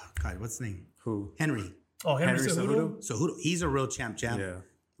 Oh, God, what's his name? Who? Henry. Oh, Henry Henry Cejudo? Cejudo? So he's a real champ, Yeah.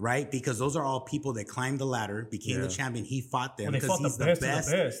 right? Because those are all people that climbed the ladder, became the Yeah. champion. He fought them Well, they because fought he's the the best of the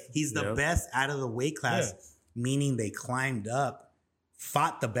best. best. He's the best out of the weight class, meaning they climbed up,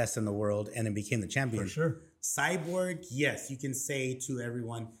 fought the best in the world, and then became the champion. For sure. Cyborg, yes, you can say to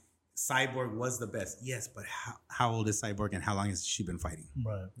everyone, Cyborg was the best. Yes, but how old is Cyborg and how long has she been fighting?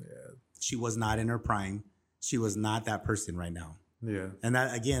 Right. She was not in her prime. She was not that person right now. Yeah. And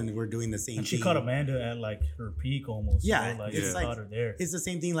that, again, we're doing the same And thing. she caught Amanda at like her peak almost. Yeah, You know? Like, it's she like- caught her there. It's the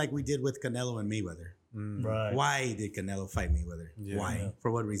same thing like we did with Canelo and Mayweather. Right. Why did Canelo fight Mayweather? Yeah. Why? Yeah. For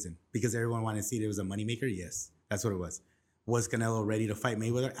what reason? Because everyone wanted to see it was a moneymaker? Yes. That's what it was. Was Canelo ready to fight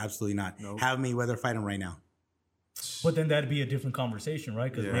Mayweather? Absolutely not. Nope. Have Mayweather fight him right now. But then that'd be a different conversation,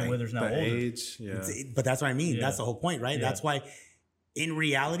 right? Because Mayweather's now the older. age. Yeah. But that's what I mean. Yeah. That's the whole point, right? Yeah. That's why, in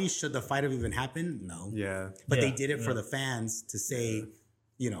reality, should the fight have even happened? No. Yeah. But they Yeah, did it for yeah. the fans to say,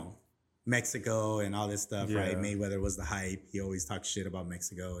 you know, Mexico and all this stuff, Yeah. right? Mayweather was the hype. He always talked shit about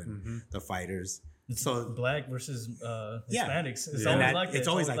Mexico and the fighters. It's So black versus yeah, Hispanics. It's And always that- like that. it's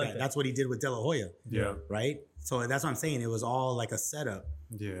always like that. That's what he did with De La Hoya, Yeah. right? So that's what I'm saying. It was all like a setup.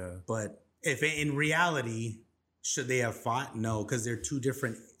 Yeah. But if in reality, should they have fought? No, because they're two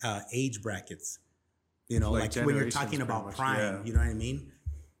different age brackets. You know, Like like when you're generations, talking pretty about much, prime, yeah. you know what I mean?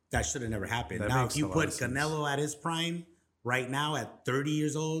 That should have never happened. That Now, makes if you a lot put of sense. Canelo at his prime right now at 30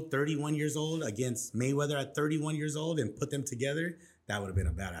 years old, 31 years old against Mayweather at 31 years old and put them together, that would have been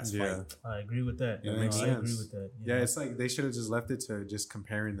a badass Yeah. fight. I agree with that. Yeah, I makes agree sense. with that. Yeah. It's like they should have just left it to just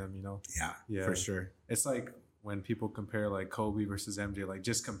comparing them, you know? Yeah, Yeah. for sure. It's like when people compare like Kobe versus MJ, like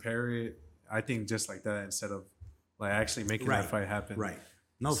just compare it. I think just like that instead of like actually making Right. that fight happen. Right.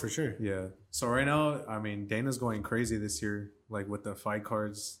 No, for sure. Yeah. So right now, I mean, Dana's going crazy this year, like with the fight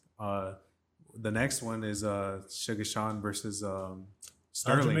cards. The next one is Sugar Sean versus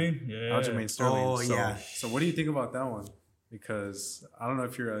Sterling. Aljamain? Yeah. Aljamain Sterling. Oh, so, yeah. So what do you think about that one? Because I don't know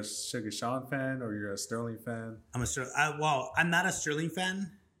if you're a Sugar Sean fan or you're a Sterling fan. I'm not a Sterling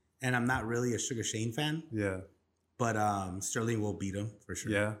fan, and I'm not really a Sugar Shane fan, Yeah. but Sterling will beat him for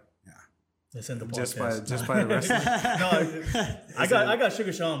sure. Yeah. Let's end the Just podcast. by the wrestling. No, I got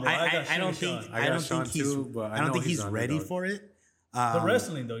Sugar Sean, bro. I don't think I got Sean he's too, but I know think he's he's an ready underdog. for it. the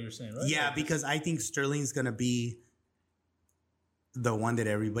wrestling, though, you're saying, right? Yeah, because I think Sterling's gonna be the one that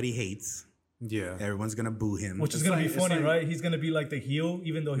everybody hates. Yeah. Everyone's gonna boo him. Which is It's gonna like- be it's funny, like- right? He's gonna be like the heel,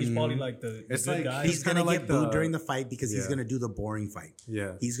 even though he's probably like the It's good like guy. He's gonna kinda get like booed the- during the fight because he's Yeah. gonna do the boring fight.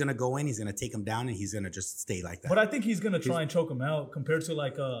 Yeah. He's gonna go in, he's gonna take him down, and he's gonna just stay like that. But I think he's gonna try and choke him out compared to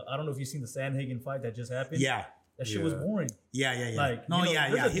like I don't know if you've seen the Sandhagen fight that just happened. yeah, That shit was Yeah. boring. yeah. Like, No, you know, yeah.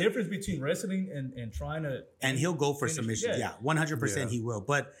 There's a difference between wrestling and trying to. And he'll go for finish- submissions. yeah. Yeah, 100% Yeah. he will.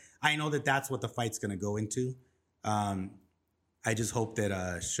 But I know that that's what the fight's going to go into. I just hope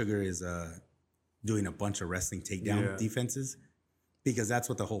that Sugar is doing a bunch of wrestling takedown Yeah. defenses because that's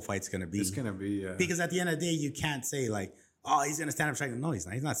what the whole fight's going to be. It's gonna be Because at the end of the day, you can't say like, oh, he's going to stand up strike. No, he's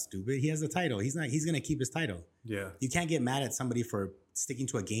not. He's not stupid. He has the title. He's not. He's going to keep his title. yeah. You can't get mad at somebody for sticking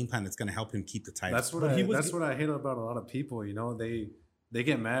to a game plan that's going to help him keep the title. That's what But he was- that's what I hate about a lot of people. You know, they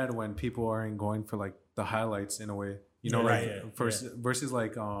get mad when people aren't going for like the highlights in a way. You know, Yeah, like yeah, versus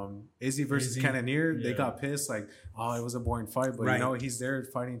like Izzy versus Izzy, Cannonier, they yeah. got pissed like, oh, it was a boring fight, but Right. you know he's there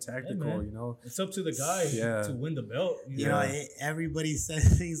fighting tactical. man. You know, It's up to the guy Yeah. to win the belt. you know, everybody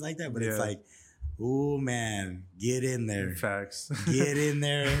says things like that, but it's Yeah. like, oh man, get in there. facts. Get in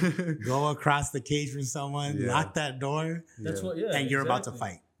there, go across the cage from someone, Yeah. lock that door, That's Yeah. what. Yeah, and you're about to exactly.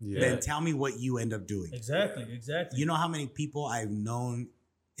 fight. Yeah. Then tell me what you end up doing. Exactly. You know how many people I've known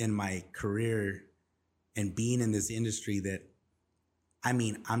in my career and being in this industry that I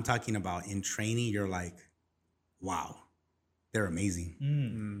mean, I'm talking about in training, you're like, wow, they're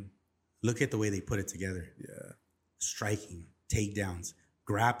amazing. Look at the way they put it together. Yeah. Striking, takedowns,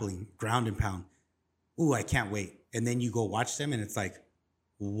 grappling, ground and pound. Ooh, I can't wait. And then you go watch them and it's like,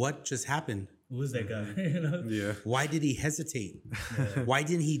 what just happened? Who is that guy? Yeah. Why did he hesitate? Why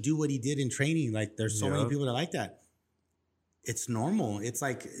didn't he do what he did in training? Like, there's so many people that like that. It's normal. It's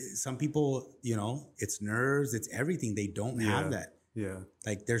like some people, it's nerves, it's everything. They don't have that. Yeah.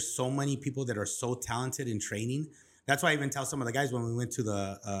 Like, there's so many people that are so talented in training. That's why I even tell some of the guys when we went to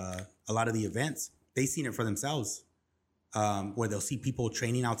a lot of the events, they seen it for themselves, where they'll see people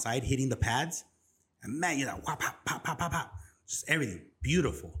training outside, hitting the pads. And man, you're like, pop, pop, pop, pop, pop. Just everything.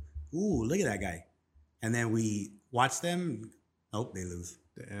 Beautiful. Ooh, look at that guy. And then we watch them. Nope, they lose.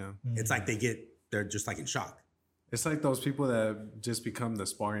 Damn. It's like they're just like in shock. It's like those people that just become the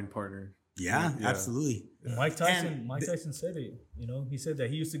sparring partner. Yeah. Absolutely. Mike Tyson said it. He said that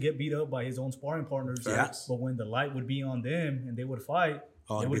he used to get beat up by his own sparring partners. But when the light would be on them and they would fight,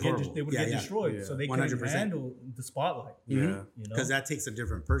 they would get destroyed. Yeah. So they couldn't 100%. Handle the spotlight. Yeah. Because that takes a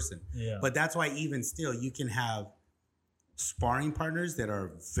different person. Yeah. But that's why even still, you can have sparring partners that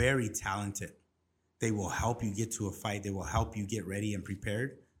are very talented. They will help you get to a fight. They will help you get ready and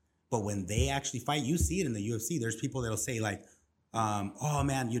prepared. But when they actually fight, you see it in the UFC. There's people that'll say like, oh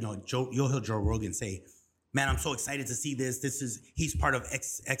man, you'll hear Joe Rogan say, man, I'm so excited to see this. He's part of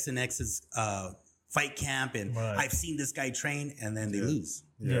X and X's fight camp, and I've seen this guy train, and then they lose.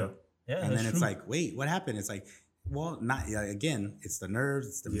 Yeah. And then it's like, wait, what happened? It's like, well, not again. It's the nerves,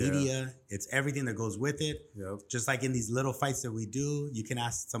 it's the media, it's everything that goes with it. Yep. Just like in these little fights that we do, you can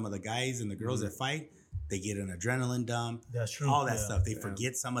ask some of the guys and the girls that fight. They get an adrenaline dump. That's true. All that stuff. They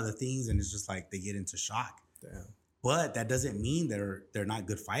forget some of the things, and it's just like they get into shock. Damn. But that doesn't mean they're not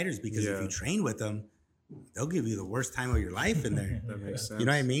good fighters, because if you train with them, they'll give you the worst time of your life in there. That makes sense. You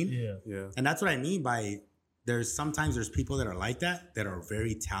know what I mean? Yeah. And that's what I mean by sometimes there's people that are like that are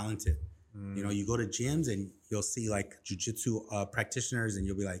very talented. You go to gyms and you'll see like jiu-jitsu practitioners, and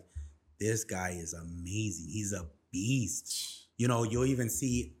you'll be like, this guy is amazing. He's a beast. You'll even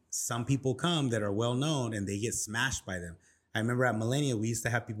see some people come that are well known and they get smashed by them. I remember at Millennia, we used to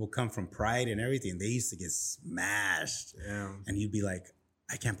have people come from Pride and everything. They used to get smashed. Damn. And you'd be like,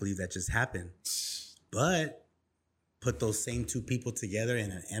 I can't believe that just happened. But put those same two people together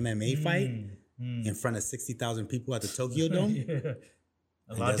in an MMA fight in front of 60,000 people at the Tokyo Dome.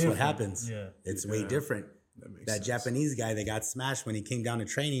 And that's what happens. Yeah. It's way different. That Japanese guy that got smashed when he came down to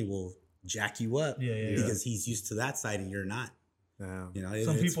training will jack you up because he's used to that side and you're not.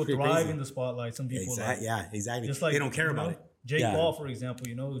 Some people thrive in the spotlight. Some people exactly. Just like, they don't care about it. Jake Paul, for example,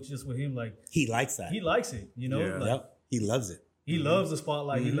 it's just with him, like he likes that. He likes it, He loves it. He loves the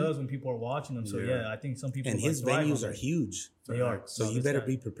spotlight. He loves when people are watching him. So I think some people his venues are huge. They are. So you better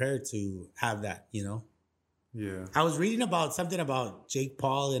be prepared to have that. Yeah. I was reading about something about Jake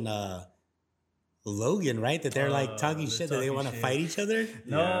Paul and Logan, right? That they're like talking shit, that they want to fight each other.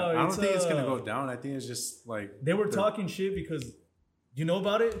 No, I don't think it's gonna go down. I think it's just like they were talking shit because you know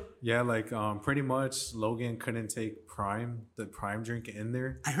about it. Yeah, like pretty much Logan couldn't take the prime drink in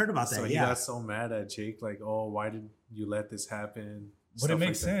there. I heard about that. So he got so mad at Jake, like, oh, why did you let this happen? But it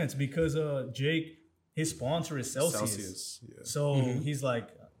makes sense because Jake, his sponsor is Celsius. So he's like,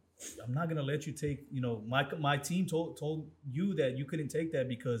 I'm not gonna let you take. My team told you that you couldn't take that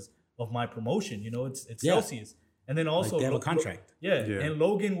because of my promotion. It's Celsius. And then also they have a contract. And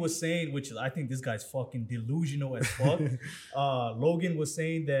Logan was saying, which I think this guy's fucking delusional as fuck. Logan was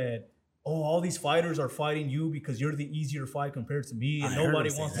saying that, all these fighters are fighting you because you're the easier fight compared to me, and nobody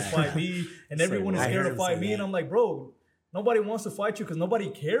wants to fight me, and everyone is scared to fight me. And I'm like, bro, nobody wants to fight you because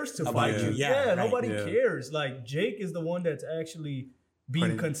nobody cares to fight you. Nobody cares. Like, Jake is the one that's actually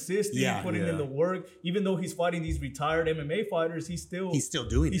being consistent, putting in the work. Even though he's fighting these retired MMA fighters, he's still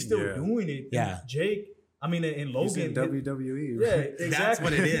doing it. Yeah, and Jake. I mean, in Logan, he's in WWE. Yeah, exactly. That's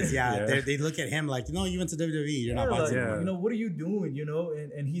what it is. Yeah, they look at him like, you went to WWE. You're not boxing. What are you doing?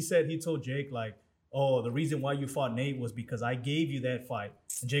 And he told Jake like, oh, the reason why you fought Nate was because I gave you that fight.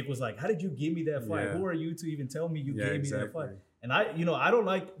 And Jake was like, how did you give me that fight? Who are you to even tell me you gave me that fight? And I don't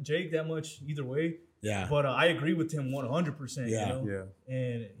like Jake that much either way. Yeah. But I agree with him 100%. Yeah.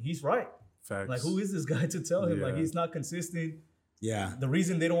 And he's right. Facts. Like, who is this guy to tell him? Like, he's not consistent. Yeah. The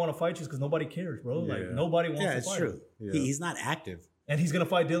reason they don't want to fight you is because nobody cares, bro. Like, nobody wants to fight. Yeah, it's true. Yeah. He's not active. And he's going to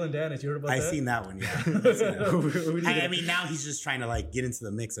fight Dylan Dennis. You heard about that? I seen that one, yeah. I mean, now he's just trying to, like, get into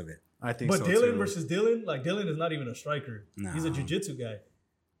the mix of it. I think but so, Dylan too. versus Dylan, like, Dylan is not even a striker. No. He's a jiu-jitsu guy.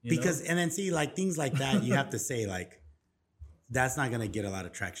 And then see, like, things like that, you have to say, like, that's not going to get a lot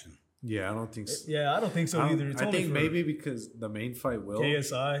of traction. Yeah, I don't think so. Yeah, I don't think so either. I think maybe because the main fight will.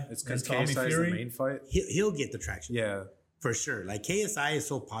 KSI. It's because KSI is the main fight. He'll get the traction. Yeah. For sure. Like KSI is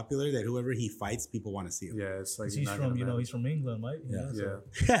so popular that whoever he fights, people want to see him. Yeah, it's like he's from, he's from England, right? Yeah.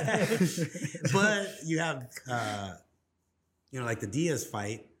 But you have, like the Diaz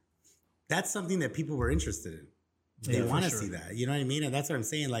fight. That's something that people were interested in. They want to see that. You know what I mean? And that's what I'm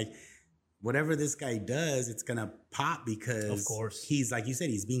saying. Like, whatever this guy does, it's going to pop because of course he's, like you said,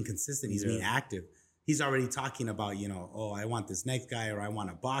 he's being consistent. He's being active. He's already talking about, I want this next guy or I want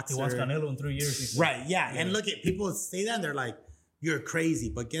a boxer. He wants Canelo in 3 years. Right, yeah. And look at people say that and they're like, you're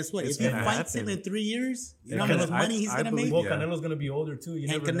crazy. But guess what? If he fights him in 3 years, you know how much money he's going to make? Well, Canelo's going to be older too.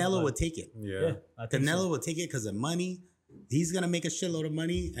 And Canelo would take it. Yeah. Canelo would take it because of money. He's going to make a shitload of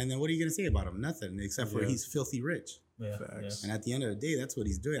money. And then what are you going to say about him? Nothing, except for he's filthy rich. Yeah. And at the end of the day, that's what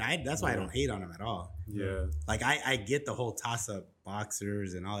he's doing. That's why I don't hate on him at all. Yeah. Like, I get the whole toss-up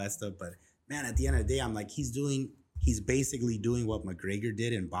boxers and all that stuff. But, man, at the end of the day, I'm like, he's basically doing what McGregor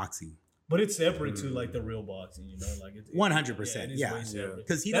did in boxing. But it's separate to like the real boxing, like 100%. Yeah,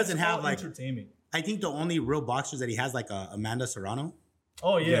 because he doesn't have like entertainment. I think the only real boxers that he has like Amanda Serrano.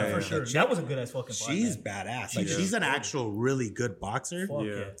 Oh yeah, for sure. That was a good ass fucking fight. She's badass. Like she's an actual really good boxer.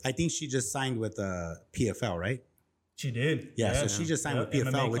 Yeah. I think she just signed with PFL, right? She did. Yeah, so she just signed with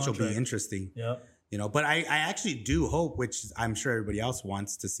PFL, which will be interesting. Yeah. But I actually do hope, which I'm sure everybody else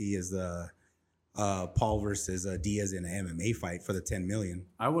wants to see, is the Paul versus Diaz in an MMA fight for the 10 million.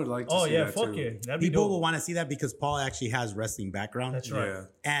 I would like to see that fuck too. Yeah. That'd be People dope. will want to see that because Paul actually has wrestling background. That's right. Yeah.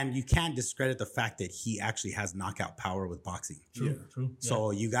 And you can't discredit the fact that he actually has knockout power with boxing. True. Yeah.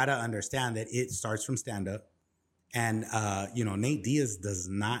 So you got to understand that it starts from stand-up. And, Nate Diaz does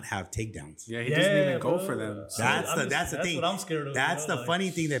not have takedowns. Yeah, he doesn't even go for them. So that's the thing. That's what I'm scared of. That's the funny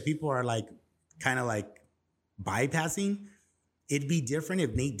thing that people are like, kind of like bypassing. It'd be different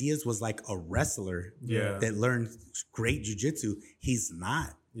if Nate Diaz was like a wrestler that learned great jiu-jitsu. He's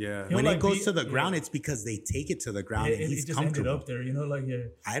not. Yeah. When it goes to the ground, it's because they take it to the ground and he's just comfortable. Ended up there,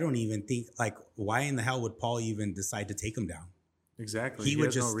 I don't even think, like, why in the hell would Paul even decide to take him down? Exactly. He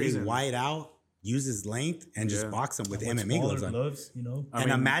would just stay wide out, use his length, and just box him with MMA gloves on.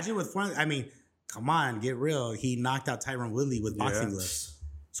 And imagine with front, come on, get real. He knocked out Tyron Woodley with boxing gloves.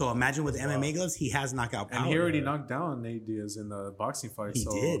 So imagine with MMA gloves, he has knockout power. And he already knocked down Nate Diaz in the boxing fight. He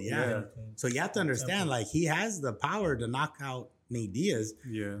did, yeah. So you have to understand, like, he has the power to knock out Nate Diaz.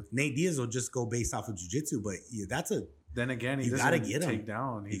 Yeah. Nate Diaz will just go based off of jiu-jitsu, but that's a... Then again, he gotta doesn't get him. take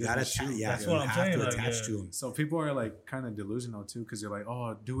down. He you gotta shoot. That's what I'm saying. You have to attach to him. So people are like kind of delusional too because they're like,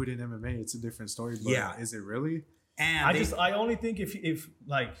 "Oh, do it in MMA. It's a different story." But is it really? And I only think if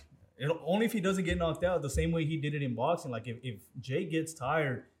only if he doesn't get knocked out the same way he did it in boxing. Like if Jake gets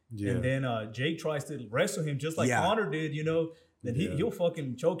tired and then Jake tries to wrestle him just like Conor did, then he'll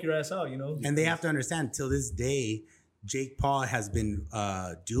fucking choke your ass out, And they have to understand, till this day, Jake Paul has been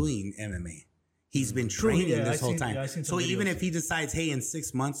doing MMA. He's been training this whole time. So even if he decides, hey, in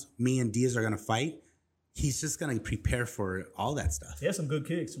 6 months, me and Diaz are going to fight, he's just going to prepare for all that stuff. He has some good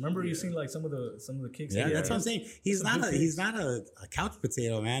kicks. Remember you seen like some of the kicks? Yeah, that's what I'm saying. He's not a couch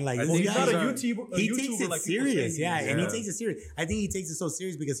potato, man. Like he's not a YouTuber. He takes it serious. And he takes it serious. I think he takes it so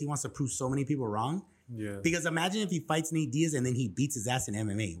serious because he wants to prove so many people wrong. Yeah. Because imagine if he fights Nate Diaz and then he beats his ass in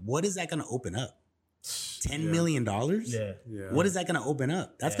MMA. What is that going to open up? $10 million? Yeah. What is that going to open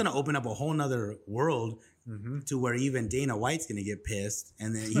up? That's going to open up a whole nother world to where even Dana White's going to get pissed.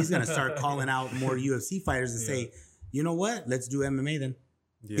 And then he's going to start calling out more UFC fighters and say, you know what? Let's do MMA then.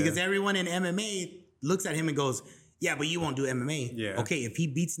 Yeah. Because everyone in MMA looks at him and goes, yeah, but you won't do MMA. Yeah. Okay, if he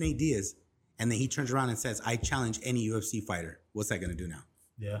beats Nate Diaz and then he turns around and says, I challenge any UFC fighter, what's that going to do now?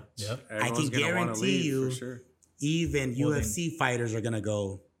 Yeah. I can guarantee you, even UFC fighters are going to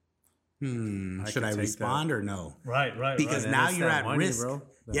go, should I respond or no? Right. Because now you're at risk.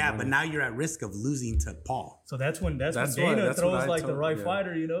 But now you're at risk of losing to Paul. So that's when Dana throws like the right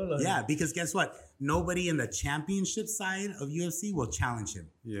fighter, because guess what? Nobody in the championship side of UFC will challenge him.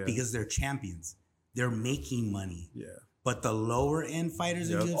 Yeah. Because they're champions. They're making money. Yeah. But the lower end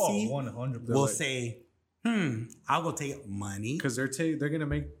fighters in UFC 100%. will say, I'll go take money. Because they're gonna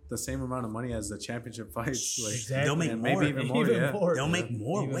make the same amount of money as the championship fights. Like, exactly. They'll make more. Maybe even more. They'll make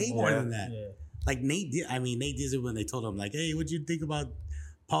more, way more than that. Yeah. Like Nate Diaz, when they told him, like, hey, what'd you think about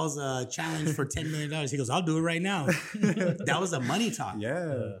Paul's challenge for $10 million? He goes, I'll do it right now. That was a money talk.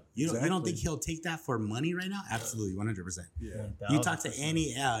 Yeah. You don't think he'll take that for money right now? Absolutely, 100%. Yeah. You talk to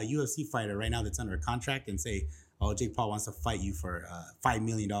any UFC fighter right now that's under a contract and say, oh, Jake Paul wants to fight you for $5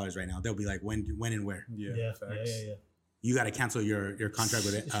 million right now. They'll be like, when and where? Yeah. You got to cancel your contract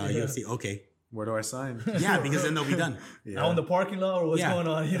with UFC. Okay. Where do I sign? Yeah, because then they'll be done. Out in the parking lot, or what's going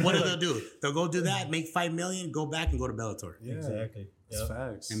on? You know, what do they do? They'll go do that, make $5 million, go back and go to Bellator. Yeah, exactly. That's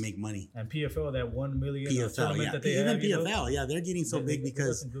facts. And make money. And PFL, that $1 million PFL, tournament that they even have, PFL, they're getting so big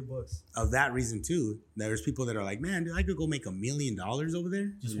because of that reason too. There's people that are like, man, dude, I could go make $1 million over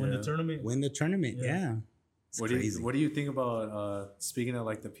there. Just win the tournament. Win the tournament, yeah. What do you think about speaking of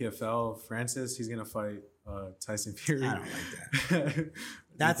like the PFL? Francis, he's gonna fight Tyson Fury. I don't like that.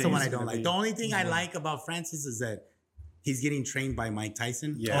 That's the one I don't like. The only thing I like about Francis is that he's getting trained by Mike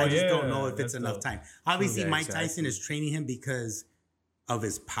Tyson. I just don't know if it's enough time. Obviously, Mike Tyson is training him because of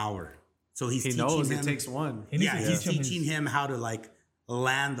his power. So he knows it takes one. He's teaching him how to like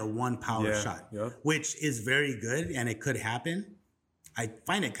land the one power shot, which is very good and it could happen. I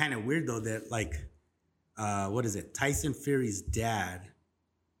find it kind of weird though that like, what is it? Tyson Fury's dad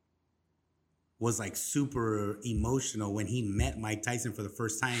was like super emotional when he met Mike Tyson for the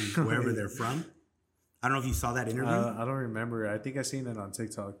first time, wherever they're from. I don't know if you saw that interview. I don't remember. I think I seen it on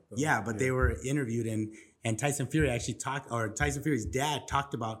TikTok. But they were interviewed and Tyson Fury actually Tyson Fury's dad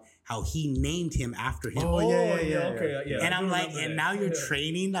talked about how he named him after him. Okay. And I'm like, and now you're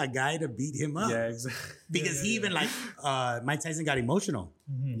training a guy to beat him up. Yeah, exactly. Because he even like, Mike Tyson got emotional.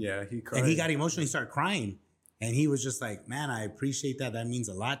 Mm-hmm. Yeah, he cried. And he got emotional. He started crying. And he was just like, man, I appreciate that. That means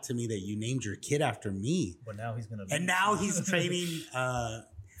a lot to me that you named your kid after me. But now he's going to... And now he's training...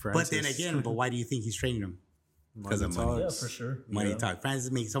 But then again, why do you think he's training him? Because of money. Yeah, for sure. Money talk.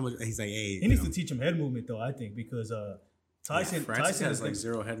 Francis makes so much... He's like, hey... He needs to teach him head movement, though, I think, because Tyson has like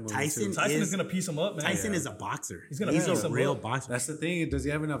zero head movement. Tyson is going to piece him up, man. Tyson is a boxer. He's a real boxer. That's the thing. Does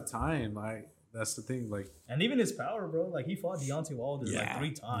he have enough time? That's the thing. Like, and even his power, bro. Like, he fought Deontay Wilder like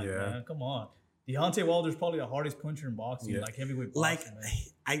 3 times, man. Come on. Deontay Wilder's probably the hardest puncher in boxing, like heavyweight boxing. Like, man.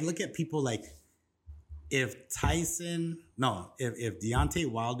 I look at people like, if Deontay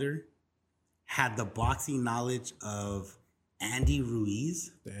Wilder had the boxing knowledge of Andy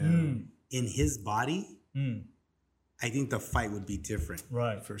Ruiz in his body, I think the fight would be different.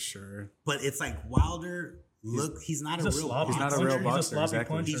 Right. For sure. But it's like Wilder, he's not a real boxer. He's not a real boxer. He's a sloppy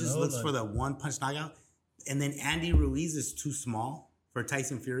exactly. puncher, he just looks for the one punch knockout. And then Andy Ruiz is too small for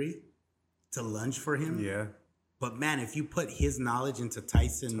Tyson Fury to lunge for him. Yeah. But man, if you put his knowledge into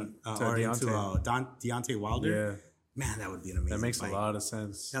Tyson or Deontay. Into Deontay Wilder, man, that would be an amazing fight. That makes a lot of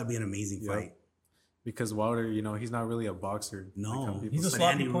sense. That would be an amazing fight. Because Wilder, he's not really a boxer. No. He's a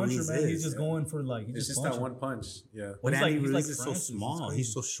sloppy puncher, man. He's just going for it's just that one punch. Yeah. But Andy Ruiz is so small.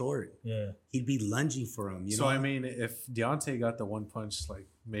 He's so short. Yeah. He'd be lunging for him, So, I mean, if Deontay got the one punch, like,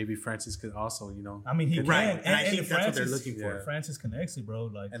 maybe Francis could also, I mean, he can. Right. And I think that's what they're looking for. Francis connects it, bro.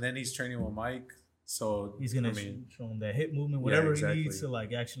 Like, and then he's training with Mike. So he's going to show him that hip movement, whatever he needs to,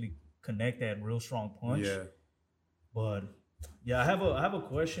 like, actually connect that real strong punch. Yeah. But, I have a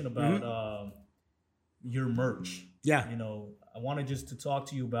question about... your merch. Yeah. I wanted just to talk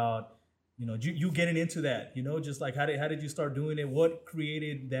to you about, you getting into that, just like how did you start doing it? What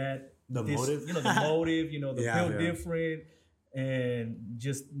created that? Motive? The motive, the build different and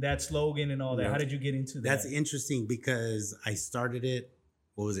just that slogan and all that. Yeah. How did you get into that? That's interesting because I started it,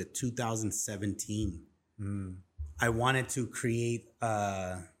 2017. I wanted to create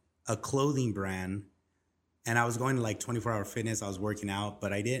a clothing brand and I was going to like 24-hour fitness. I was working out,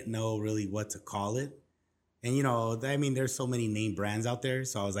 but I didn't know really what to call it. And, there's so many name brands out there.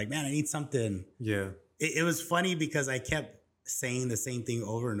 So I was like, man, I need something. Yeah. It was funny because I kept saying the same thing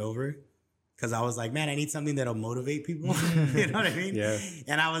over and over because I was like, man, I need something that'll motivate people. You know what I mean? Yeah.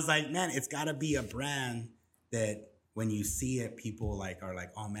 And I was like, man, it's got to be a brand that when you see it, people are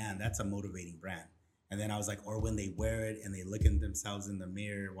like, oh, man, that's a motivating brand. And then I was like, or when they wear it and they look at themselves in the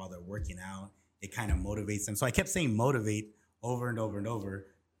mirror while they're working out, it kind of motivates them. So I kept saying motivate over and over and over.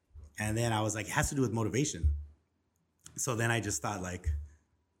 And then I was like, it has to do with motivation. So then I just thought like,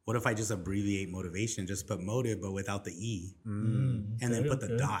 what if I just abbreviate motivation, just put motive, but without the E and then put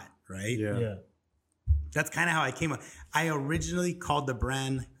the dot, right? Yeah. That's kind of how I came up. I originally called the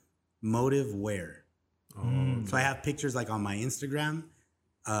brand Motive Wear. So I have pictures like on my Instagram,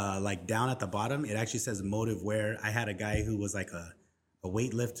 like down at the bottom, it actually says Motive Wear. I had a guy who was like a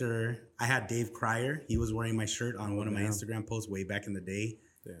weightlifter. I had Dave Cryer. He was wearing my shirt on one of my Instagram posts way back in the day.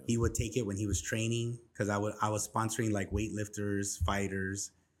 Yeah. He would take it when he was training because I was sponsoring like weightlifters, fighters,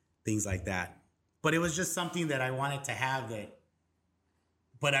 things like that. But it was just something that I wanted to have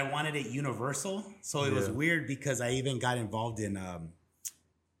but I wanted it universal. So it was weird because I even got involved in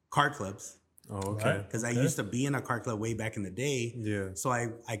car clubs. Oh, okay. Because I used to be in a car club way back in the day. Yeah. So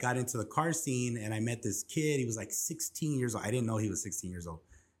I got into the car scene and I met this kid. He was like 16 years old. I didn't know he was 16 years old.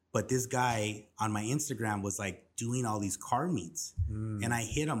 But this guy on my Instagram was like doing all these car meets. And I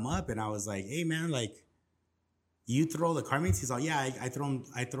hit him up and I was like, hey man, like you throw the car meets? He's like, yeah, I throw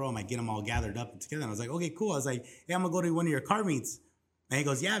them, I get them all gathered up and together. And I was like, okay, cool. I was like, hey, I'm gonna go to one of your car meets. And he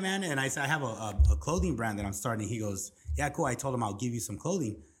goes, yeah, man. And I said, I have a clothing brand that I'm starting. He goes, yeah, cool. I told him I'll give you some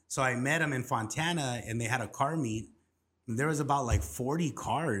clothing. So I met him in Fontana and they had a car meet. And there was about like 40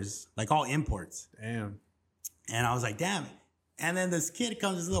 cars, like all imports. Damn. And I was like, damn. And then this kid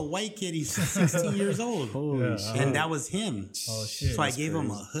comes, this little white kid, he's 16 years old. Holy shit. And that was him. Oh, shit. So I gave him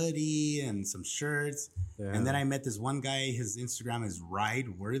a hoodie and some shirts. Yeah. And then I met this one guy, his Instagram is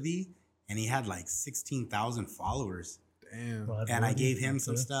Ride Worthy, and he had like 16,000 followers. Damn. And I gave him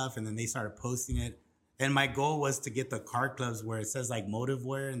some stuff, and then they started posting it. And my goal was to get the car clubs where it says like motive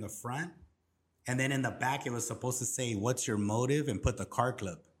wear in the front. And then in the back, it was supposed to say, what's your motive? And put the car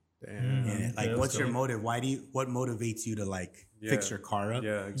club. Damn. And like, what's your motive? What motivates you to like fix your car up?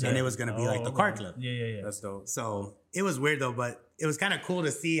 Yeah, exactly. And it was going to be like the car club. Yeah. That's dope. So it was weird though, but it was kind of cool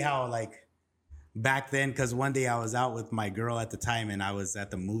to see how like back then, because one day I was out with my girl at the time and I was at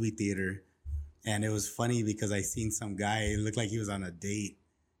the movie theater, and it was funny because I seen some guy, it looked like he was on a date,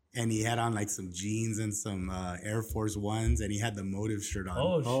 and he had on like some jeans and some Air Force Ones, and he had the Motive shirt on.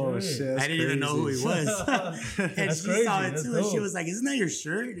 Oh shit! I didn't even know who he was. And That's she crazy. saw it That's too, and she dope. was like, "Isn't that your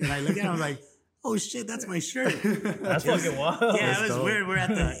shirt?" And I looked at him, I was like, "Oh shit, that's my shirt." That's fucking wild. Yeah, it was dope. weird. We're at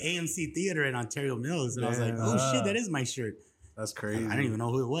the AMC Theater in Ontario Mills, and I was like, "Oh shit, that is my shirt." That's crazy. I didn't even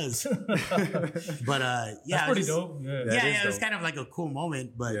know who it was. But yeah, That's pretty dope. Yeah, it was kind of like a cool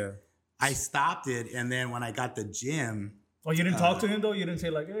moment. But Yeah. I stopped it, and then when I got the gym. Oh, you didn't talk to him though? You didn't say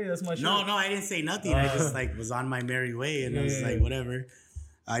like, "Hey, that's my shirt." No, I didn't say nothing. I just like was on my merry way, and I was like, whatever.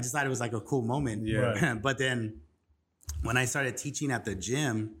 I just thought it was like a cool moment. Yeah. Right. But then when I started teaching at the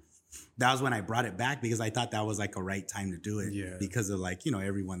gym, that was when I brought it back because I thought that was like a right time to do it. Yeah. Because of like,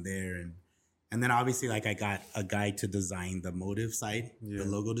 everyone there. And then obviously like I got a guy to design the Motive side, the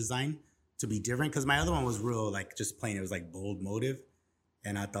logo design to be different. Cause my other one was real, like just plain. It was like bold Motive.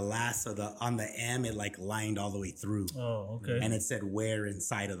 And at the last of on the M, it like lined all the way through. Oh, okay. And it said wear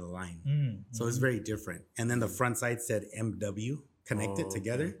inside of the line. So it was very different. And then the front side said MW connected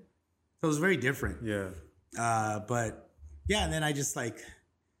together. So it was very different. Yeah. But yeah, and then I just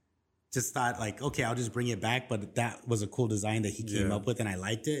thought like, okay, I'll just bring it back. But that was a cool design that he came up with, and I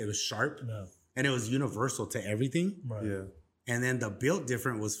liked it. It was sharp, and it was universal to everything. Right. Yeah. And then the built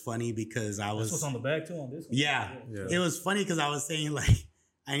different was funny because I was. That's what's on the back too on this one. Yeah. It was funny because I was saying like,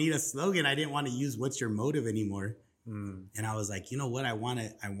 I need a slogan. I didn't want to use "What's your motive" anymore. And I was like, you know what? I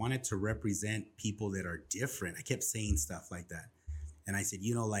wanted to represent people that are different. I kept saying stuff like that. And I said,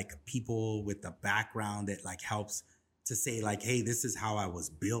 like people with the background that like helps to say like, hey, this is how I was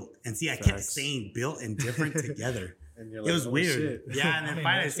built. And see, I kept saying built and different together. And you're like, it was oh, weird. shit. Yeah. And then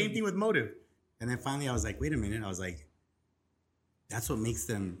finally, same thing with motive. And then finally I was like, wait a minute. I was like, that's what makes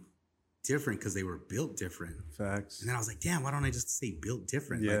them different because they were built different. Facts. And then I was like, damn, why don't I just say built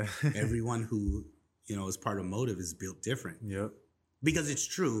different? Yeah. Like everyone who, is part of Motive is built different. Yep. Because it's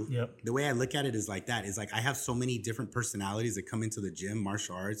true. Yep. The way I look at it is like that. It's like I have so many different personalities that come into the gym,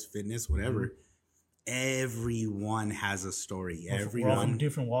 martial arts, fitness, whatever. Everyone has a story. We're all from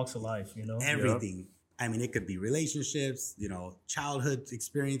different walks of life, Everything. Yep. I mean, it could be relationships, childhood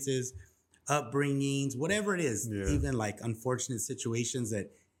experiences, upbringings, whatever it is, even like unfortunate situations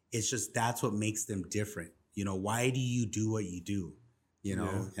that it's just, that's what makes them different. Why do you do what you do?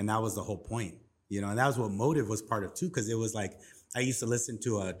 And that was the whole point, and that was what Motive was part of too. Cause it was like, I used to listen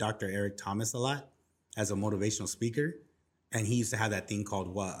to Dr. Eric Thomas a lot as a motivational speaker. And he used to have that thing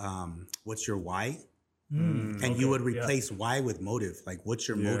called what's your why? And you would replace why with motive. Like, what's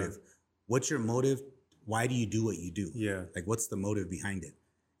your motive? What's your motive? Why do you do what you do? Yeah. Like, what's the motive behind it?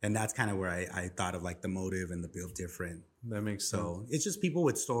 And that's kind of where I thought of like the motive and the build different. That makes sense. So it's just people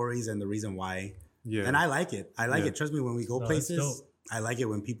with stories and the reason why. Yeah. And I like it. I like it. Trust me, when we go places, dope. I like it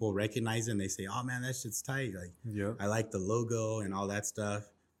when people recognize it and they say, oh man, that shit's tight. Like, I like the logo and all that stuff.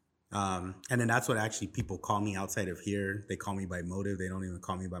 And then that's what actually people call me outside of here. They call me by Motive. They don't even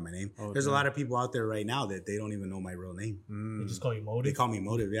call me by my name. Oh, there's a lot of people out there right now that they don't even know my real name. They just call you Motive? They call me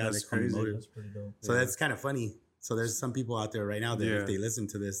Motive. Yeah, that's they call crazy. me Motive. That's pretty dope. So that's kind of funny. So there's some people out there right now that if they listen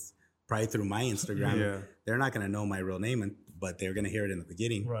to this, probably through my Instagram, they're not going to know my real name, but they're going to hear it in the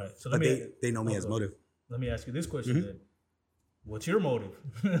beginning. Right. So but they know me as Motive. Let me ask you this question then. What's your motive?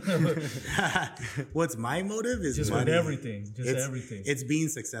 What's my motive is just money. With everything. Just everything. It's being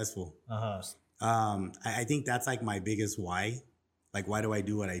successful. I think that's like my biggest why. Like, why do I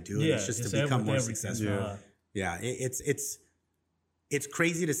do what I do? Yeah, it's just to become more successful. Yeah. It's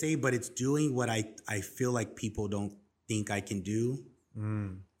crazy to say, but it's doing what I feel like people don't think I can do.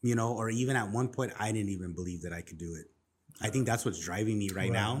 you know, or even at one point, I didn't even believe that I could do it. I think that's what's driving me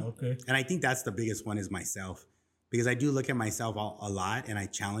right now. Okay. And I think that's the biggest one is myself, because I do look at myself a lot and I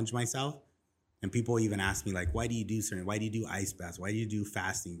challenge myself. And people even ask me, like, why do you do why do you do ice baths? Why do you do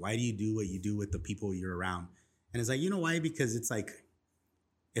fasting? Why do you do what you do with the people you're around? And it's like, you know why? Because it's like,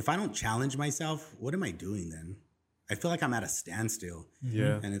 if I don't challenge myself, what am I doing then? I feel like I'm at a standstill.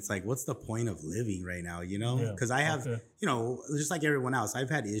 Yeah. And it's like, what's the point of living right now, you know? Yeah. Because I have, you know, just like everyone else, I've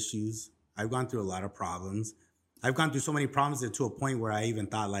had issues. I've gone through a lot of problems. I've gone through so many problems to a point where I even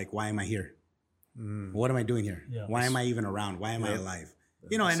thought, like, why am I here? What am I doing here? Yeah. Why am I even around? Why am I alive?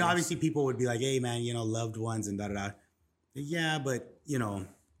 You know, and obviously people would be like, hey, man, you know, loved ones and da-da-da. Yeah, but, you know,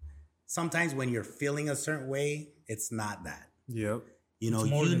 sometimes when you're feeling a certain way, it's not that. Yep. You know,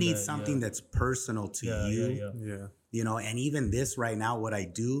 you need something that's personal to you. Yeah. You know, and even this right now, what I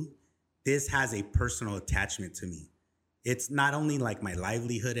do, this has a personal attachment to me. It's not only like my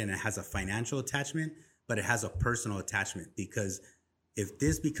livelihood and it has a financial attachment, but it has a personal attachment, because if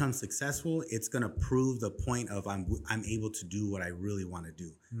this becomes successful, it's going to prove the point of I'm able to do what I really want to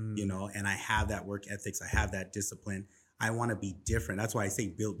do, you know, and I have that work ethics. I have that discipline. I want to be different. That's why I say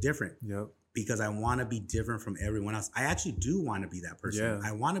built different. Yep. Because I want to be different from everyone else. I actually do want to be that person. Yeah.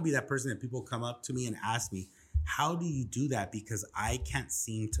 I want to be that person that people come up to me and ask me, how do you do that? Because I can't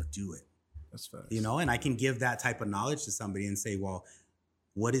seem to do it. That's fast. You know, and I can give that type of knowledge to somebody and say, well,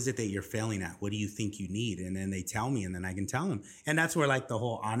 what is it that you're failing at? What do you think you need? And then they tell me, and then I can tell them. And that's where like the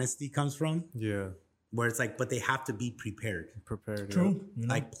whole honesty comes from. Yeah. Where it's like, but they have to be prepared. True. You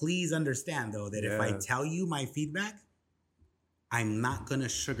know? Like, please understand though, that if I tell you my feedback, I'm not going to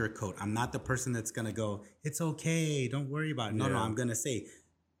sugarcoat. I'm not the person that's going to go, it's okay, don't worry about it. No, I'm going to say,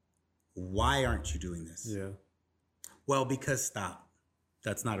 why aren't you doing this? Yeah. Well, because stop.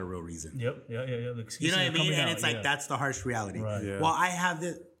 That's not a real reason. Yep. Yeah. You know what I mean? And it's like, that's the harsh reality. Right. Yeah. Well, I have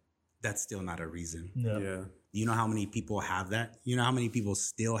this. That's still not a reason. Yeah. You know how many people have that? You know how many people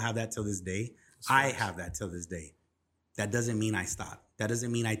still have that till this day? I have that till this day. That doesn't mean I stop. That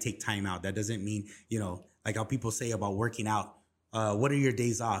doesn't mean I take time out. That doesn't mean, you know, like how people say about working out. What are your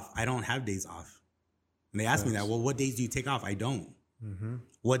days off? I don't have days off. And they ask me that. Well, what days do you take off? I don't. Mm-hmm.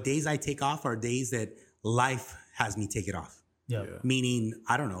 What days I take off are days that life has me take it off. Yeah. Meaning,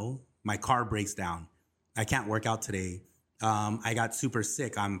 I don't know, my car breaks down. I can't work out today. I got super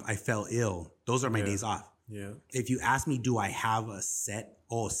sick. I fell ill. Those are my days off. Yeah. If you ask me, do I have a set?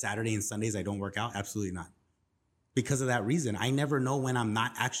 Oh, Saturday and Sundays I don't work out? Absolutely not. Because of that reason, I never know when I'm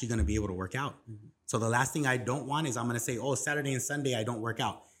not actually going to be able to work out. Mm-hmm. So the last thing I don't want is I'm going to say, oh, Saturday and Sunday I don't work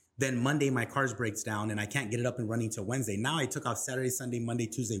out. Then Monday my car breaks down and I can't get it up and running till Wednesday. Now I took off Saturday, Sunday, Monday,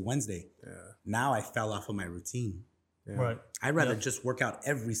 Tuesday, Wednesday. Yeah. Now I fell off of my routine. Yeah. Right. I'd rather just work out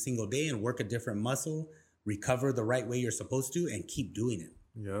every single day and work a different muscle, recover the right way you're supposed to, and keep doing it.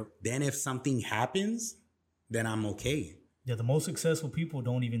 Yep. Then if something happens, then I'm okay. Yeah, the most successful people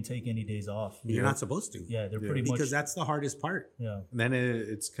don't even take any days off. You're not supposed to. Yeah, they're pretty much. Because that's the hardest part. Yeah. And then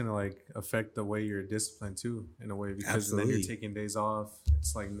it's going to like affect the way you're disciplined too, in a way, because then you're taking days off.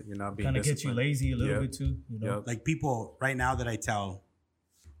 It's like you're not being kind of gets you lazy a little bit too. You know? Like people right now that I tell,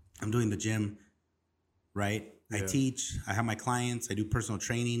 I'm doing the gym, right? I teach, I have my clients, I do personal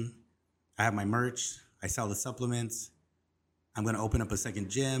training, I have my merch, I sell the supplements. I'm going to open up a second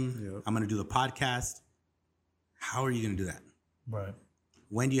gym. Yep. I'm going to do the podcast. How are you going to do that? Right.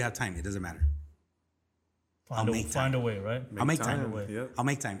 When do you have time? It doesn't matter. Find a way, right? I'll make time. Yep. I'll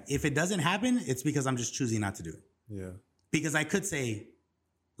make time. If it doesn't happen, it's because I'm just choosing not to do it. Yeah. Because I could say,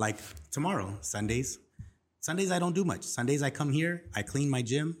 like tomorrow, Sundays I don't do much. Sundays I come here, I clean my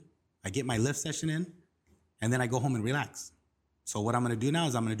gym, I get my lift session in, and then I go home and relax. So what I'm going to do now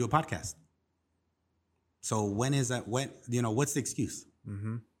is I'm going to do a podcast. So when is that? When, you know, what's the excuse?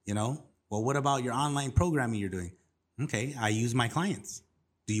 Mm-hmm. You know, well, what about your online programming you're doing? Okay, I use my clients.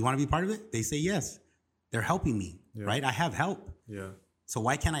 Do you want to be part of it? They say yes. They're helping me, right? I have help. Yeah. So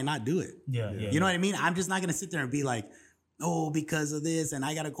why can't I not do it? Yeah. You know what I mean? I'm just not going to sit there and be like, oh, because of this, and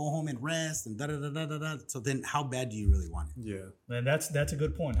I got to go home and rest, and da-da-da-da-da-da. So then how bad do you really want it? Yeah. And that's a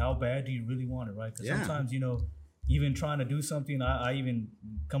good point. How bad do you really want it, right? Because sometimes, you know, even trying to do something, I even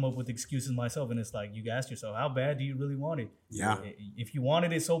come up with excuses myself, and it's like, you ask yourself, how bad do you really want it? Yeah. If you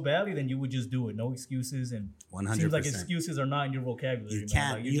wanted it so badly, then you would just do it. No excuses. And 100%. Seems like excuses are not in your vocabulary. You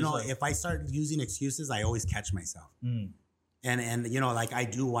can't. You know, if I start using excuses, I always catch myself. And you know, like I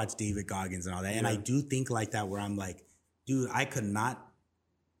do watch David Goggins and all that, and I do think like that, where I'm like, dude, I could not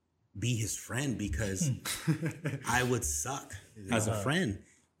be his friend because I would suck as a friend.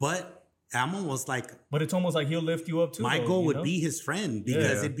 But I'm almost like... But it's almost like he'll lift you up too. My goal would be his friend,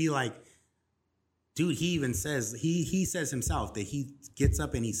 because it'd be like, Dude, he even says he says himself that he gets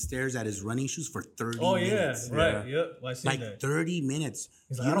up and he stares at his running shoes for 30 minutes. Oh, yeah, right. Yep. I see like that. 30 minutes.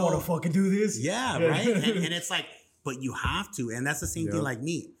 He's like, I don't want to fucking do this. Yeah, right? And it's like, but you have to. And that's the same thing like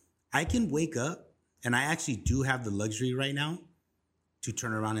me. I can wake up, and I actually do have the luxury right now to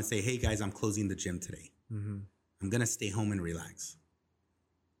turn around and say, hey, guys, I'm closing the gym today. Mm-hmm. I'm going to stay home and relax.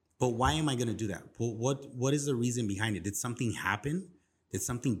 But why am I going to do that? Well, what is the reason behind it? Did something happen? Did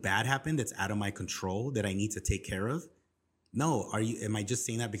something bad happen that's out of my control that I need to take care of? No. Am I just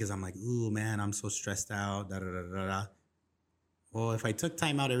saying that because I'm like, ooh, man, I'm so stressed out, da da da da da. Well, if I took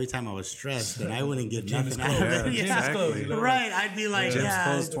time out every time I was stressed, then I wouldn't get nothing out of it. Exactly. Right. I'd be like, Gym's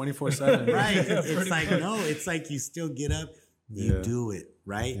closed 24/7. Right. It's like, no, it's like you still get up, you do it,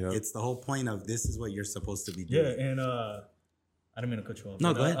 right? Yep. It's the whole point of this is what you're supposed to be doing. Yeah, and I didn't mean to cut you off.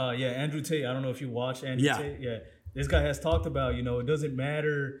 No, go ahead. Yeah, Andrew Tate, I don't know if you watch Andrew Tate. Yeah. This guy has talked about, it doesn't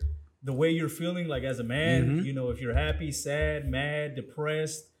matter the way you're feeling, like as a man, if you're happy, sad, mad,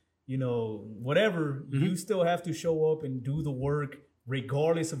 depressed, whatever, you still have to show up and do the work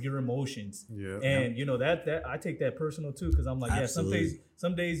regardless of your emotions. Yeah. And, that I take that personal too, because I'm like,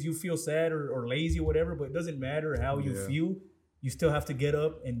 some days you feel sad or lazy or whatever, but it doesn't matter how you feel. You still have to get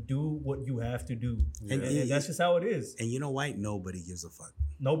up and do what you have to do. And that's just how it is. And you know why? Nobody gives a fuck.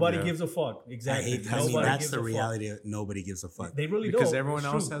 Nobody gives a fuck. Exactly. That's the reality. Nobody gives a fuck. They really because don't. everyone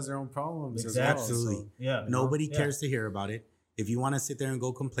else has their own problems. Exactly. As well, so. Nobody cares to hear about it. If you want to sit there and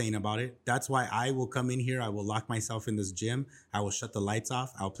go complain about it, that's why I will come in here. I will lock myself in this gym. I will shut the lights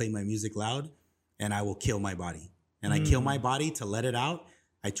off. I'll play my music loud, and I will kill my body. And I kill my body to let it out.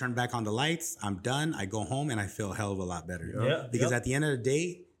 I turn back on the lights. I'm done. I go home and I feel a hell of a lot better. Because at the end of the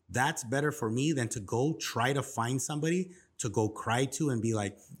day, that's better for me than to go try to find somebody to go cry to and be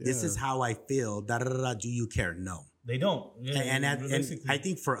like, this is how I feel. Da, da, da, da. Do you care? No. They don't. And I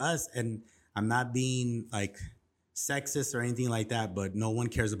think for us, and I'm not being like sexist or anything like that, but no one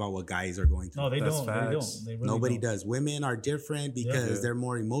cares about what guys are going through. No, they don't. They really Nobody does. Women are different because they're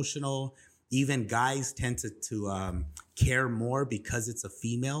more emotional. Even guys tend to care more because it's a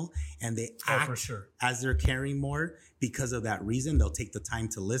female, and they act for sure as they're caring more because of that reason. They'll take the time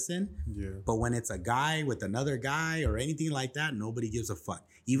to listen. Yeah. But when it's a guy with another guy or anything like that, nobody gives a fuck.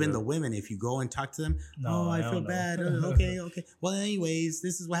 Even the women, if you go and talk to them, I feel bad. Okay. Well, anyways,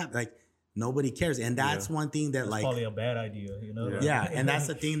 this is what happened. Like, nobody cares. And that's one thing that's like probably a bad idea, Yeah. And that's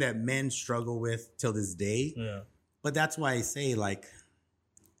the thing that men struggle with till this day. Yeah. But that's why I say, like,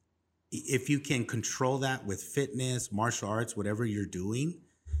 if you can control that with fitness, martial arts, whatever you're doing,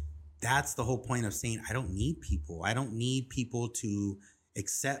 that's the whole point of saying, I don't need people. I don't need people to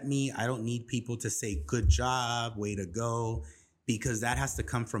accept me. I don't need people to say, good job, way to go, because that has to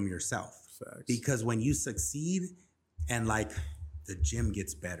come from yourself. Facts. Because when you succeed and like the gym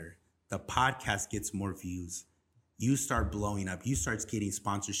gets better, the podcast gets more views, you start blowing up, you start getting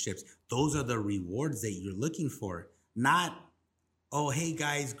sponsorships. Those are the rewards that you're looking for, not, oh, hey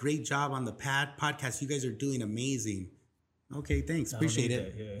guys, great job on the podcast. You guys are doing amazing. Okay, thanks. Appreciate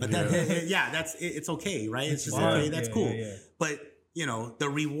it. But it's okay, right? It's just okay. That's cool. Yeah. But the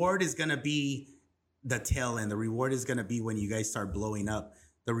reward is gonna be the tail end. The reward is gonna be when you guys start blowing up.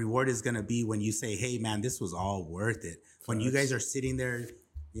 The reward is gonna be when you say, hey man, this was all worth it. When you guys are sitting there,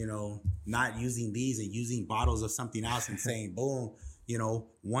 not using these and using bottles of something else and saying, boom,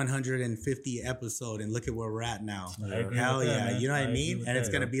 150 episode and look at where we're at now. Hell yeah. You know what I mean? And it's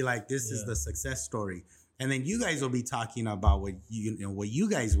going to be like, this is the success story. And then you guys will be talking about what you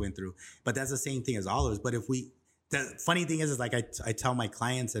guys went through, but that's the same thing as all of us. But the funny thing is like, I tell my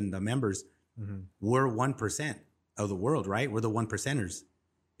clients and the members, we're 1% of the world, right? We're the 1%ers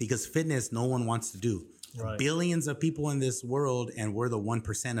because fitness, no one wants to do. Right. Billions of people in this world, and we're the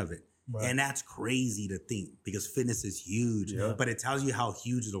 1% of it. Right. And that's crazy to think because fitness is huge, but it tells you how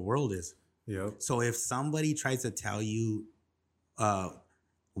huge the world is. Yep. So if somebody tries to tell you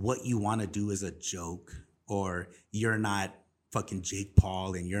what you want to do is a joke, or you're not fucking Jake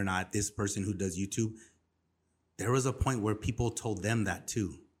Paul and you're not this person who does YouTube, there was a point where people told them that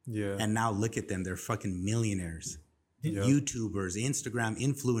too. Yeah. And now look at them. They're fucking millionaires, YouTubers, Instagram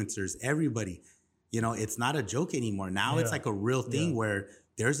influencers, everybody. It's not a joke anymore. Now it's like a real thing where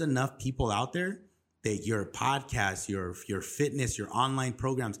there's enough people out there that your podcast, your fitness, your online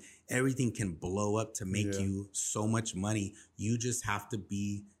programs, everything can blow up to make you so much money. You just have to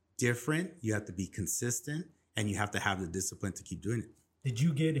be different. You have to be consistent, and you have to have the discipline to keep doing it. Did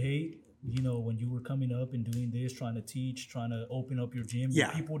you get hate you know, when you were coming up and doing this, trying to teach, trying to open up your gym?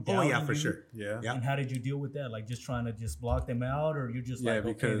 Were people doubting yeah, for you? sure. Yeah. And how did you deal with that? Like just trying to just block them out, or you're just like,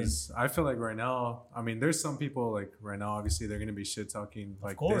 because I feel like right now, I mean, there's some people like right now, obviously they're gonna be shit talking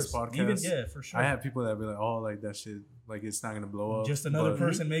like this podcast. Even, for sure. I have people that be like, oh, like that shit, like it's not gonna blow up. Just another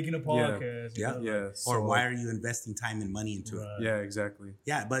person making a podcast. Yeah. So, or why are you investing time and money into it? Yeah, exactly.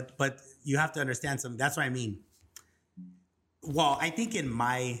 Yeah, but you have to understand something. That's what I mean. Well, I think in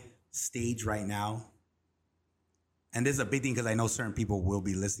my stage right now, and this is a big thing because I know certain people will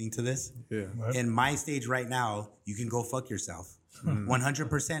be listening to this. Yeah. Right. In my stage right now, you can go fuck yourself.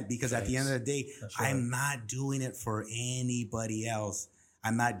 100%, because at the end of the day, right. I'm not doing it for anybody else.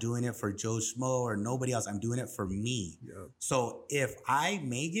 I'm not doing it for Joe Schmo or nobody else. I'm doing it for me. Yep. So if I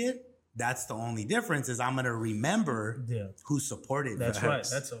make it, that's the only difference is I'm going to remember who supported me. That's right.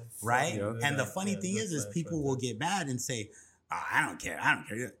 That's right. Yep. And the funny thing is people will get mad and say, oh, I don't care.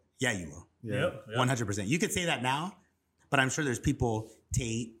 Yeah, you will. Yep. 100%. You could say that now, but I'm sure there's people,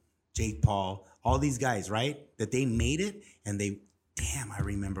 Tate, Jake Paul, all these guys, right? That they made it and damn, I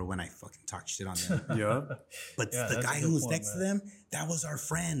remember when I fucking talked shit on them. Yeah. But the guy who was next to them, that was our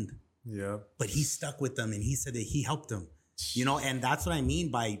friend. Yeah. But he stuck with them and he said that he helped them. You know, and that's what I mean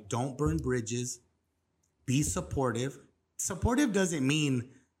by don't burn bridges. Be supportive. Supportive doesn't mean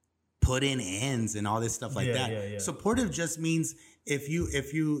put in ends and all this stuff like that. Yeah. Supportive just means if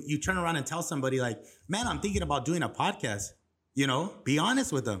you turn around and tell somebody like, man, I'm thinking about doing a podcast, you know, be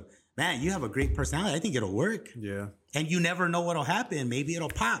honest with them. Man, you have a great personality. I think it'll work. Yeah. And you never know what'll happen. Maybe it'll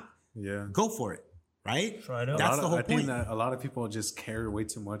pop. Yeah. Go for it. Right? Try it out. That's the whole point. I think that a lot of people just care way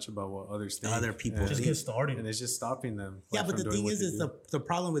too much about what others think. Other people just get started. And it's just stopping them. Yeah, but the thing is the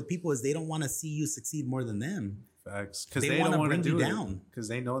problem with people is they don't want to see you succeed more than them. Facts. Because they don't want to do it. Because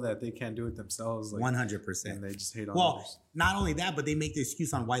they know that they can't do it themselves. 100%. And they just hate on others. Not only that, but they make the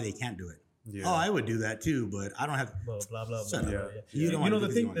excuse on why they can't do it. Yeah. Oh, I would do that too, but I don't have. Blah blah blah. Yeah. You know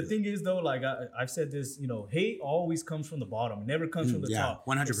the thing is though, like I've said this. You know, hate always comes from the bottom. It never comes from the top.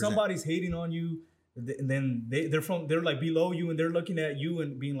 100%. If somebody's hating on you, then they're like below you and they're looking at you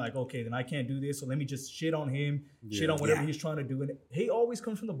and being like, okay, then I can't do this, so let me just shit on him, shit on whatever he's trying to do. And hate always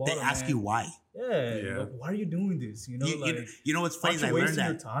comes from the bottom. They ask you why. Yeah. Like, why are you doing this? You know, you know what's funny is I learned that.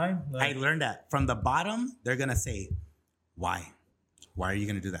 Your time? I learned that from the bottom. They're gonna say, why? Why are you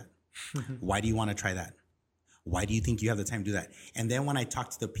gonna do that? Why do you want to try that? Why do you think you have the time to do that? And then when I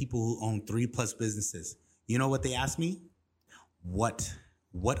talk to the people who own 3+ businesses, you know what they ask me? What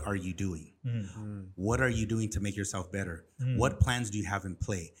are you doing? Mm-hmm. What are you doing to make yourself better? Mm-hmm. What plans do you have in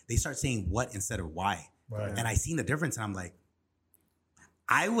play? They start saying what instead of why. Right. And I seen the difference and I'm like,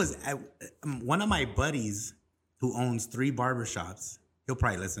 one of my buddies who owns 3 barbershops, he'll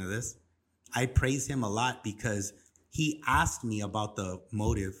probably listen to this. I praise him a lot because he asked me about the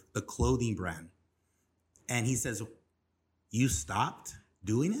motive, the clothing brand. And he says, you stopped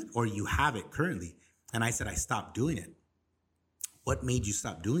doing it or you have it currently? And I said, I stopped doing it. What made you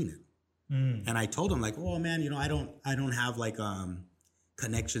stop doing it? And I told him like, oh man, you know, I don't have like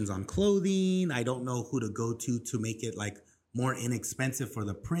connections on clothing. I don't know who to go to make it like more inexpensive for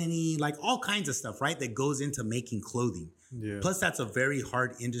the printing, like all kinds of stuff, right? That goes into making clothing. Yeah. Plus that's a very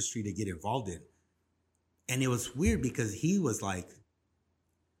hard industry to get involved in. And it was weird because he was like,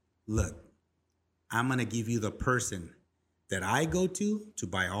 look, I'm going to give you the person that I go to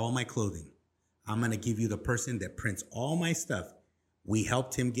buy all my clothing. I'm going to give you the person that prints all my stuff. We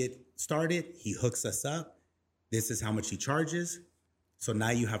helped him get started. He hooks us up. This is how much he charges. So now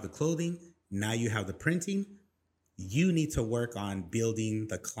you have the clothing. Now you have the printing. You need to work on building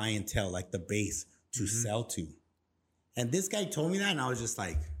the clientele, like the base to sell to. And this guy told me that and I was just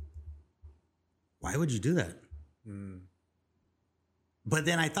like, why would you do that? But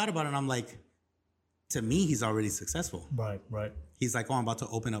then I thought about it and I'm like, to me, he's already successful. Right. He's like, oh, I'm about to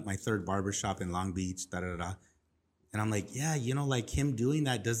open up my 3rd barbershop in Long Beach, da-da-da-da. And I'm like, yeah, you know, like him doing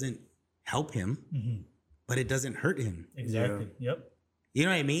that doesn't help him, but it doesn't hurt him. Exactly. Yeah. Yep. You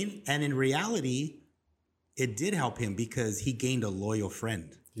know what I mean? And in reality, it did help him because he gained a loyal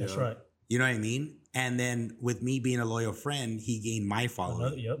friend. That's right. You know what I mean? And then with me being a loyal friend, he gained my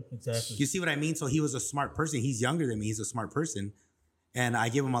following. Yep, exactly. You see what I mean? So he was a smart person. He's younger than me. He's a smart person. And I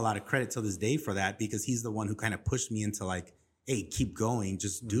give him a lot of credit till this day for that because he's the one who kind of pushed me into like, hey, keep going,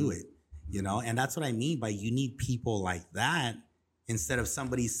 just do it, you know? And that's what I mean by you need people like that instead of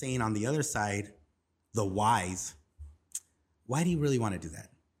somebody saying on the other side, the whys. Why do you really want to do that?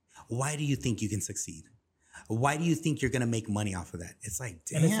 Why do you think you can succeed? Why do you think you're going to make money off of that? It's like,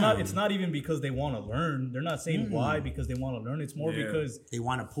 damn. And it's not even because they want to learn. They're not saying why because they want to learn. It's more because they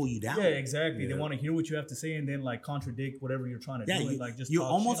want to pull you down. Yeah, exactly. They want to hear what you have to say and then like contradict whatever you're trying to do. And, like, you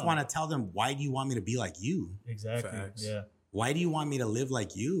almost want to tell them, why do you want me to be like you? Exactly. Facts. Yeah. Why do you want me to live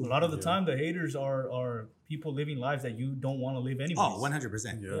like you? A lot of the time, the haters are people living lives that you don't want to live anyways. Oh,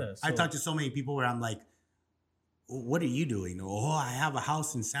 100%. Yeah, I talked to so many people where I'm like, what are you doing? Oh, I have a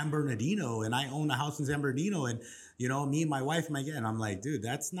house in San Bernardino and I own a house in San Bernardino and, you know, me and my wife and my kid. And I'm like, dude,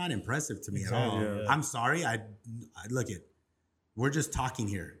 that's not impressive to me at all. Yeah. I'm sorry. I look it. We're just talking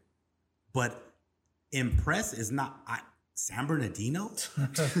here. But impress is not San Bernardino.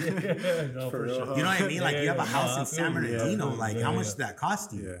 No, for sure. You know what I mean? Like you have a house in San Bernardino. Like how much did that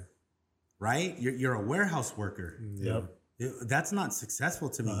cost you? Yeah. Right? You're a warehouse worker. Yep. That's not successful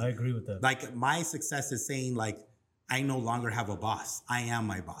to me. No, I agree with that. Like my success is saying like, I no longer have a boss. I am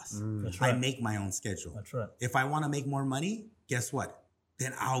my boss. That's right. I make my own schedule. That's right. If I want to make more money, guess what?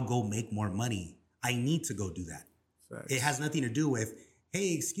 Then I'll go make more money. I need to go do that. Facts. It has nothing to do with,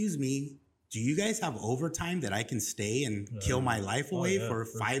 hey, excuse me, do you guys have overtime that I can stay and kill my life away for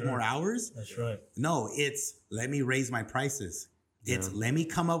 5 more hours? That's right. No, it's let me raise my prices. It's let me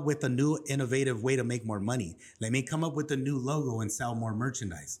come up with a new innovative way to make more money. Let me come up with a new logo and sell more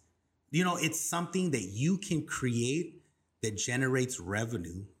merchandise. You know, it's something that you can create that generates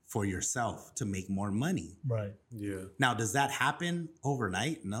revenue for yourself to make more money. Right. Yeah. Now, does that happen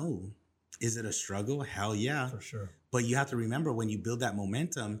overnight? No. Is it a struggle? Hell yeah. For sure. But you have to remember when you build that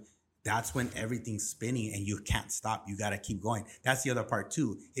momentum, that's when everything's spinning and you can't stop. You got to keep going. That's the other part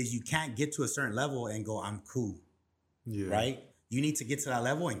too, is you can't get to a certain level and go, I'm cool. Yeah. Right? You need to get to that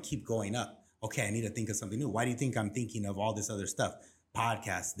level and keep going up. Okay, I need to think of something new. Why do you think I'm thinking of all this other stuff?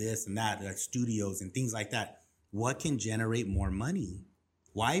 Podcasts, this and that, like studios and things like that. What can generate more money?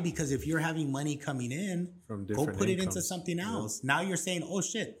 Why? Because if you're having money coming in, From go different put it incomes. into something else. Now you're saying, oh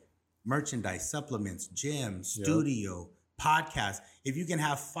shit, merchandise, supplements, gym, studio, podcast. If you can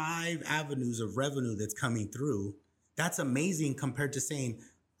have 5 avenues of revenue that's coming through, that's amazing compared to saying,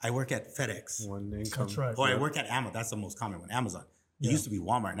 I work at FedEx. One income. That's right. Or I work at Amazon. That's the most common one, Amazon. It used to be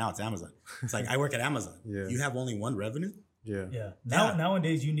Walmart. Now it's Amazon. It's like, I work at Amazon. Yeah. You have only one revenue? Yeah. Yeah.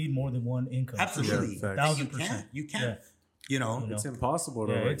 Nowadays, you need more than one income. Absolutely. Yeah, And you 1,000%. can't. You can't. Yeah. You know? It's impossible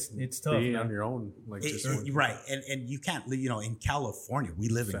to it's tough, be man. on your own. Like just Right. And you can't, you know, in California, we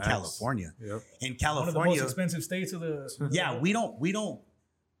live in Facts. California. Yep. In One of the California, most expensive states of the. yeah, we don't,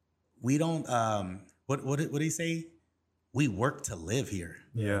 what do you say? We work to live here.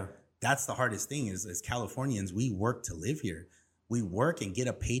 Yeah. That's the hardest thing is as Californians, we work to live here. We work and get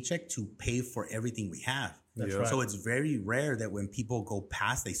a paycheck to pay for everything we have. That's Yeah. right. So it's very rare that when people go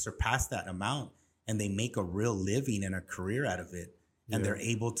past, they surpass that amount and they make a real living and a career out of it. And they're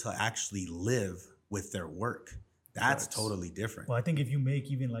able to actually live with their work. That's totally different. Well, I think if you make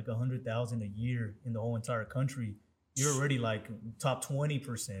even like 100,000 a year in the whole entire country, you're already like top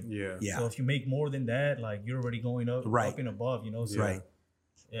 20%. Yeah. Yeah. So if you make more than that, like you're already going up, Right. up and above, you know? So, Right.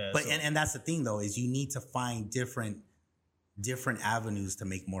 Yeah. But so- and that's the thing though, is you need to find different avenues to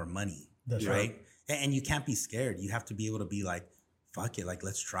make more money. That's right. And you can't be scared. You have to be able to be like, fuck it, like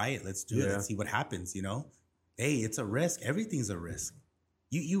let's try it. Let's do it. Let's see what happens, you know? Hey, it's a risk. Everything's a risk.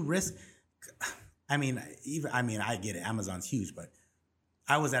 You risk. I mean, I get it. Amazon's huge, but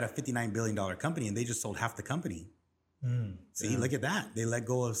I was at a $59 billion company and they just sold half the company. See, look at that. They let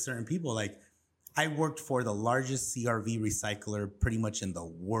go of certain people. Like I worked for the largest CRV recycler pretty much in the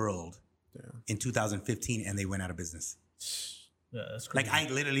world in 2015 and they went out of business. Yeah, that's crazy. Like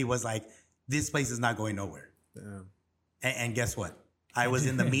I literally was like, this place is not going nowhere. Damn. And guess what? I was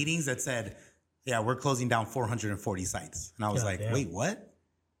in the meetings that said, yeah, we're closing down 440 sites. And I was God like, damn. wait, what?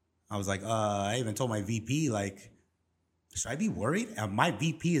 I was like, I even told my VP, like, should I be worried? And my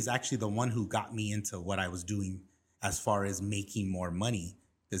VP is actually the one who got me into what I was doing as far as making more money.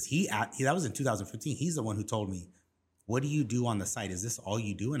 Because that was in 2015. He's the one who told me, what do you do on the site? Is this all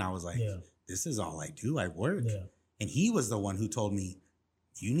you do? And I was like, this is all I do. I work. Yeah. And he was the one who told me,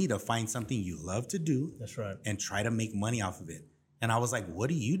 you need to find something you love to do. That's right. And try to make money off of it. And I was like, what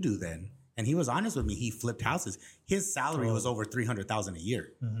do you do then? And he was honest with me. He flipped houses. His salary was over $300,000 a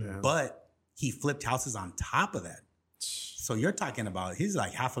year, but he flipped houses on top of that. So you're talking about, he's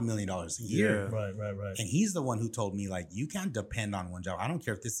like $500,000 a year. Right. And he's the one who told me, like, you can't depend on one job. I don't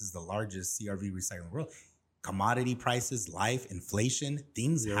care if this is the largest CRV recycling in the world. Commodity prices, life, inflation,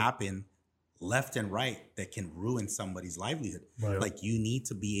 things happen left and right that can ruin somebody's livelihood. Right. Like you need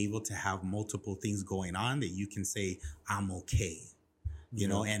to be able to have multiple things going on that you can say, I'm okay, you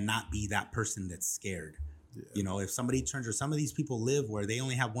know, and not be that person that's scared. You know, if somebody turns, or some of these people live where they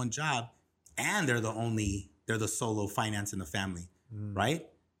only have one job and they're they're the solo finance in the family, right?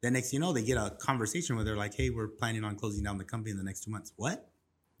 Then next, they get a conversation where they're like, hey, we're planning on closing down the company in the next 2 months. What?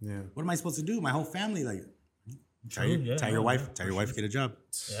 Yeah. What am I supposed to do? My whole family, like, tell your wife, get a job.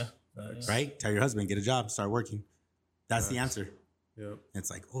 Yeah. Right? Tell your husband, get a job, start working. That's the answer. Yep. It's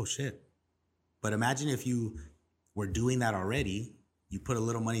like, oh shit. But imagine if you were doing that already, you put a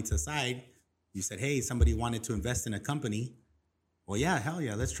little money to the side, you said, hey, somebody wanted to invest in a company. Well, yeah, hell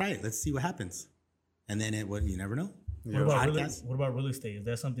yeah, let's try it. Let's see what happens. And then you never know. What about real estate? Is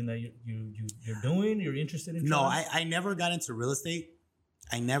that something that you're doing? You're interested in? No, I never got into real estate.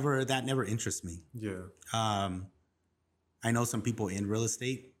 That never interests me. Yeah. I know some people in real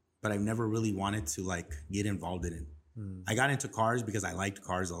estate, but I've never really wanted to like get involved in it. I got into cars because I liked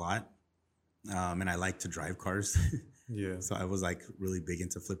cars a lot. And I like to drive cars. Yeah. So I was like really big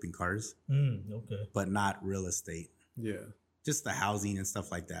into flipping cars. Okay. But not real estate. Yeah. Just the housing and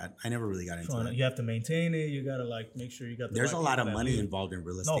stuff like that. I never really got into that. You have to maintain it. You got to like make sure you got the There's a lot of money involved in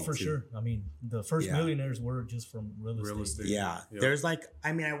real estate. No, for sure. I mean, the first millionaires were just from real estate. Yeah. Yep. There's like,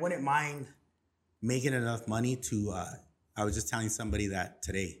 I wouldn't mind making enough money to, I was just telling somebody that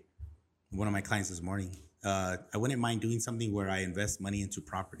today, one of my clients this morning, I wouldn't mind doing something where I invest money into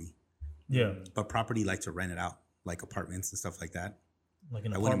property. Yeah. But property, like to rent it out, like apartments and stuff like that. Like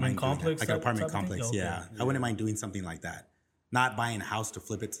an apartment complex? Like an apartment complex, okay. yeah. I wouldn't mind doing something like that. Not buying a house to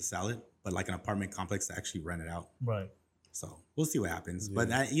flip it to sell it, but like an apartment complex to actually rent it out. Right. So we'll see what happens. Yeah. But,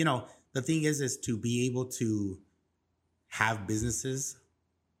 the thing is to be able to have businesses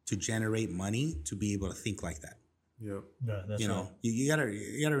to generate money, to be able to think like that. Yep. Yeah, that's right. You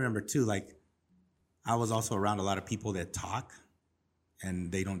gotta remember too, like I was also around a lot of people that talk and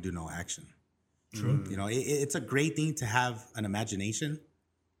they don't do no action. True. It's a great thing to have an imagination.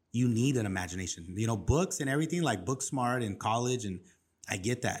 You need an imagination. Books and everything, like book smart in college, and I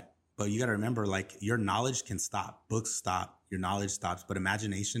get that. But you got to remember, like, your knowledge can stop. Books stop. Your knowledge stops. But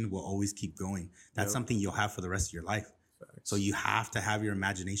imagination will always keep going. That's something you'll have for the rest of your life. Facts. So you have to have your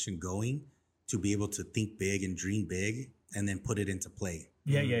imagination going to be able to think big and dream big and then put it into play.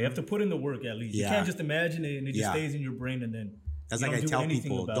 Yeah, you have to put in the work at least. You can't just imagine it and it just stays in your brain and then that's like I tell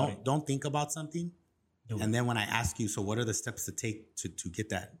people, don't think about something. And then when I ask you, so what are the steps to take to get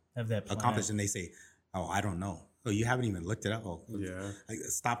that accomplished? And they say, oh, I don't know. Oh, you haven't even looked it up. Oh, yeah. Like,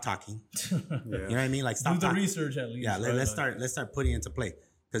 stop talking. You know what I mean? Like, stop talking. Do the research at least. Yeah, let's start putting it into play.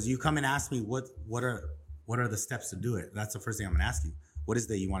 Because you come and ask me what are the steps to do it. That's the first thing I'm gonna ask you. What is it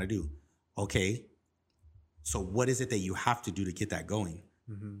that you want to do? Okay. So what is it that you have to do to get that going?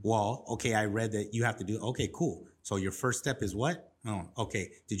 Mm-hmm. Well, okay, I read that you have to do. Okay, cool. So your first step is what? Oh, okay.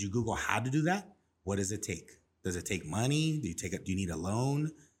 Did you Google how to do that? What does it take? Does it take money? Do you need a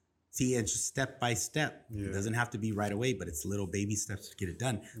loan? See, it's just step by step. Yeah. It doesn't have to be right away, but it's little baby steps to get it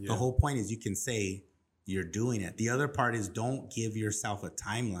done. Yeah. The whole point is you can say you're doing it. The other part is don't give yourself a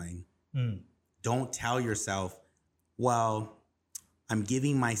timeline. Don't tell yourself, well, I'm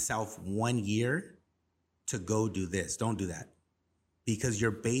giving myself 1 year to go do this. Don't do that. Because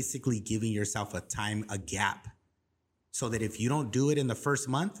you're basically giving yourself a gap. So that if you don't do it in the first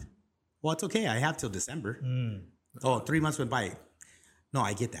month, well, it's okay. I have till December. Oh, 3 months went by. No,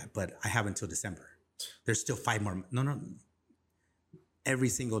 I get that, but I have until December. There's still 5 more. No. Every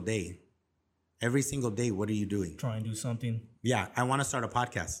single day, what are you doing? Try and do something. Yeah, I want to start a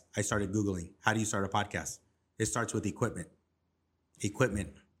podcast. I started Googling. How do you start a podcast? It starts with equipment,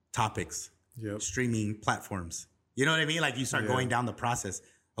 topics, streaming platforms. You know what I mean? Like you start going down the process.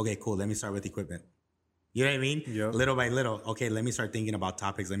 Okay, cool. Let me start with equipment. You know what I mean? Yep. Little by little. Okay, let me start thinking about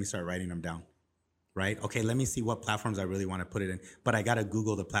topics. Let me start writing them down. Right? Okay, let me see what platforms I really want to put it in. But I got to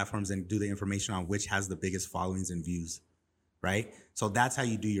Google the platforms and do the information on which has the biggest followings and views. Right? So that's how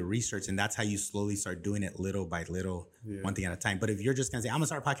you do your research. And that's how you slowly start doing it little by little, one thing at a time. But if you're just going to say, I'm going to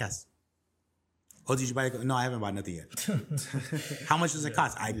start a podcast. Oh, did you buy it? No, I haven't bought nothing yet. How much does it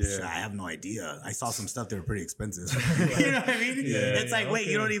cost? I have no idea. I saw some stuff that were pretty expensive. You know what I mean? It's like, wait,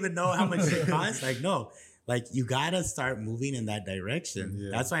 you don't even know how much it costs? Like, no. Like, you got to start moving in that direction. Yeah.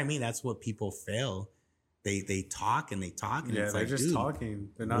 That's what I mean. That's what people fail. They talk and they talk. And it's they're like, just dude, talking.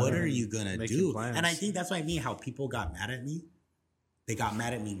 They're not what are you going to do? Plans. And I think that's what I mean, how people got mad at me. They got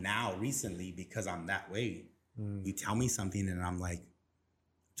mad at me now recently because I'm that way. You tell me something and I'm like,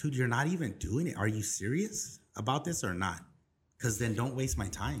 dude, you're not even doing it. Are you serious about this or not? Because then don't waste my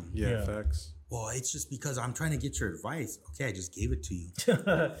time. Yeah, facts. Well, it's just because I'm trying to get your advice. Okay, I just gave it to you.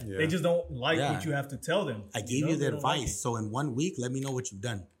 They just don't like what you have to tell them. I gave you the advice. Like so in 1 week, let me know what you've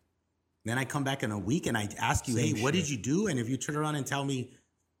done. Then I come back in a week and I ask you, hey, what did you do? And if you turn around and tell me,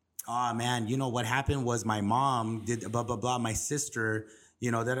 oh, man, you know, what happened was my mom did blah, blah, blah. My sister,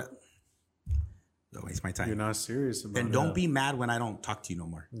 you know, that. Don't waste my time. You're not serious about it. Then don't be mad when I don't talk to you no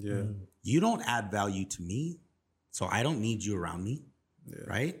more. Yeah. You don't add value to me, so I don't need you around me,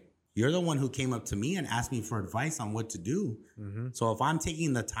 right? You're the one who came up to me and asked me for advice on what to do. Mm-hmm. So if I'm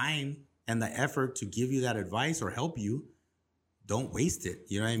taking the time and the effort to give you that advice or help you, don't waste it.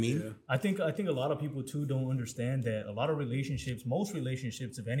 You know what I mean? Yeah. I think a lot of people too don't understand that a lot of relationships, most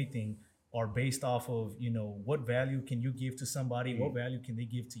relationships, if anything, are based off of, you know, what value can you give to somebody? What value can they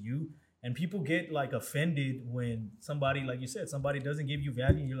give to you? And people get like offended when somebody, like you said, somebody doesn't give you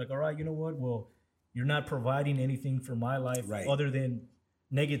value. And you're like, all right, you know what? Well, you're not providing anything for my life other than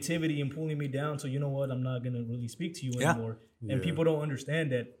negativity and pulling me down. So you know what? I'm not going to really speak to you anymore. And people don't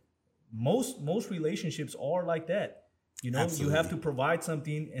understand that most relationships are like that. You know, you have to provide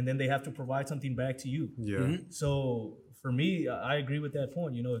something and then they have to provide something back to you. Yeah. Mm-hmm. So for me, I agree with that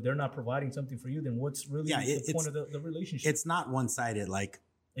point. You know, if they're not providing something for you, then what's really the point of the relationship? It's not one-sided. Like,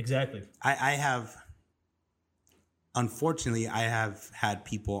 exactly. Unfortunately, I have had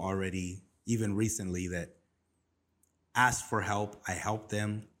people already, even recently, that asked for help. I helped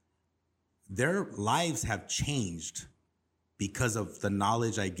them. Their lives have changed because of the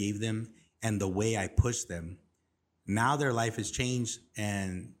knowledge I gave them and the way I pushed them. Now their life has changed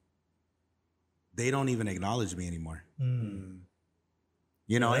and they don't even acknowledge me anymore. Mm.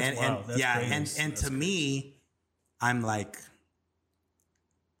 You know, and to me, I'm like,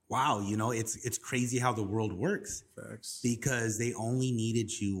 wow, you know, it's crazy how the world works. Facts. Because they only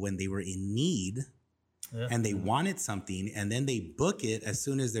needed you when they were in need and they wanted something, and then they book it as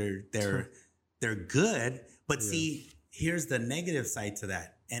soon as they're good. But see, here's the negative side to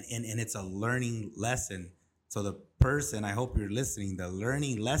that. And it's a learning lesson. So the person, I hope you're listening, the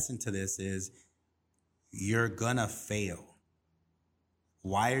learning lesson to this is you're gonna fail.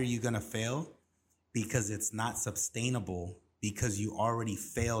 Why are you gonna fail? Because it's not sustainable, because you already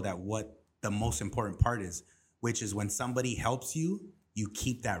failed at what the most important part is, which is when somebody helps you, you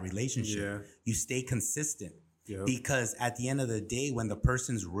keep that relationship. Yeah. You stay consistent. Yep. Because at the end of the day, when the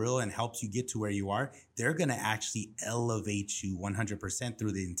person's real and helps you get to where you are, they're going to actually elevate you 100%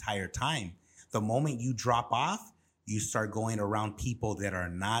 through the entire time. The moment you drop off, you start going around people that are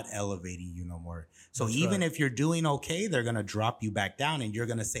not elevating you no more. So that's even if you're doing okay, they're going to drop you back down and you're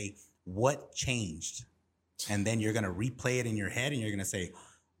going to say, what changed? And then you're going to replay it in your head and you're going to say,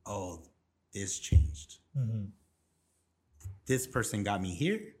 oh, this changed. Mm-hmm. This person got me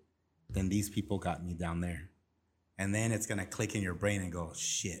here, then these people got me down there. And then it's going to click in your brain and go,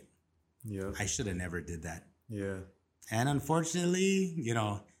 shit, I should have never did that. Yeah. And unfortunately, you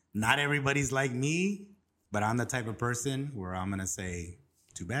know, not everybody's like me, but I'm the type of person where I'm going to say,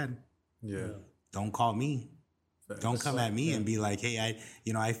 too bad. Yeah. Don't call me. Don't come at me and be like, hey,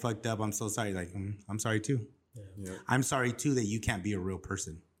 I fucked up. I'm so sorry. Like, I'm sorry too. Yeah. I'm sorry too that you can't be a real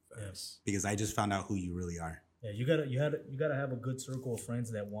person. Yes. Because I just found out who you really are. Yeah, you gotta have a good circle of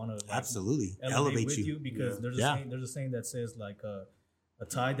friends that want to absolutely elevate with you because there's a saying that says like a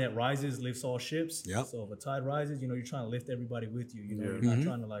tide that rises lifts all ships. Yep. So if a tide rises, you know, you're trying to lift everybody with you. You know, you're not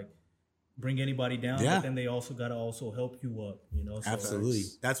trying to like bring anybody down, but then they also gotta help you up. You know, so absolutely.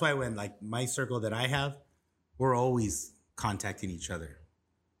 That's why when like my circle that I have, we're always contacting each other.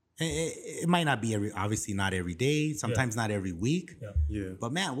 It might not be obviously not every day, sometimes not every week. Yeah.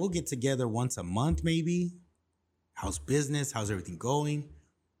 But man, we'll get together once a month maybe. How's business? How's everything going?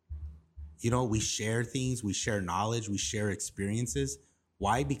 You know, we share things, we share knowledge, we share experiences.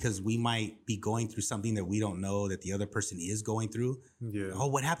 Why? Because we might be going through something that we don't know that the other person is going through. Yeah. Oh,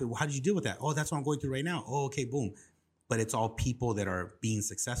 what happened? How did you deal with that? Oh, that's what I'm going through right now. Oh, okay, boom. But it's all people that are being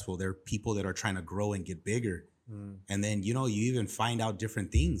successful. They're people that are trying to grow and get bigger. And then, you know, you even find out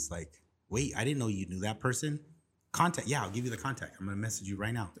different things like, wait, I didn't know you knew that person. Contact. Yeah, I'll give you the contact. I'm going to message you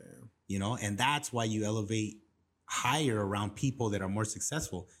right now. Damn. You know, and that's why you elevate higher around people that are more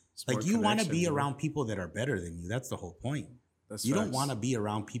successful. Like you want to be around people that are better than you. That's the whole point. You don't want to be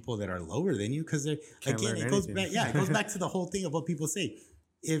around people that are lower than you because again, it goes back. Yeah, it goes back to the whole thing of what people say.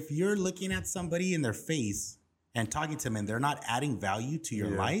 If you're looking at somebody in their face and talking to them and they're not adding value to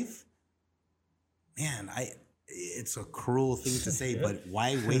your life, man, it's a cruel thing to say, but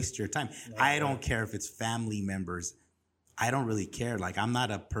why waste your time? I don't care if it's family members. I don't really care. Like, I'm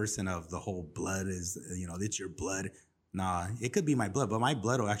not a person of the whole blood is, you know, it's your blood. Nah, it could be my blood, but my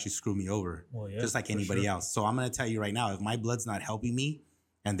blood will actually screw me over just like anybody else. So I'm going to tell you right now, if my blood's not helping me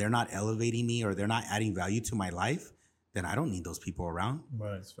and they're not elevating me or they're not adding value to my life, then I don't need those people around.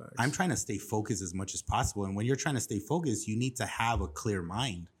 Right. I'm trying to stay focused as much as possible. And when you're trying to stay focused, you need to have a clear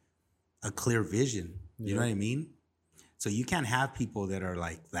mind, a clear vision. You know what I mean? So you can't have people that are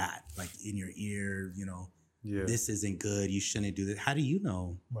like that, like in your ear, you know, this isn't good. You shouldn't do that. How do you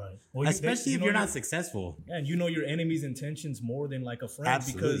know? Right. Well, especially if you're not successful. Yeah, and you know your enemy's intentions more than like a friend.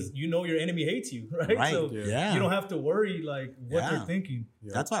 Absolutely. Because you know your enemy hates you, right? Right. So you don't have to worry like what they're thinking.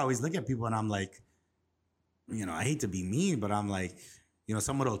 Yeah. That's why I always look at people and I'm like, you know, I hate to be mean, but I'm like, you know,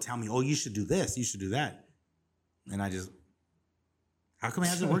 someone will tell me, oh, you should do this, you should do that. And I just, how come it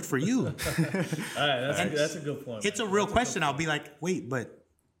hasn't worked for you? All right, that's a good point. It's a real question. I'll be like, wait, but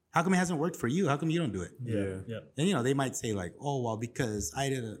how come it hasn't worked for you? How come you don't do it? Yeah. And, you know, they might say like, oh, well, because I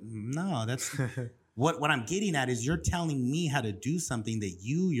didn't. No, that's what I'm getting at is you're telling me how to do something that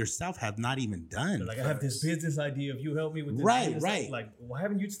you yourself have not even done. Like I have this business idea. If you help me with this. Right. Like, why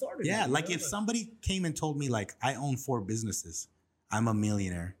haven't you started? Yeah. it? Like if somebody came and told me like, I own 4 businesses, I'm a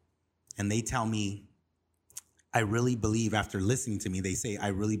millionaire. And they tell me, I really believe after listening to me, they say, I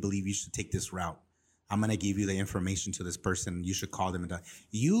really believe you should take this route. I'm going to give you the information to this person. You should call them. And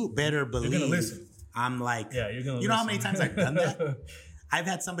you better believe. You're going to listen. I'm like, yeah, you're going to You know how many times I've done that? I've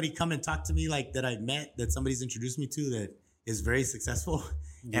had somebody come and talk to me like that I've met, that somebody's introduced me to that is very successful.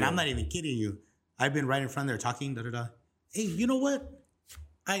 Yeah. And I'm not even kidding you. I've been right in front of there talking, Hey, you know what?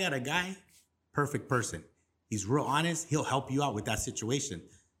 I got a guy, perfect person. He's real honest. He'll help you out with that situation.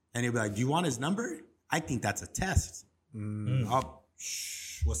 And he'll be like, do you want his number? I think that's a test.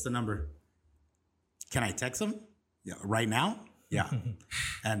 What's the number? Can I text him? Yeah, right now? Yeah.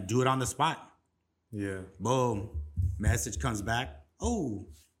 And do it on the spot. Yeah. Boom. Message comes back. Oh,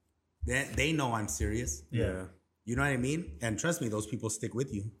 they know I'm serious. Yeah. You know what I mean? And trust me, those people stick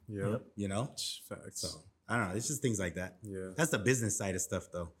with you. Yep. You know? Facts. So, I don't know. It's just things like that. Yeah. That's the business side of stuff,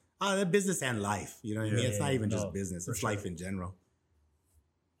 though. The business and life. You know what I mean? It's not even just business. It's life in general.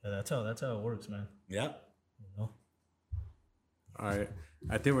 Yeah, that's how it works, man. Yeah. You know? All right.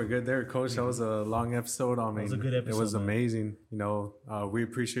 I think we're good there, Coach. That was a long episode. I mean, it was a good episode. It was amazing. You know, we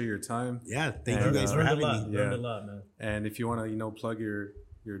appreciate your time. Yeah, thank you guys for having me. Learned a lot, man. And if you want to, you know, plug your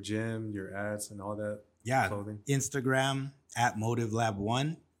gym, your ads, and all that. Yeah, clothing. Instagram at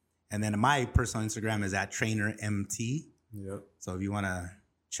MotiveLab1, and then my personal Instagram is at Trainermt. Yep. So if you want to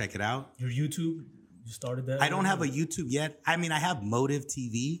check it out, your YouTube, you started that. I don't have a YouTube yet. I mean, I have Motive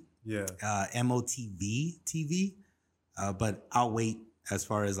TV. Yeah. MOTV TV, but I'll wait. As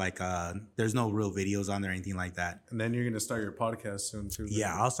far as like, there's no real videos on there or anything like that. And then you're going to start your podcast soon too. Right?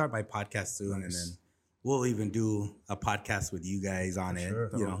 Yeah, I'll start my podcast soon. Nice. And then we'll even do a podcast with you guys on it. Sure.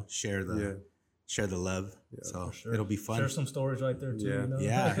 You know, share the love. Yeah, so it'll be fun. Share some stories right there too. Yeah. You know?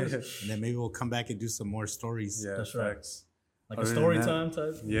 Yeah. And then maybe we'll come back and do some more stories. Yeah, that's right. Like a story time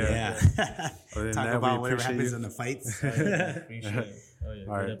type. Yeah. Talk about whatever happens in the fights. Appreciate it. Oh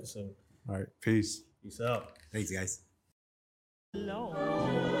yeah, good episode. All right. Peace. Peace out. Thanks, guys.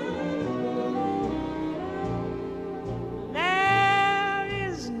 Hello.